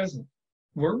conditions present.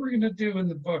 What we're going to do in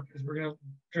the book is we're going to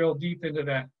drill deep into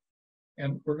that,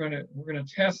 and we're going to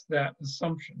test that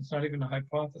assumption. It's not even a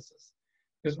hypothesis,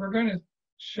 because we're going to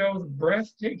show the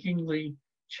breathtakingly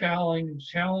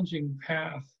challenging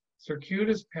path,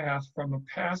 circuitous path from a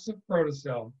passive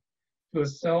protocell to a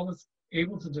cell that's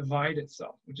able to divide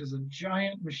itself, which is a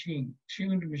giant machine,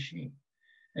 tuned machine.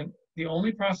 And the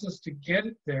only process to get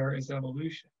it there is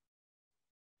evolution,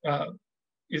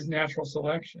 is natural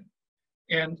selection.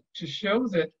 And to show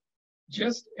that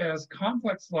just as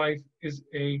complex life is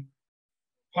a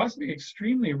possibly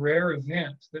extremely rare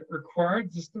event that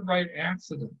required just the right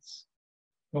accidents.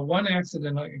 Well, one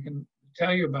accident I can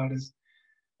tell you about is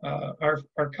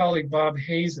our colleague Bob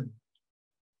Hazen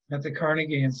at the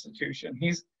Carnegie Institution.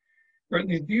 He's written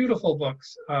these beautiful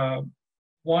books.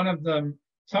 One of them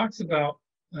talks about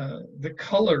the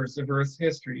colors of Earth's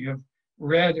history. You have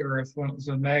red Earth when it was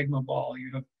a magma ball.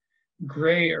 You have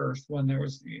gray Earth when there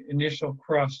was the initial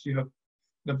crust. You have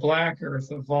the black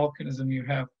Earth of volcanism. You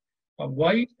have a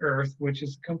white Earth, which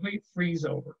is a complete freeze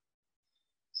over.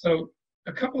 So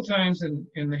a couple times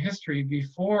in the history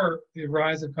before the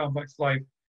rise of complex life,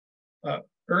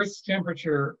 Earth's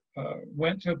temperature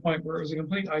went to a point where it was a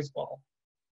complete ice ball.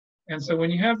 And so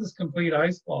when you have this complete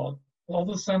ice ball, all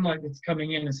the sunlight that's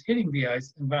coming in is hitting the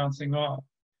ice and bouncing off.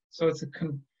 So it's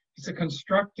a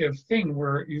constructive thing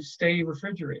where you stay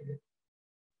refrigerated.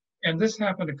 And this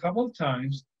happened a couple of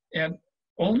times, and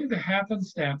only the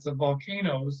happenstance of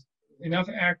volcanoes, enough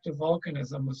active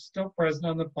volcanism was still present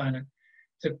on the planet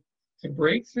to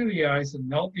break through the ice and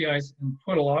melt the ice and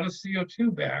put a lot of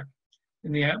CO2 back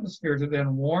in the atmosphere to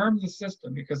then warm the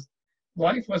system, because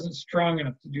life wasn't strong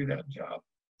enough to do that job.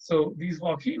 So these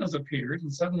volcanoes appeared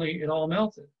and suddenly it all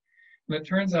melted. And it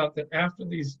turns out that after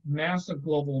these massive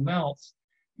global melts,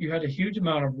 you had a huge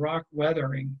amount of rock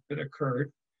weathering that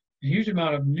occurred. A huge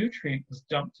amount of nutrient was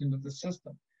dumped into the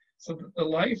system. So that the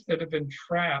life that had been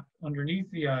trapped underneath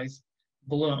the ice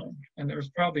bloomed, and there was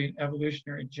probably an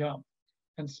evolutionary jump.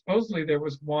 And supposedly there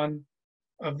was one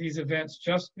of these events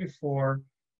just before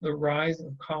the rise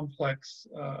of complex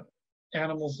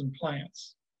animals and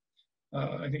plants.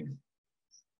 I think a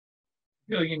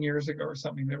billion years ago or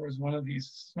something, there was one of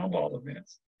these snowball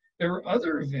events. There were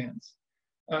other events.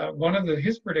 One of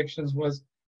his predictions was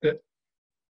that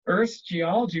Earth's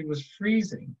geology was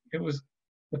freezing. It was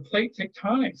the plate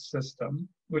tectonic system,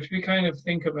 which we kind of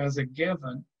think of as a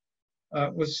given,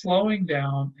 was slowing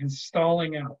down and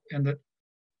stalling out, and that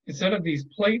instead of these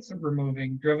plates that were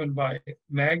moving, driven by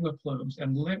magma plumes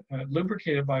and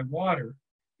lubricated by water,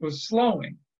 it was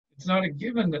slowing. It's not a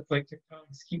given that plate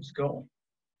tectonics keeps going.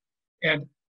 And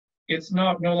it's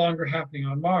no longer happening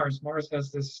on Mars. Mars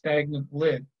has this stagnant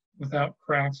lid without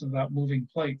cracks, without moving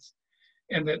plates.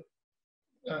 And that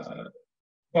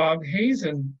Bob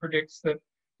Hazen predicts that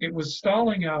it was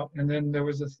stalling out, and then there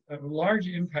was a large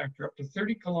impactor up to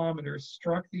 30 kilometers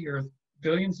struck the Earth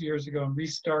billions of years ago and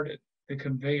restarted the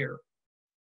conveyor.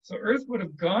 So Earth would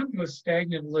have gone to a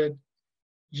stagnant lid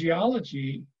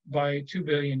geology by 2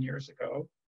 billion years ago.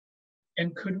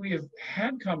 And could we have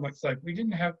had complex life? We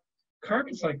didn't have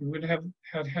carbon cycle. We would have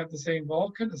had the same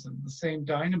volcanism, the same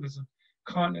dynamism,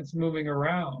 continents moving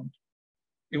around.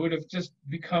 It would have just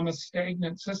become a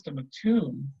stagnant system, a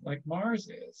tomb like Mars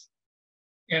is.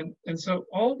 And so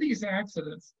all these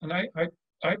accidents, and I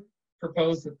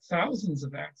propose that thousands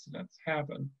of accidents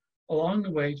happen along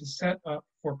the way to set up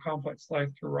for complex life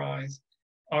to rise,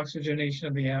 oxygenation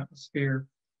of the atmosphere,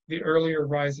 the earlier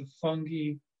rise of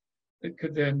fungi that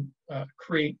could then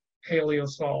create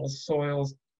paleosols,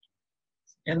 soils,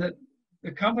 and that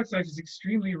the complex life is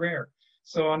extremely rare.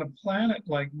 So on a planet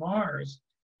like Mars,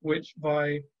 which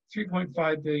by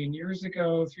 3.5 billion years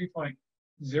ago,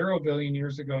 3.0 billion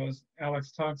years ago, as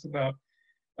Alex talks about,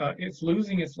 it's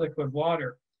losing its liquid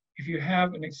water. If you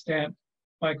have an extant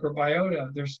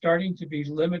microbiota, they're starting to be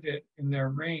limited in their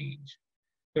range.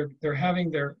 They're having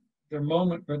their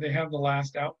moment where they have the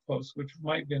last outpost, which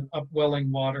might be an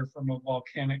upwelling water from a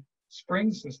volcanic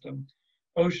spring system.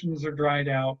 Oceans are dried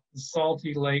out. The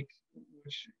salty lake,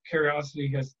 which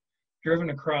Curiosity has driven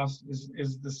across,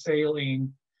 is the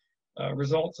saline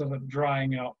results of a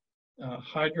drying out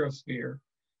hydrosphere.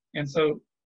 And so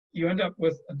you end up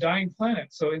with a dying planet.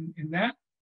 So in that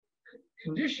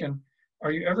condition,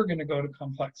 are you ever going to go to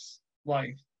complex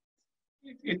life?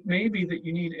 It may be that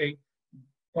you need a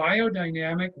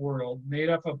biodynamic world made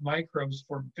up of microbes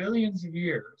for billions of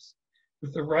years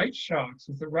with the right shocks,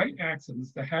 with the right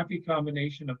accidents, the happy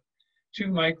combination of two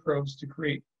microbes to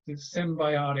create the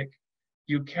symbiotic,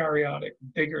 eukaryotic,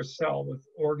 bigger cell with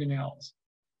organelles.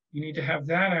 You need to have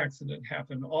that accident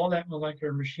happen, all that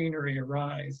molecular machinery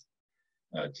arise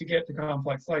to get to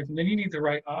complex life. And then you need the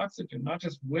right oxygen, not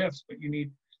just whiffs, but you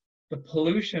need the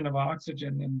pollution of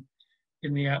oxygen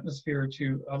in the atmosphere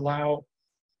to allow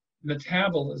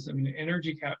metabolism and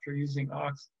energy capture using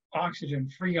oxygen,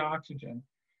 free oxygen,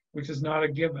 which is not a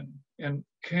given and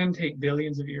can take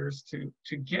billions of years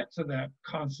to get to that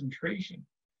concentration.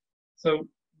 So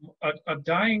a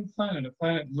dying planet, a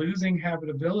planet losing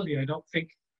habitability, I don't think,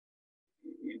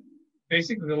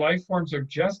 basically the life forms are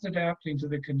just adapting to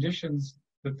the conditions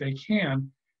that they can.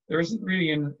 There isn't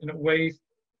really in a way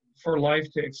for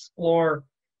life to explore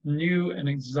new and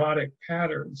exotic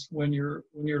patterns when you're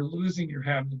losing your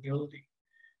habitability.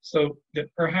 So that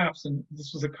perhaps, and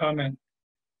this was a comment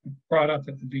brought up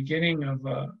at the beginning of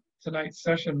tonight's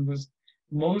session, was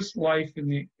most life in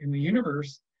the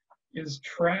universe is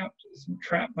trapped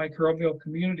microbial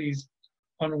communities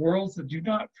on worlds that do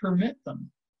not permit them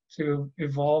to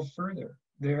evolve further.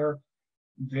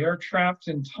 They're trapped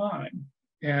in time,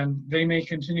 and they may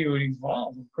continue to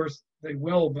evolve. Of course, they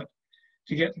will, but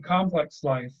to get to complex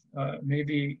life may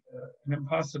be an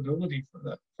impossibility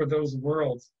for those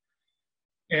worlds.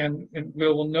 And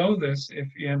we'll know this if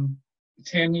in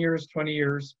 10 years, 20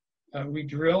 years, we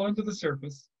drill into the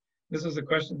surface. This was a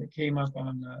question that came up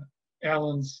on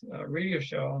Alan's radio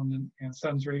show and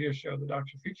Son's radio show, the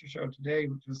Dr. Future show today,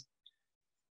 which was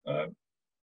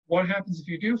what happens if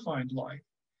you do find life?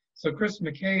 So Chris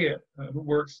McKay, who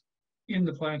works in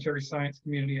the planetary science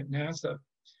community at NASA,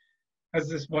 has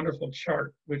this wonderful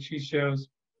chart, which he shows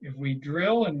if we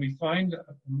drill and we find a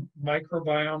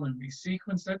microbiome and we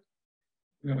sequence it,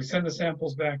 we send the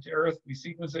samples back to Earth, we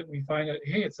sequence it, and we find out,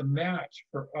 hey, it's a match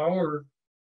for our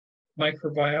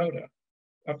microbiota.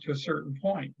 up to a certain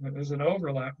point. When there's an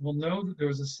overlap, we'll know that there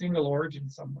was a single origin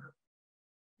somewhere.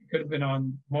 It could have been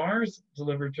on Mars,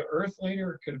 delivered to Earth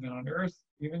later. It could have been on Earth,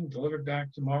 even delivered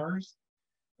back to Mars.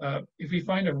 If we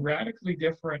find a radically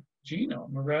different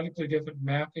genome, a radically different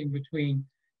mapping between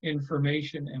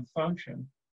information and function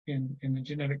in the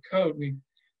genetic code, we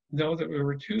know that there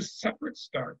were two separate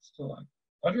starts to life,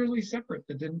 utterly separate,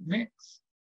 that didn't mix,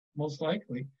 most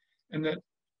likely. And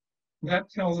that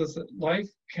tells us that life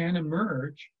can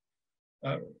emerge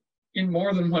in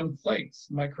more than one place,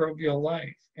 microbial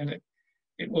life. And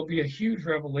it will be a huge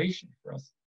revelation for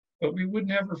us. But we would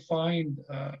never find,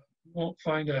 won't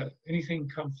find anything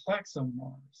complex on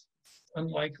Mars. It's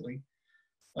unlikely.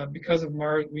 Because of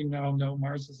Mars, we now know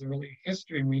Mars's early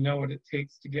history, and we know what it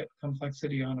takes to get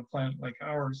complexity on a planet like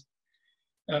ours.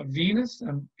 Venus,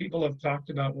 and people have talked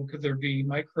about, well, could there be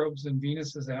microbes in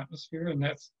Venus's atmosphere? And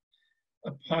that's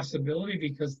a possibility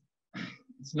because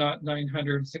it's not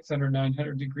 900, 600,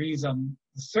 900 degrees on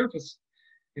the surface.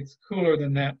 It's cooler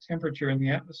than that temperature in the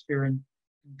atmosphere, and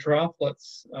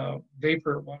droplets, water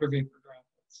vapor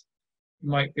droplets, you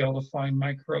might be able to find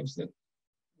microbes that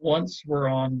once were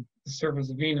on the surface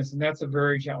of Venus, and that's a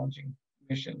very challenging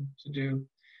mission to do.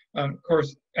 Of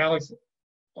course, Alex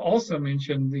also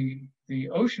mentioned the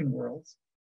ocean worlds,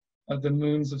 the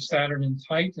moons of Saturn and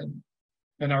Titan,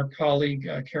 and our colleague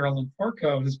Carolyn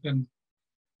Porco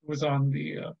was on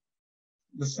the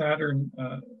Saturn,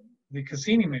 the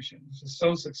Cassini mission, which is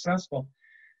so successful,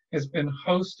 has been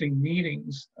hosting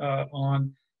meetings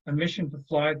on a mission to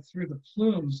fly through the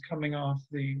plumes coming off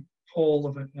the pole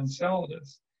of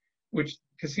Enceladus, which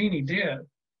Cassini did,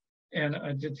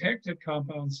 and detected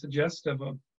compounds suggestive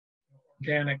of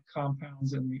organic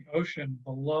compounds in the ocean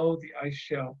below the ice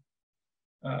shell.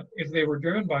 If they were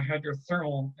driven by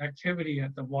hydrothermal activity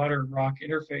at the water-rock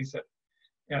interface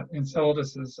at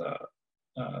Enceladus's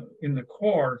in the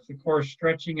core, if the core is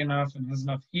stretching enough and has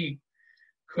enough heat,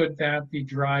 could that be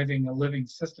driving a living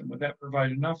system? Would that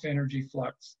provide enough energy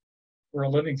flux for a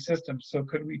living system? So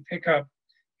could we pick up,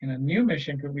 in a new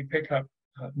mission, could we pick up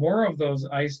more of those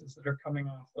ices that are coming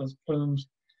off those plumes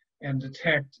and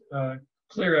detect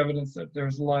clear evidence that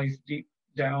there's life deep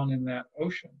down in that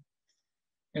ocean?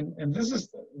 And this is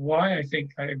why I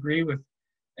think I agree with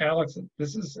Alex.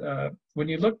 This is, when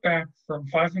you look back from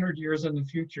 500 years in the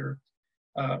future,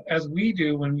 as we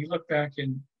do when we look back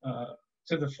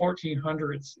to the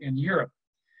 1400s in Europe,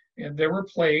 and there were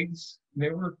plagues,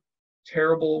 there were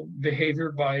terrible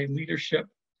behavior by leadership.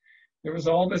 There was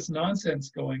all this nonsense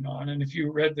going on. And if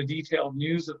you read the detailed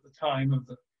news at the time of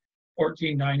the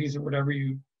 1490s or whatever,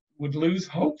 you would lose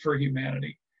hope for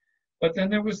humanity. But then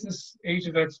there was this age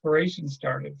of exploration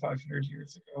started 500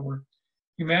 years ago, where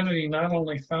humanity not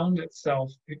only found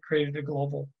itself, it created a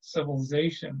global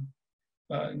civilization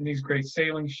in these great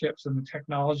sailing ships and the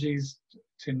technologies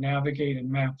to navigate and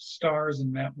map stars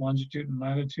and map longitude and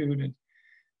latitude.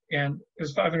 And it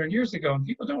was 500 years ago, and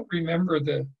people don't remember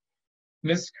the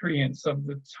miscreants of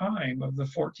the time of the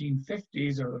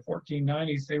 1450s or the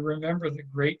 1490s. They remember the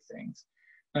great things.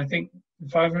 And I think in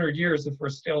 500 years, if we're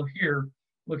still here,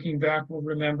 looking back, we'll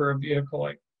remember a vehicle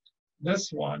like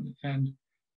this one and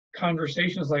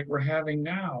conversations like we're having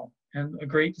now, and a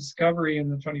great discovery in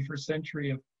the 21st century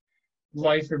of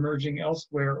life emerging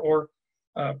elsewhere, or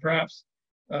perhaps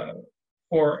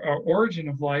for our origin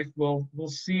of life, we'll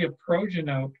see a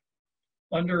progenote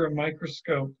under a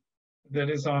microscope that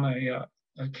is on a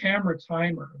camera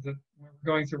timer that we're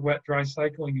going through wet dry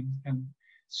cycling and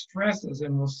stresses,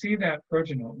 and we'll see that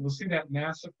progenote, we'll see that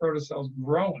mass of protocells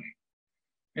growing.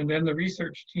 And then the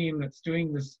research team that's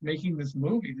doing this, making this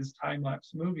movie, this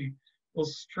time-lapse movie, will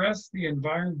stress the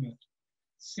environment,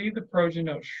 see the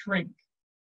progenote shrink,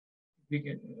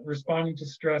 responding to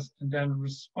stress, and then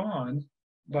respond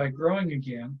by growing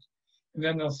again. And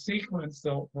then they'll sequence,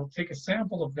 they'll take a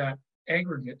sample of that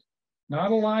aggregate,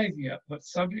 not alive yet, but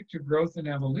subject to growth and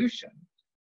evolution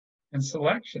and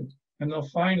selection. And they'll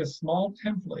find a small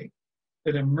template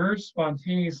that emerged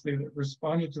spontaneously that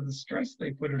responded to the stress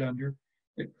they put it under.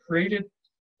 It created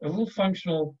a little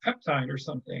functional peptide or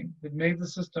something that made the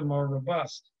system more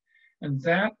robust. And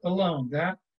that alone,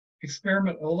 that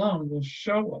experiment alone, will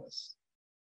show us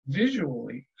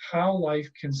visually how life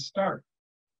can start.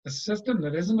 A system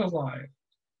that isn't alive,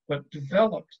 but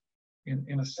developed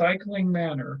in a cycling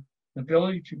manner, the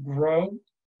ability to grow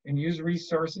and use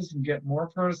resources and get more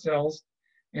protocells,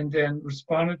 and then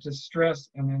responded to stress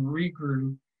and then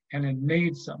regrew and it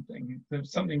made something, that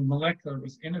something molecular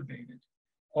was innovated.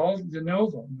 All de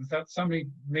novo, without somebody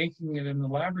making it in the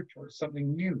laboratory,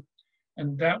 something new.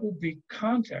 And that will be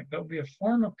contact, that will be a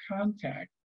form of contact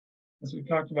as we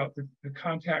talked about the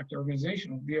contact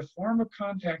organization, will be a form of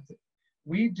contact that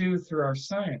we do through our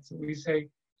science. And we say,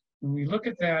 when we look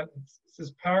at that, it's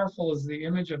as powerful as the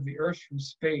image of the Earth from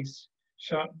space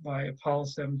shot by Apollo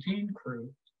 17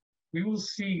 crew. We will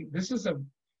see this is a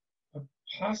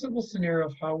possible scenario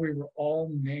of how we were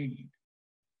all made.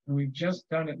 And we've just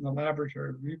done it in the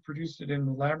laboratory, reproduced it in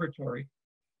the laboratory.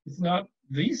 It's not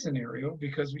the scenario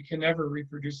because we can never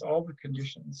reproduce all the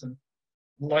conditions and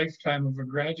lifetime of a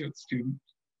graduate student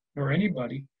or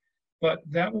anybody, but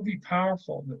that will be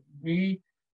powerful, that we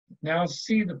now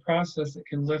see the process that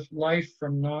can lift life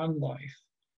from non-life.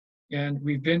 And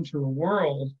we've been to a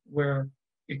world where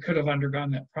it could have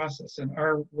undergone that process, and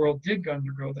our world did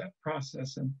undergo that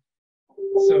process. And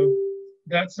so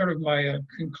that's sort of my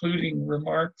concluding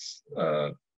remarks.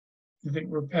 I think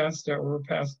we're past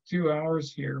 2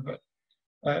 hours here, but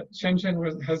Shen-Shen,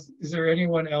 is there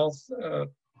anyone else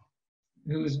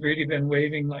who's really been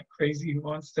waving like crazy who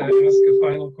wants to ask a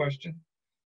final question?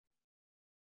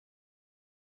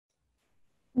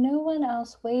 No one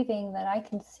else waving that I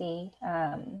can see.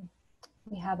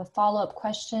 We have a follow-up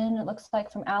question, it looks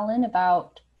like, from Alan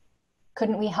about,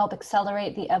 couldn't we help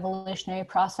accelerate the evolutionary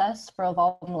process for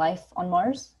evolving life on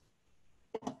Mars?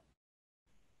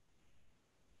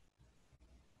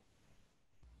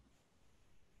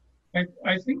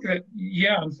 I think that,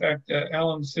 yeah, in fact,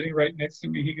 Alan's sitting right next to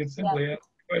me. He could simply ask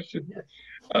the question.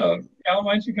 Alan,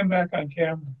 why don't you come back on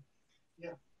camera?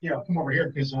 Yeah, I'll come over here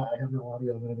because I have no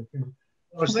audio of it.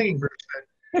 I was thinking, Bruce,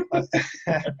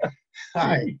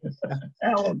 hi,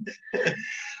 Alan.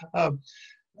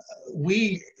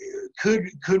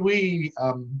 Could we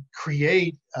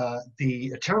create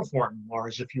the terraform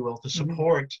Mars, if you will, to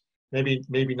support,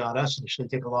 maybe not us initially,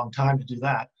 take a long time to do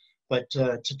that, but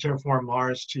to terraform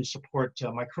Mars to support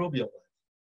microbial life?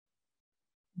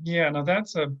 Yeah, no,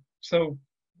 so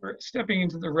we're stepping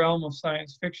into the realm of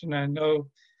science fiction. I know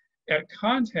at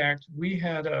Contact, we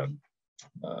had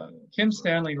Kim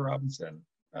Stanley Robinson,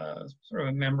 sort of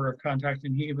a member of Contact,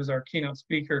 and he was our keynote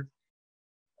speaker.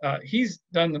 He's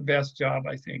done the best job,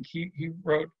 I think. He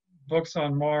wrote books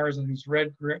on Mars, and he's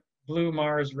Blue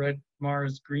Mars, Red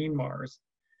Mars, Green Mars,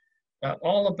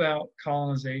 all about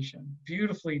colonization.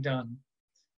 Beautifully done.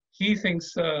 He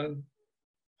thinks,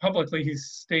 publicly,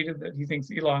 he's stated that he thinks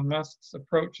Elon Musk's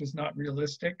approach is not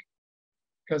realistic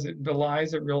because it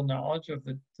belies a real knowledge of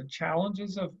the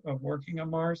challenges of working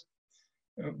on Mars.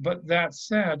 But that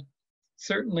said,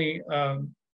 certainly,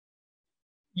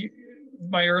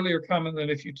 my earlier comment that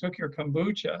if you took your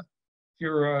kombucha, if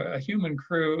you're a human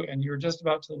crew and you're just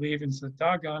about to leave and said,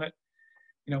 doggone it,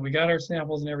 we got our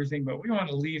samples and everything, but we want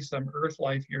to leave some Earth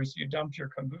life here, so you dumped your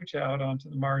kombucha out onto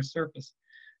the Mars surface,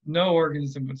 no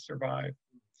organism would survive.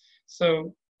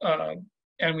 So,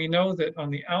 and we know that on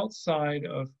the outside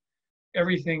of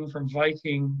everything from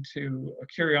Viking to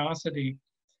Curiosity,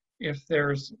 if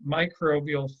there's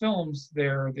microbial films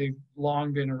there, they've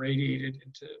long been irradiated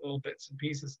into little bits and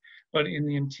pieces. But in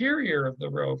the interior of the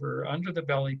rover, under the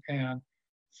belly pan,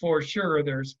 for sure,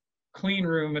 there's clean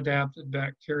room adapted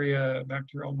bacterial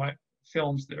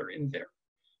films that are in there.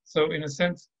 So in a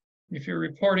sense, if you're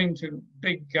reporting to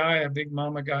a big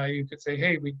mama guy, you could say,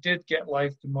 hey, we did get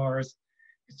life to Mars.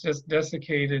 It's just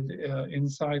desiccated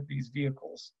inside these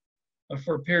vehicles.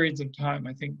 For periods of time,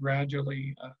 I think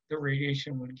gradually the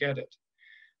radiation would get it.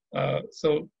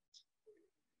 So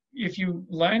if you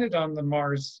landed on the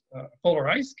Mars polar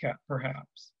ice cap,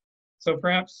 perhaps,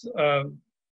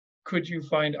 could you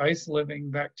find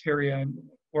ice-living bacteria? And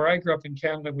where I grew up in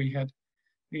Canada, we had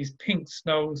these pink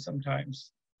snow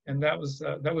sometimes, and that was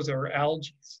our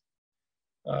algae.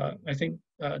 I think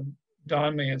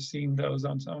Don may have seen those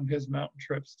on some of his mountain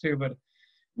trips too, but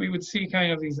we would see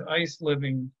kind of these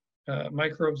ice-living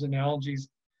microbes and algae.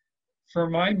 For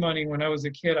my money, when I was a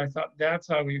kid, I thought that's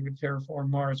how we would terraform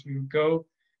Mars. We would go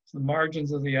to the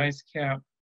margins of the ice cap,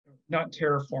 not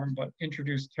terraform, but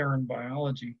introduce Terran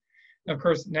biology. Now, of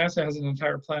course, NASA has an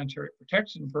entire planetary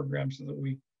protection program so that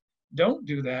we don't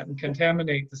do that and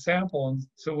contaminate the sample, and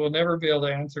so we'll never be able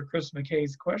to answer Chris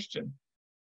McKay's question.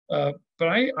 But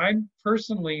I'm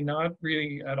personally not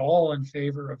really at all in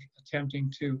favor of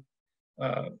attempting to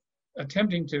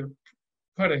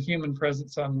put a human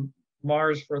presence on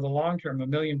Mars for the long term, a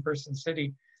million-person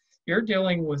city. You're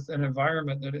dealing with an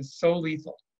environment that is so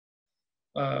lethal.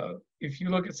 If you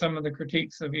look at some of the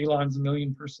critiques of Elon's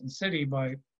million-person city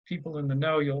by people in the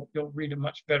know, you'll read a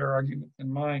much better argument than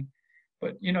mine.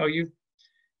 But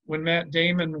when Matt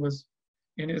Damon was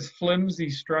in his flimsy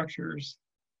structures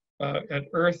at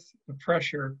Earth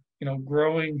pressure,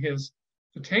 growing his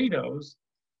potatoes,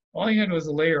 all he had was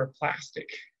a layer of plastic.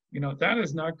 That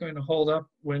is not going to hold up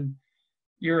when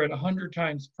you're at 100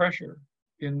 times pressure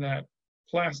in that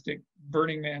plastic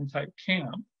Burning Man type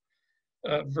camp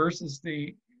versus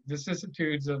the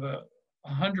vicissitudes of a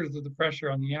hundredth of the pressure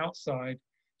on the outside,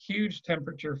 huge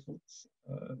temperature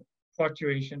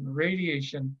fluctuation,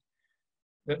 radiation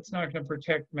that's not going to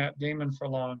protect Matt Damon for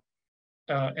long,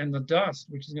 and the dust,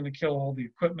 which is going to kill all the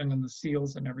equipment and the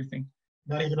seals and everything.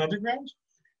 Not even underground?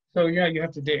 So yeah, you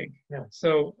have to dig. Yeah.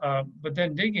 So, but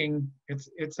then digging,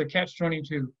 it's a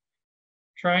catch-22.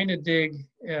 Trying to dig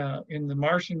in the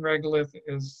Martian regolith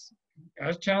is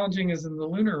as challenging as in the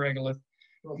lunar regolith.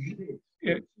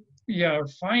 Or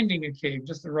finding a cave,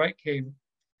 just the right cave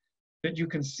that you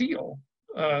can seal,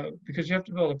 because you have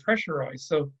to be able to pressurize.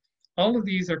 So all of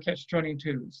these are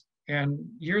catch-22s. And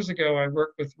years ago, I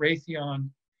worked with Raytheon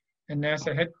and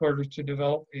NASA headquarters to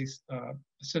develop a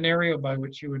scenario by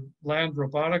which you would land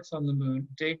robotics on the moon,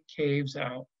 dig caves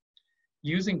out,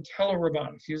 using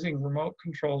telerobotics, using remote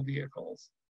control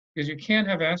vehicles, because you can't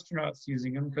have astronauts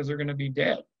using them because they're going to be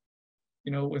dead,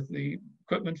 with the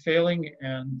equipment failing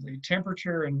and the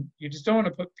temperature, and you just don't want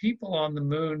to put people on the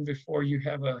moon before you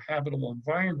have a habitable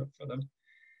environment for them.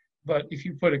 But if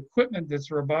you put equipment that's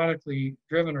robotically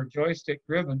driven or joystick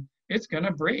driven, it's going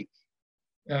to break.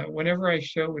 Whenever I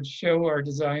would show our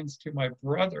designs to my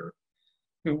brother,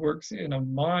 who works in a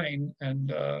mine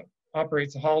and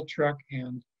operates a haul truck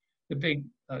and the big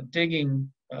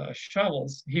digging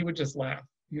shovels, he would just laugh.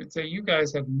 He would say, "You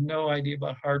guys have no idea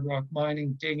about hard rock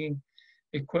mining, digging,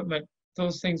 equipment.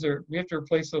 Those things we have to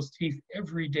replace those teeth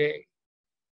every day.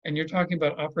 And you're talking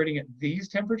about operating at these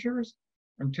temperatures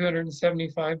from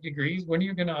 275 degrees. When are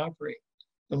you going to operate?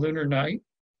 The lunar night?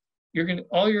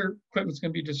 All your equipment's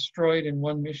going to be destroyed in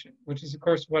one mission," which is, of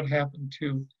course, what happened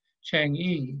to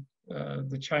Chang'e,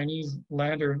 the Chinese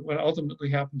lander, what ultimately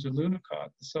happened to Lunokhod,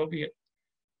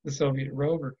 the Soviet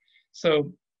rover.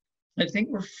 So I think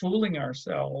we're fooling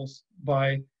ourselves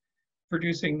by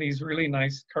producing these really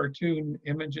nice cartoon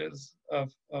images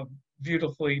of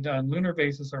beautifully done lunar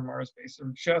bases or Mars bases.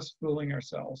 We're just fooling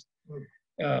ourselves.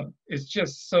 It's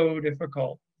just so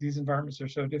difficult. These environments are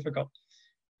so difficult.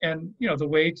 And the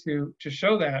way to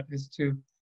show that is to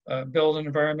build an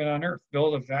environment on Earth,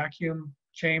 build a vacuum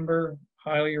chamber,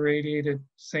 highly irradiated,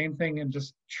 same thing, and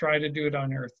just try to do it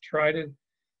on Earth.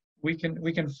 We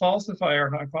can falsify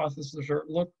our hypothesis, or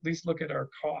at least look at our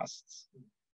costs.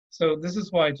 So this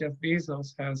is why Jeff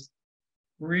Bezos has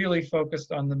really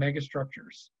focused on the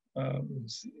megastructures,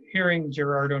 hearing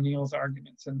Gerard O'Neill's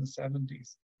arguments in the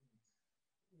 70s.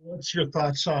 What's your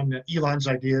thoughts on Elon's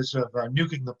ideas of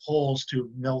nuking the poles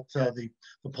to melt the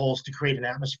poles to create an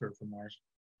atmosphere for Mars?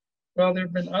 Well, there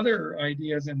have been other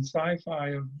ideas in sci-fi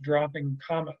of dropping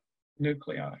comet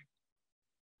nuclei.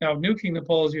 Now, nuking the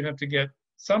poles, you'd have to get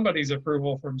somebody's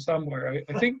approval from somewhere.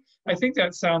 I think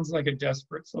that sounds like a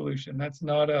desperate solution. That's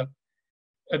not an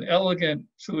elegant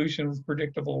solution with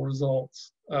predictable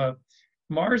results.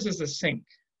 Mars is a sink.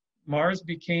 Mars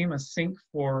became a sink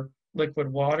for liquid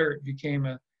water. It became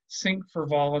a sink for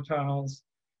volatiles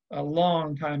a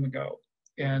long time ago.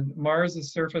 And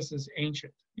Mars's surface is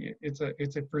ancient. It's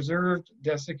a preserved,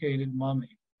 desiccated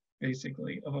mummy,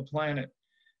 basically, of a planet.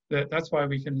 That's why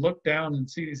we can look down and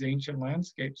see these ancient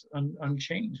landscapes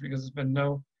unchanged, because there's been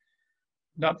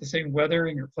not the same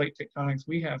weathering or plate tectonics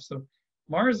we have. So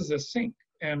Mars is a sink.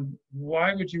 And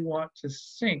why would you want to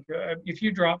sink? If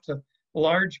you dropped a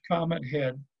large comet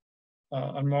head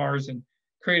on Mars and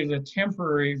created a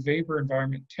temporary vapor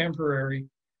environment, temporary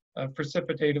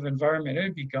precipitative environment, it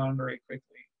would be gone very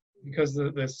quickly because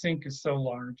the sink is so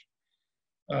large.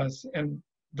 And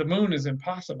the moon is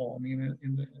impossible. I mean,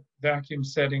 in the vacuum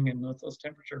setting and with those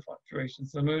temperature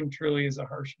fluctuations, the moon truly is a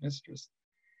harsh mistress.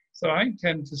 So I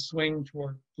tend to swing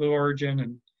toward Blue Origin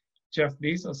and Jeff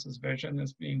Bezos's vision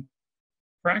as being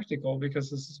practical, because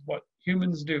this is what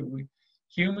humans do.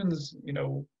 Humans,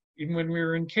 even when we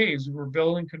were in caves, we were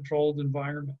building controlled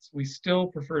environments. We still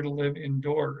prefer to live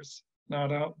indoors,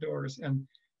 not outdoors. And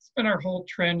it's been our whole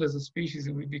trend as a species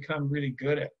that we've become really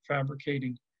good at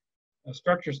fabricating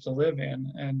structures to live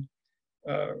in. And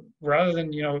rather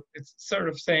than, it's sort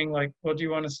of saying like, well, do you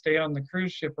want to stay on the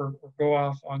cruise ship or go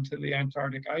off onto the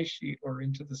Antarctic ice sheet or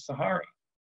into the Sahara?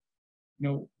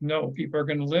 No, people are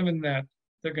going to live in that.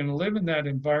 They're going to live in that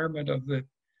environment of the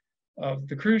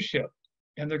cruise ship,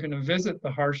 and they're going to visit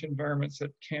the harsh environments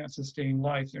that can't sustain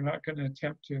life. They're not going to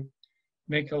attempt to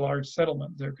make a large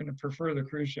settlement. They're going to prefer the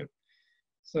cruise ship.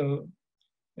 So,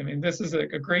 I mean, this is a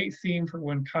great theme for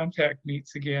when Contact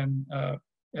meets again.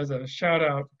 As a shout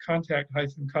out,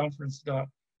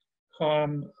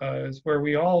 contact-conference.com is where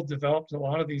we all developed a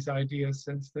lot of these ideas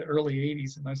since the early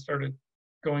 80s, and I started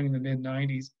going in the mid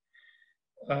 90s.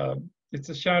 it's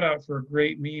a shout out for a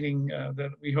great meeting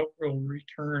that we hope will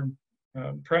return,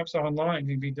 perhaps online.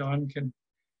 Maybe Don can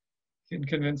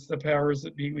convince the powers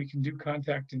that be we can do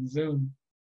contact in Zoom.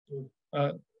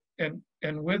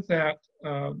 And with that,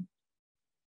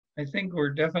 I think we're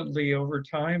definitely over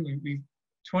time.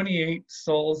 28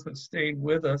 souls have stayed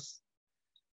with us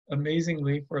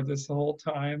amazingly for this whole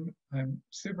time. I'm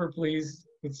super pleased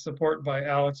with support by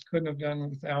Alex. Couldn't have done it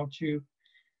without you.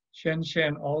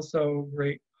 Shen also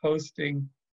great hosting.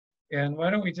 And why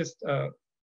don't we just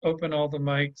open all the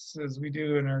mics as we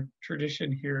do in our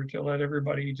tradition here to let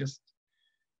everybody just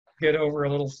get over a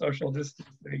little social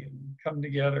distancing and come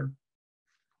together.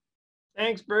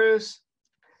 Thanks, Bruce.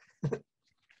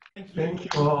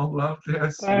 Thank you all. Love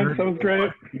this. Thanks. That was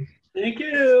great. Thank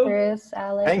you. Bruce,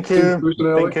 Alex. Thank you. Bruce and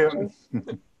Alex. Thank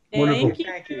you. Wonderful.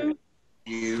 Thank you.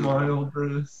 Smile,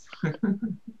 Bruce.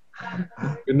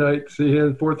 Good night. See you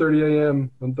at 4:30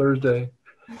 a.m. on Thursday.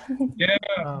 Yeah,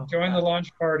 Oh, join the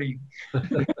launch party. Where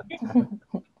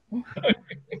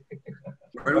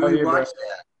do we watch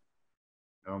that?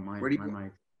 Oh, my Where do you-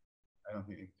 mic. I don't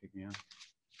think you can pick me up.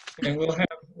 And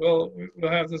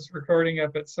we'll have this recording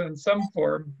up in some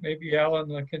form. Maybe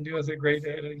Alan can do us a great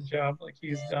editing job like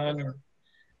he's done,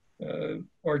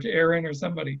 or to Aaron or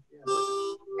somebody.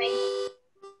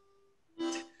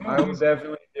 I will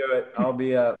definitely do it. I'll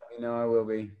be up. You know I will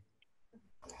be.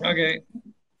 Okay,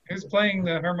 who's playing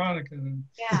the harmonica?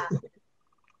 Yeah.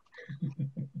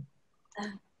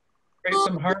 Create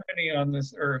some harmony on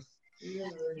this earth.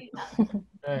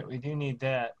 Right, we do need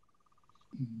that.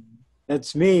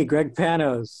 That's me, Greg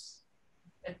Panos.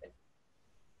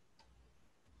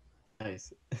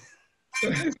 Nice.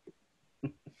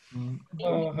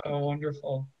 Oh, how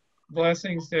wonderful.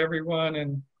 Blessings to everyone,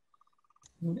 and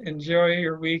enjoy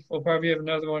your week. We'll probably have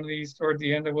another one of these toward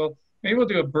the end. Maybe we'll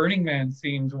do a Burning Man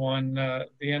themed one at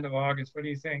the end of August. What do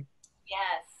you think?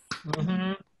 Yes.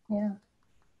 Mm-hmm. Yeah.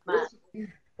 But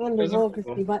End of August,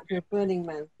 we might do a Burning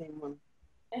Man theme one.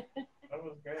 That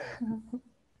was great.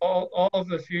 All of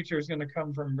the future is going to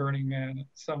come from Burning Man in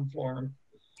some form.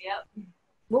 yep.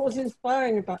 What was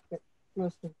inspiring about it,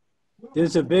 mostly?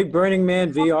 There's a big Burning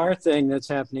Man VR thing that's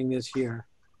happening this year.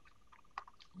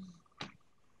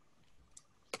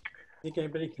 Think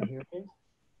anybody can hear me?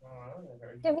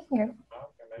 Yeah, we can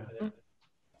hear.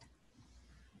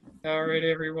 All right,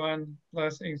 everyone.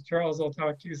 Blessings. Charles, I'll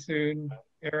talk to you soon.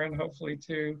 Aaron, hopefully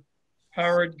too.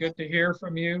 Howard, good to hear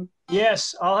from you.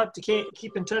 Yes, I'll have to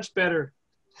keep in touch better.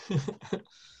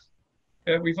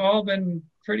 We've all been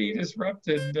pretty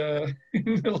disrupted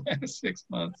in the last 6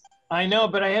 months. I know,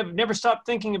 but I have never stopped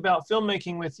thinking about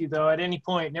filmmaking with you, though, at any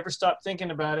point. Never stopped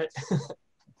thinking about it.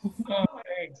 Oh,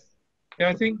 thanks. Yeah,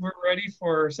 I think we're ready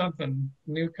for something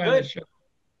new kind of show.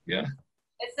 Yeah.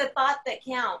 It's the thought that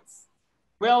counts.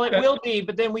 Well, it will be,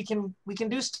 but then we can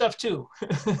do stuff too.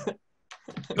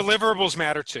 Deliverables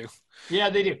matter too. Yeah,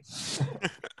 they do.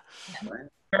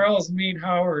 Charles, meet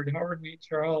Howard. Howard, meet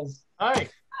Charles. All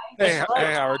right. Hey,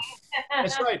 hey, Howard.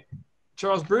 That's right.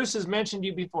 Charles, Bruce has mentioned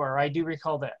you before. I do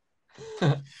recall that.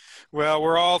 Well,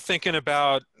 we're all thinking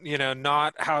about,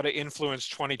 not how to influence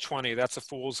 2020. That's a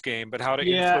fool's game, but how to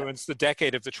influence the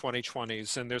decade of the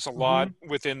 2020s. And there's a lot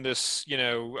within this,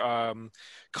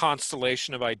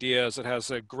 constellation of ideas that has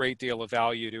a great deal of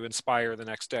value to inspire the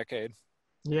next decade.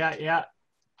 Yeah.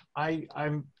 I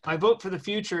vote for the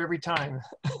future every time.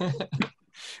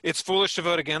 It's foolish to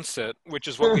vote against it, which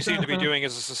is what we seem to be doing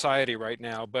as a society right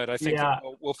now. But I think that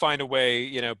we'll find a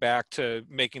way, back to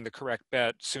making the correct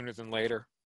bet sooner than later.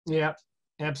 Yeah,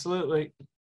 absolutely.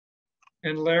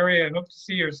 And Larry, I hope to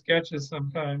see your sketches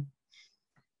sometime.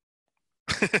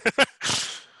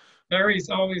 Larry's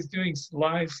always doing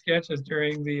live sketches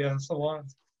during the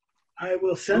salons. I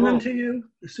will send them to you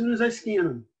as soon as I scan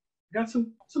them. Got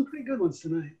some pretty good ones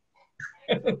tonight.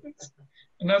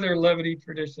 Another Levity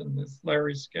tradition, this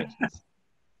Larry's sketches.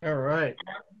 All right.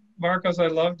 Marcos,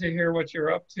 I'd love to hear what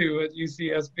you're up to at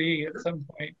UCSB at some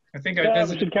point. I think I Yeah,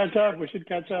 visited. we should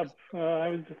catch up. I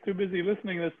was just too busy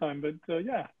listening this time, but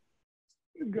yeah.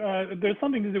 There's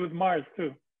something to do with Mars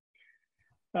too.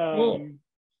 Cool.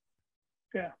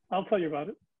 Yeah, I'll tell you about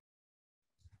it.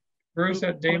 Bruce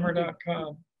at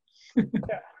Damer.com.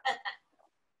 Yeah.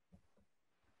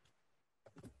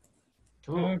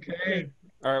 Cool. Okay.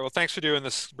 All right. Well, thanks for doing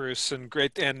this, Bruce,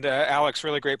 and Alex,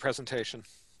 really great presentation.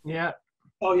 Yeah.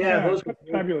 Oh yeah, those were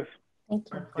fabulous. Thank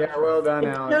you. Yeah, well done,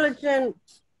 Alex. Intelligent.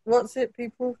 What's it,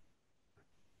 people?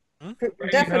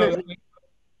 Definitely.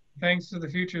 Thanks to the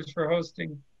Futures for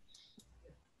hosting.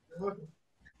 the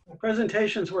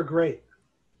presentations were great.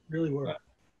 Really were.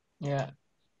 Yeah.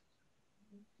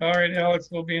 All right, Alex,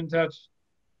 we'll be in touch.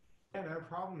 Yeah, no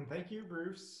problem. Thank you,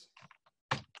 Bruce.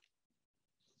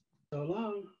 So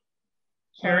long.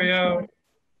 Cheerio.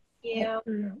 Yeah.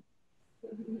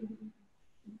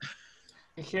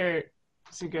 Take care.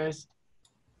 See you guys.